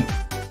Qurbani.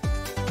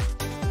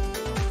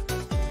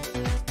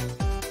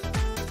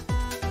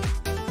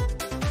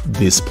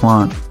 This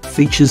plant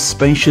features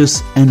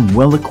spacious and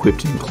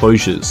well-equipped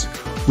enclosures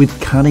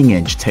with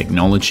cutting-edge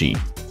technology,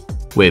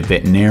 where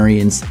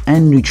veterinarians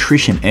and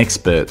nutrition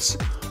experts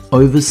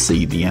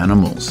oversee the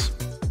animals.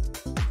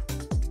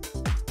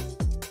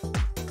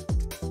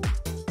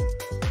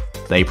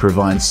 They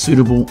provide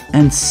suitable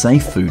and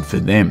safe food for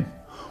them,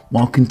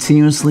 while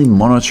continuously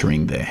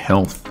monitoring their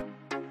health.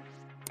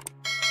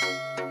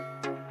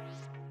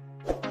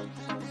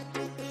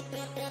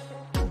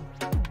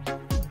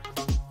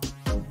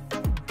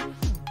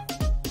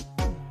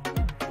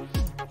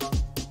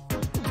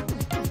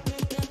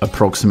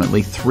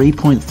 Approximately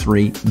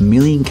 3.3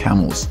 million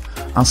camels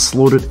are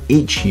slaughtered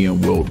each year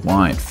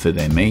worldwide for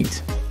their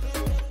meat.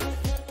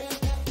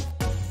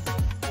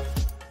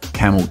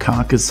 Camel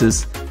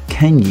carcasses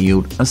can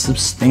yield a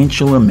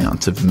substantial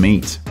amount of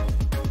meat.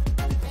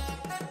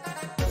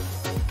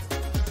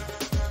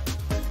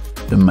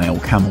 The male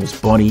camel's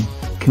body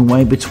can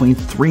weigh between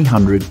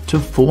 300 to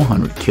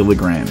 400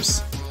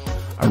 kilograms,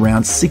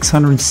 around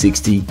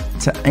 660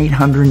 to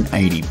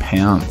 880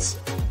 pounds.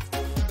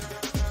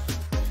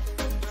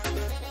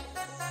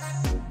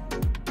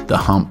 The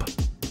hump,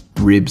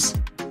 ribs,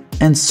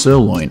 and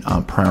sirloin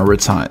are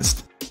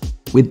prioritized,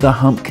 with the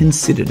hump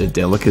considered a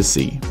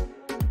delicacy.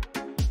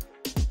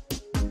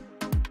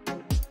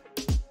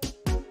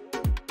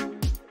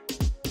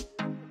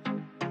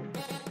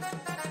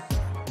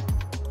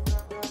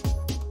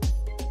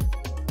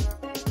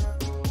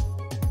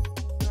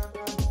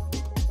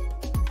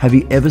 Have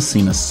you ever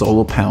seen a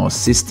solar power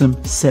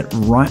system set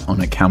right on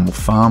a camel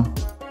farm?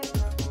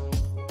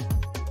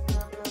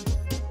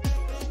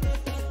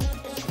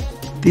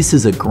 This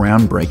is a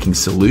groundbreaking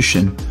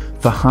solution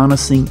for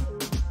harnessing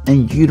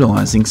and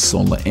utilizing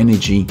solar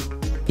energy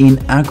in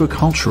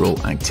agricultural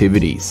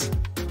activities,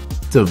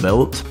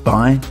 developed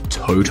by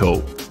Total.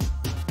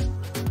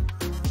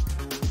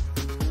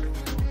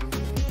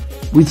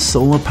 With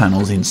solar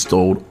panels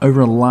installed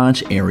over a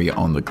large area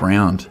on the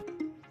ground,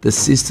 the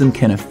system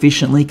can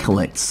efficiently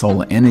collect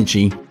solar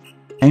energy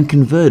and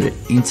convert it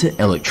into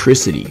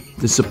electricity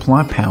to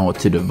supply power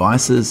to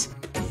devices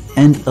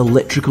and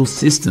electrical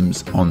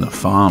systems on the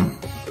farm.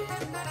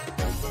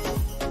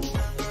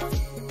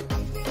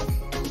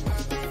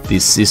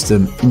 This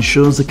system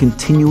ensures a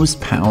continuous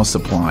power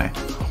supply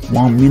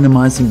while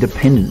minimizing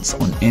dependence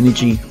on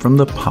energy from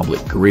the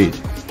public grid.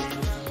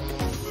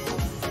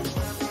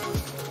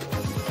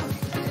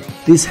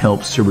 This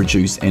helps to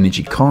reduce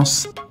energy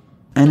costs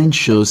and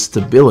ensures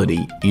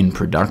stability in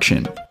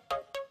production.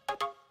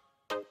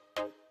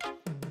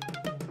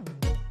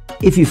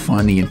 If you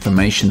find the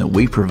information that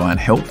we provide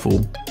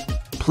helpful,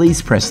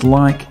 please press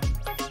like,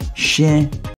 share,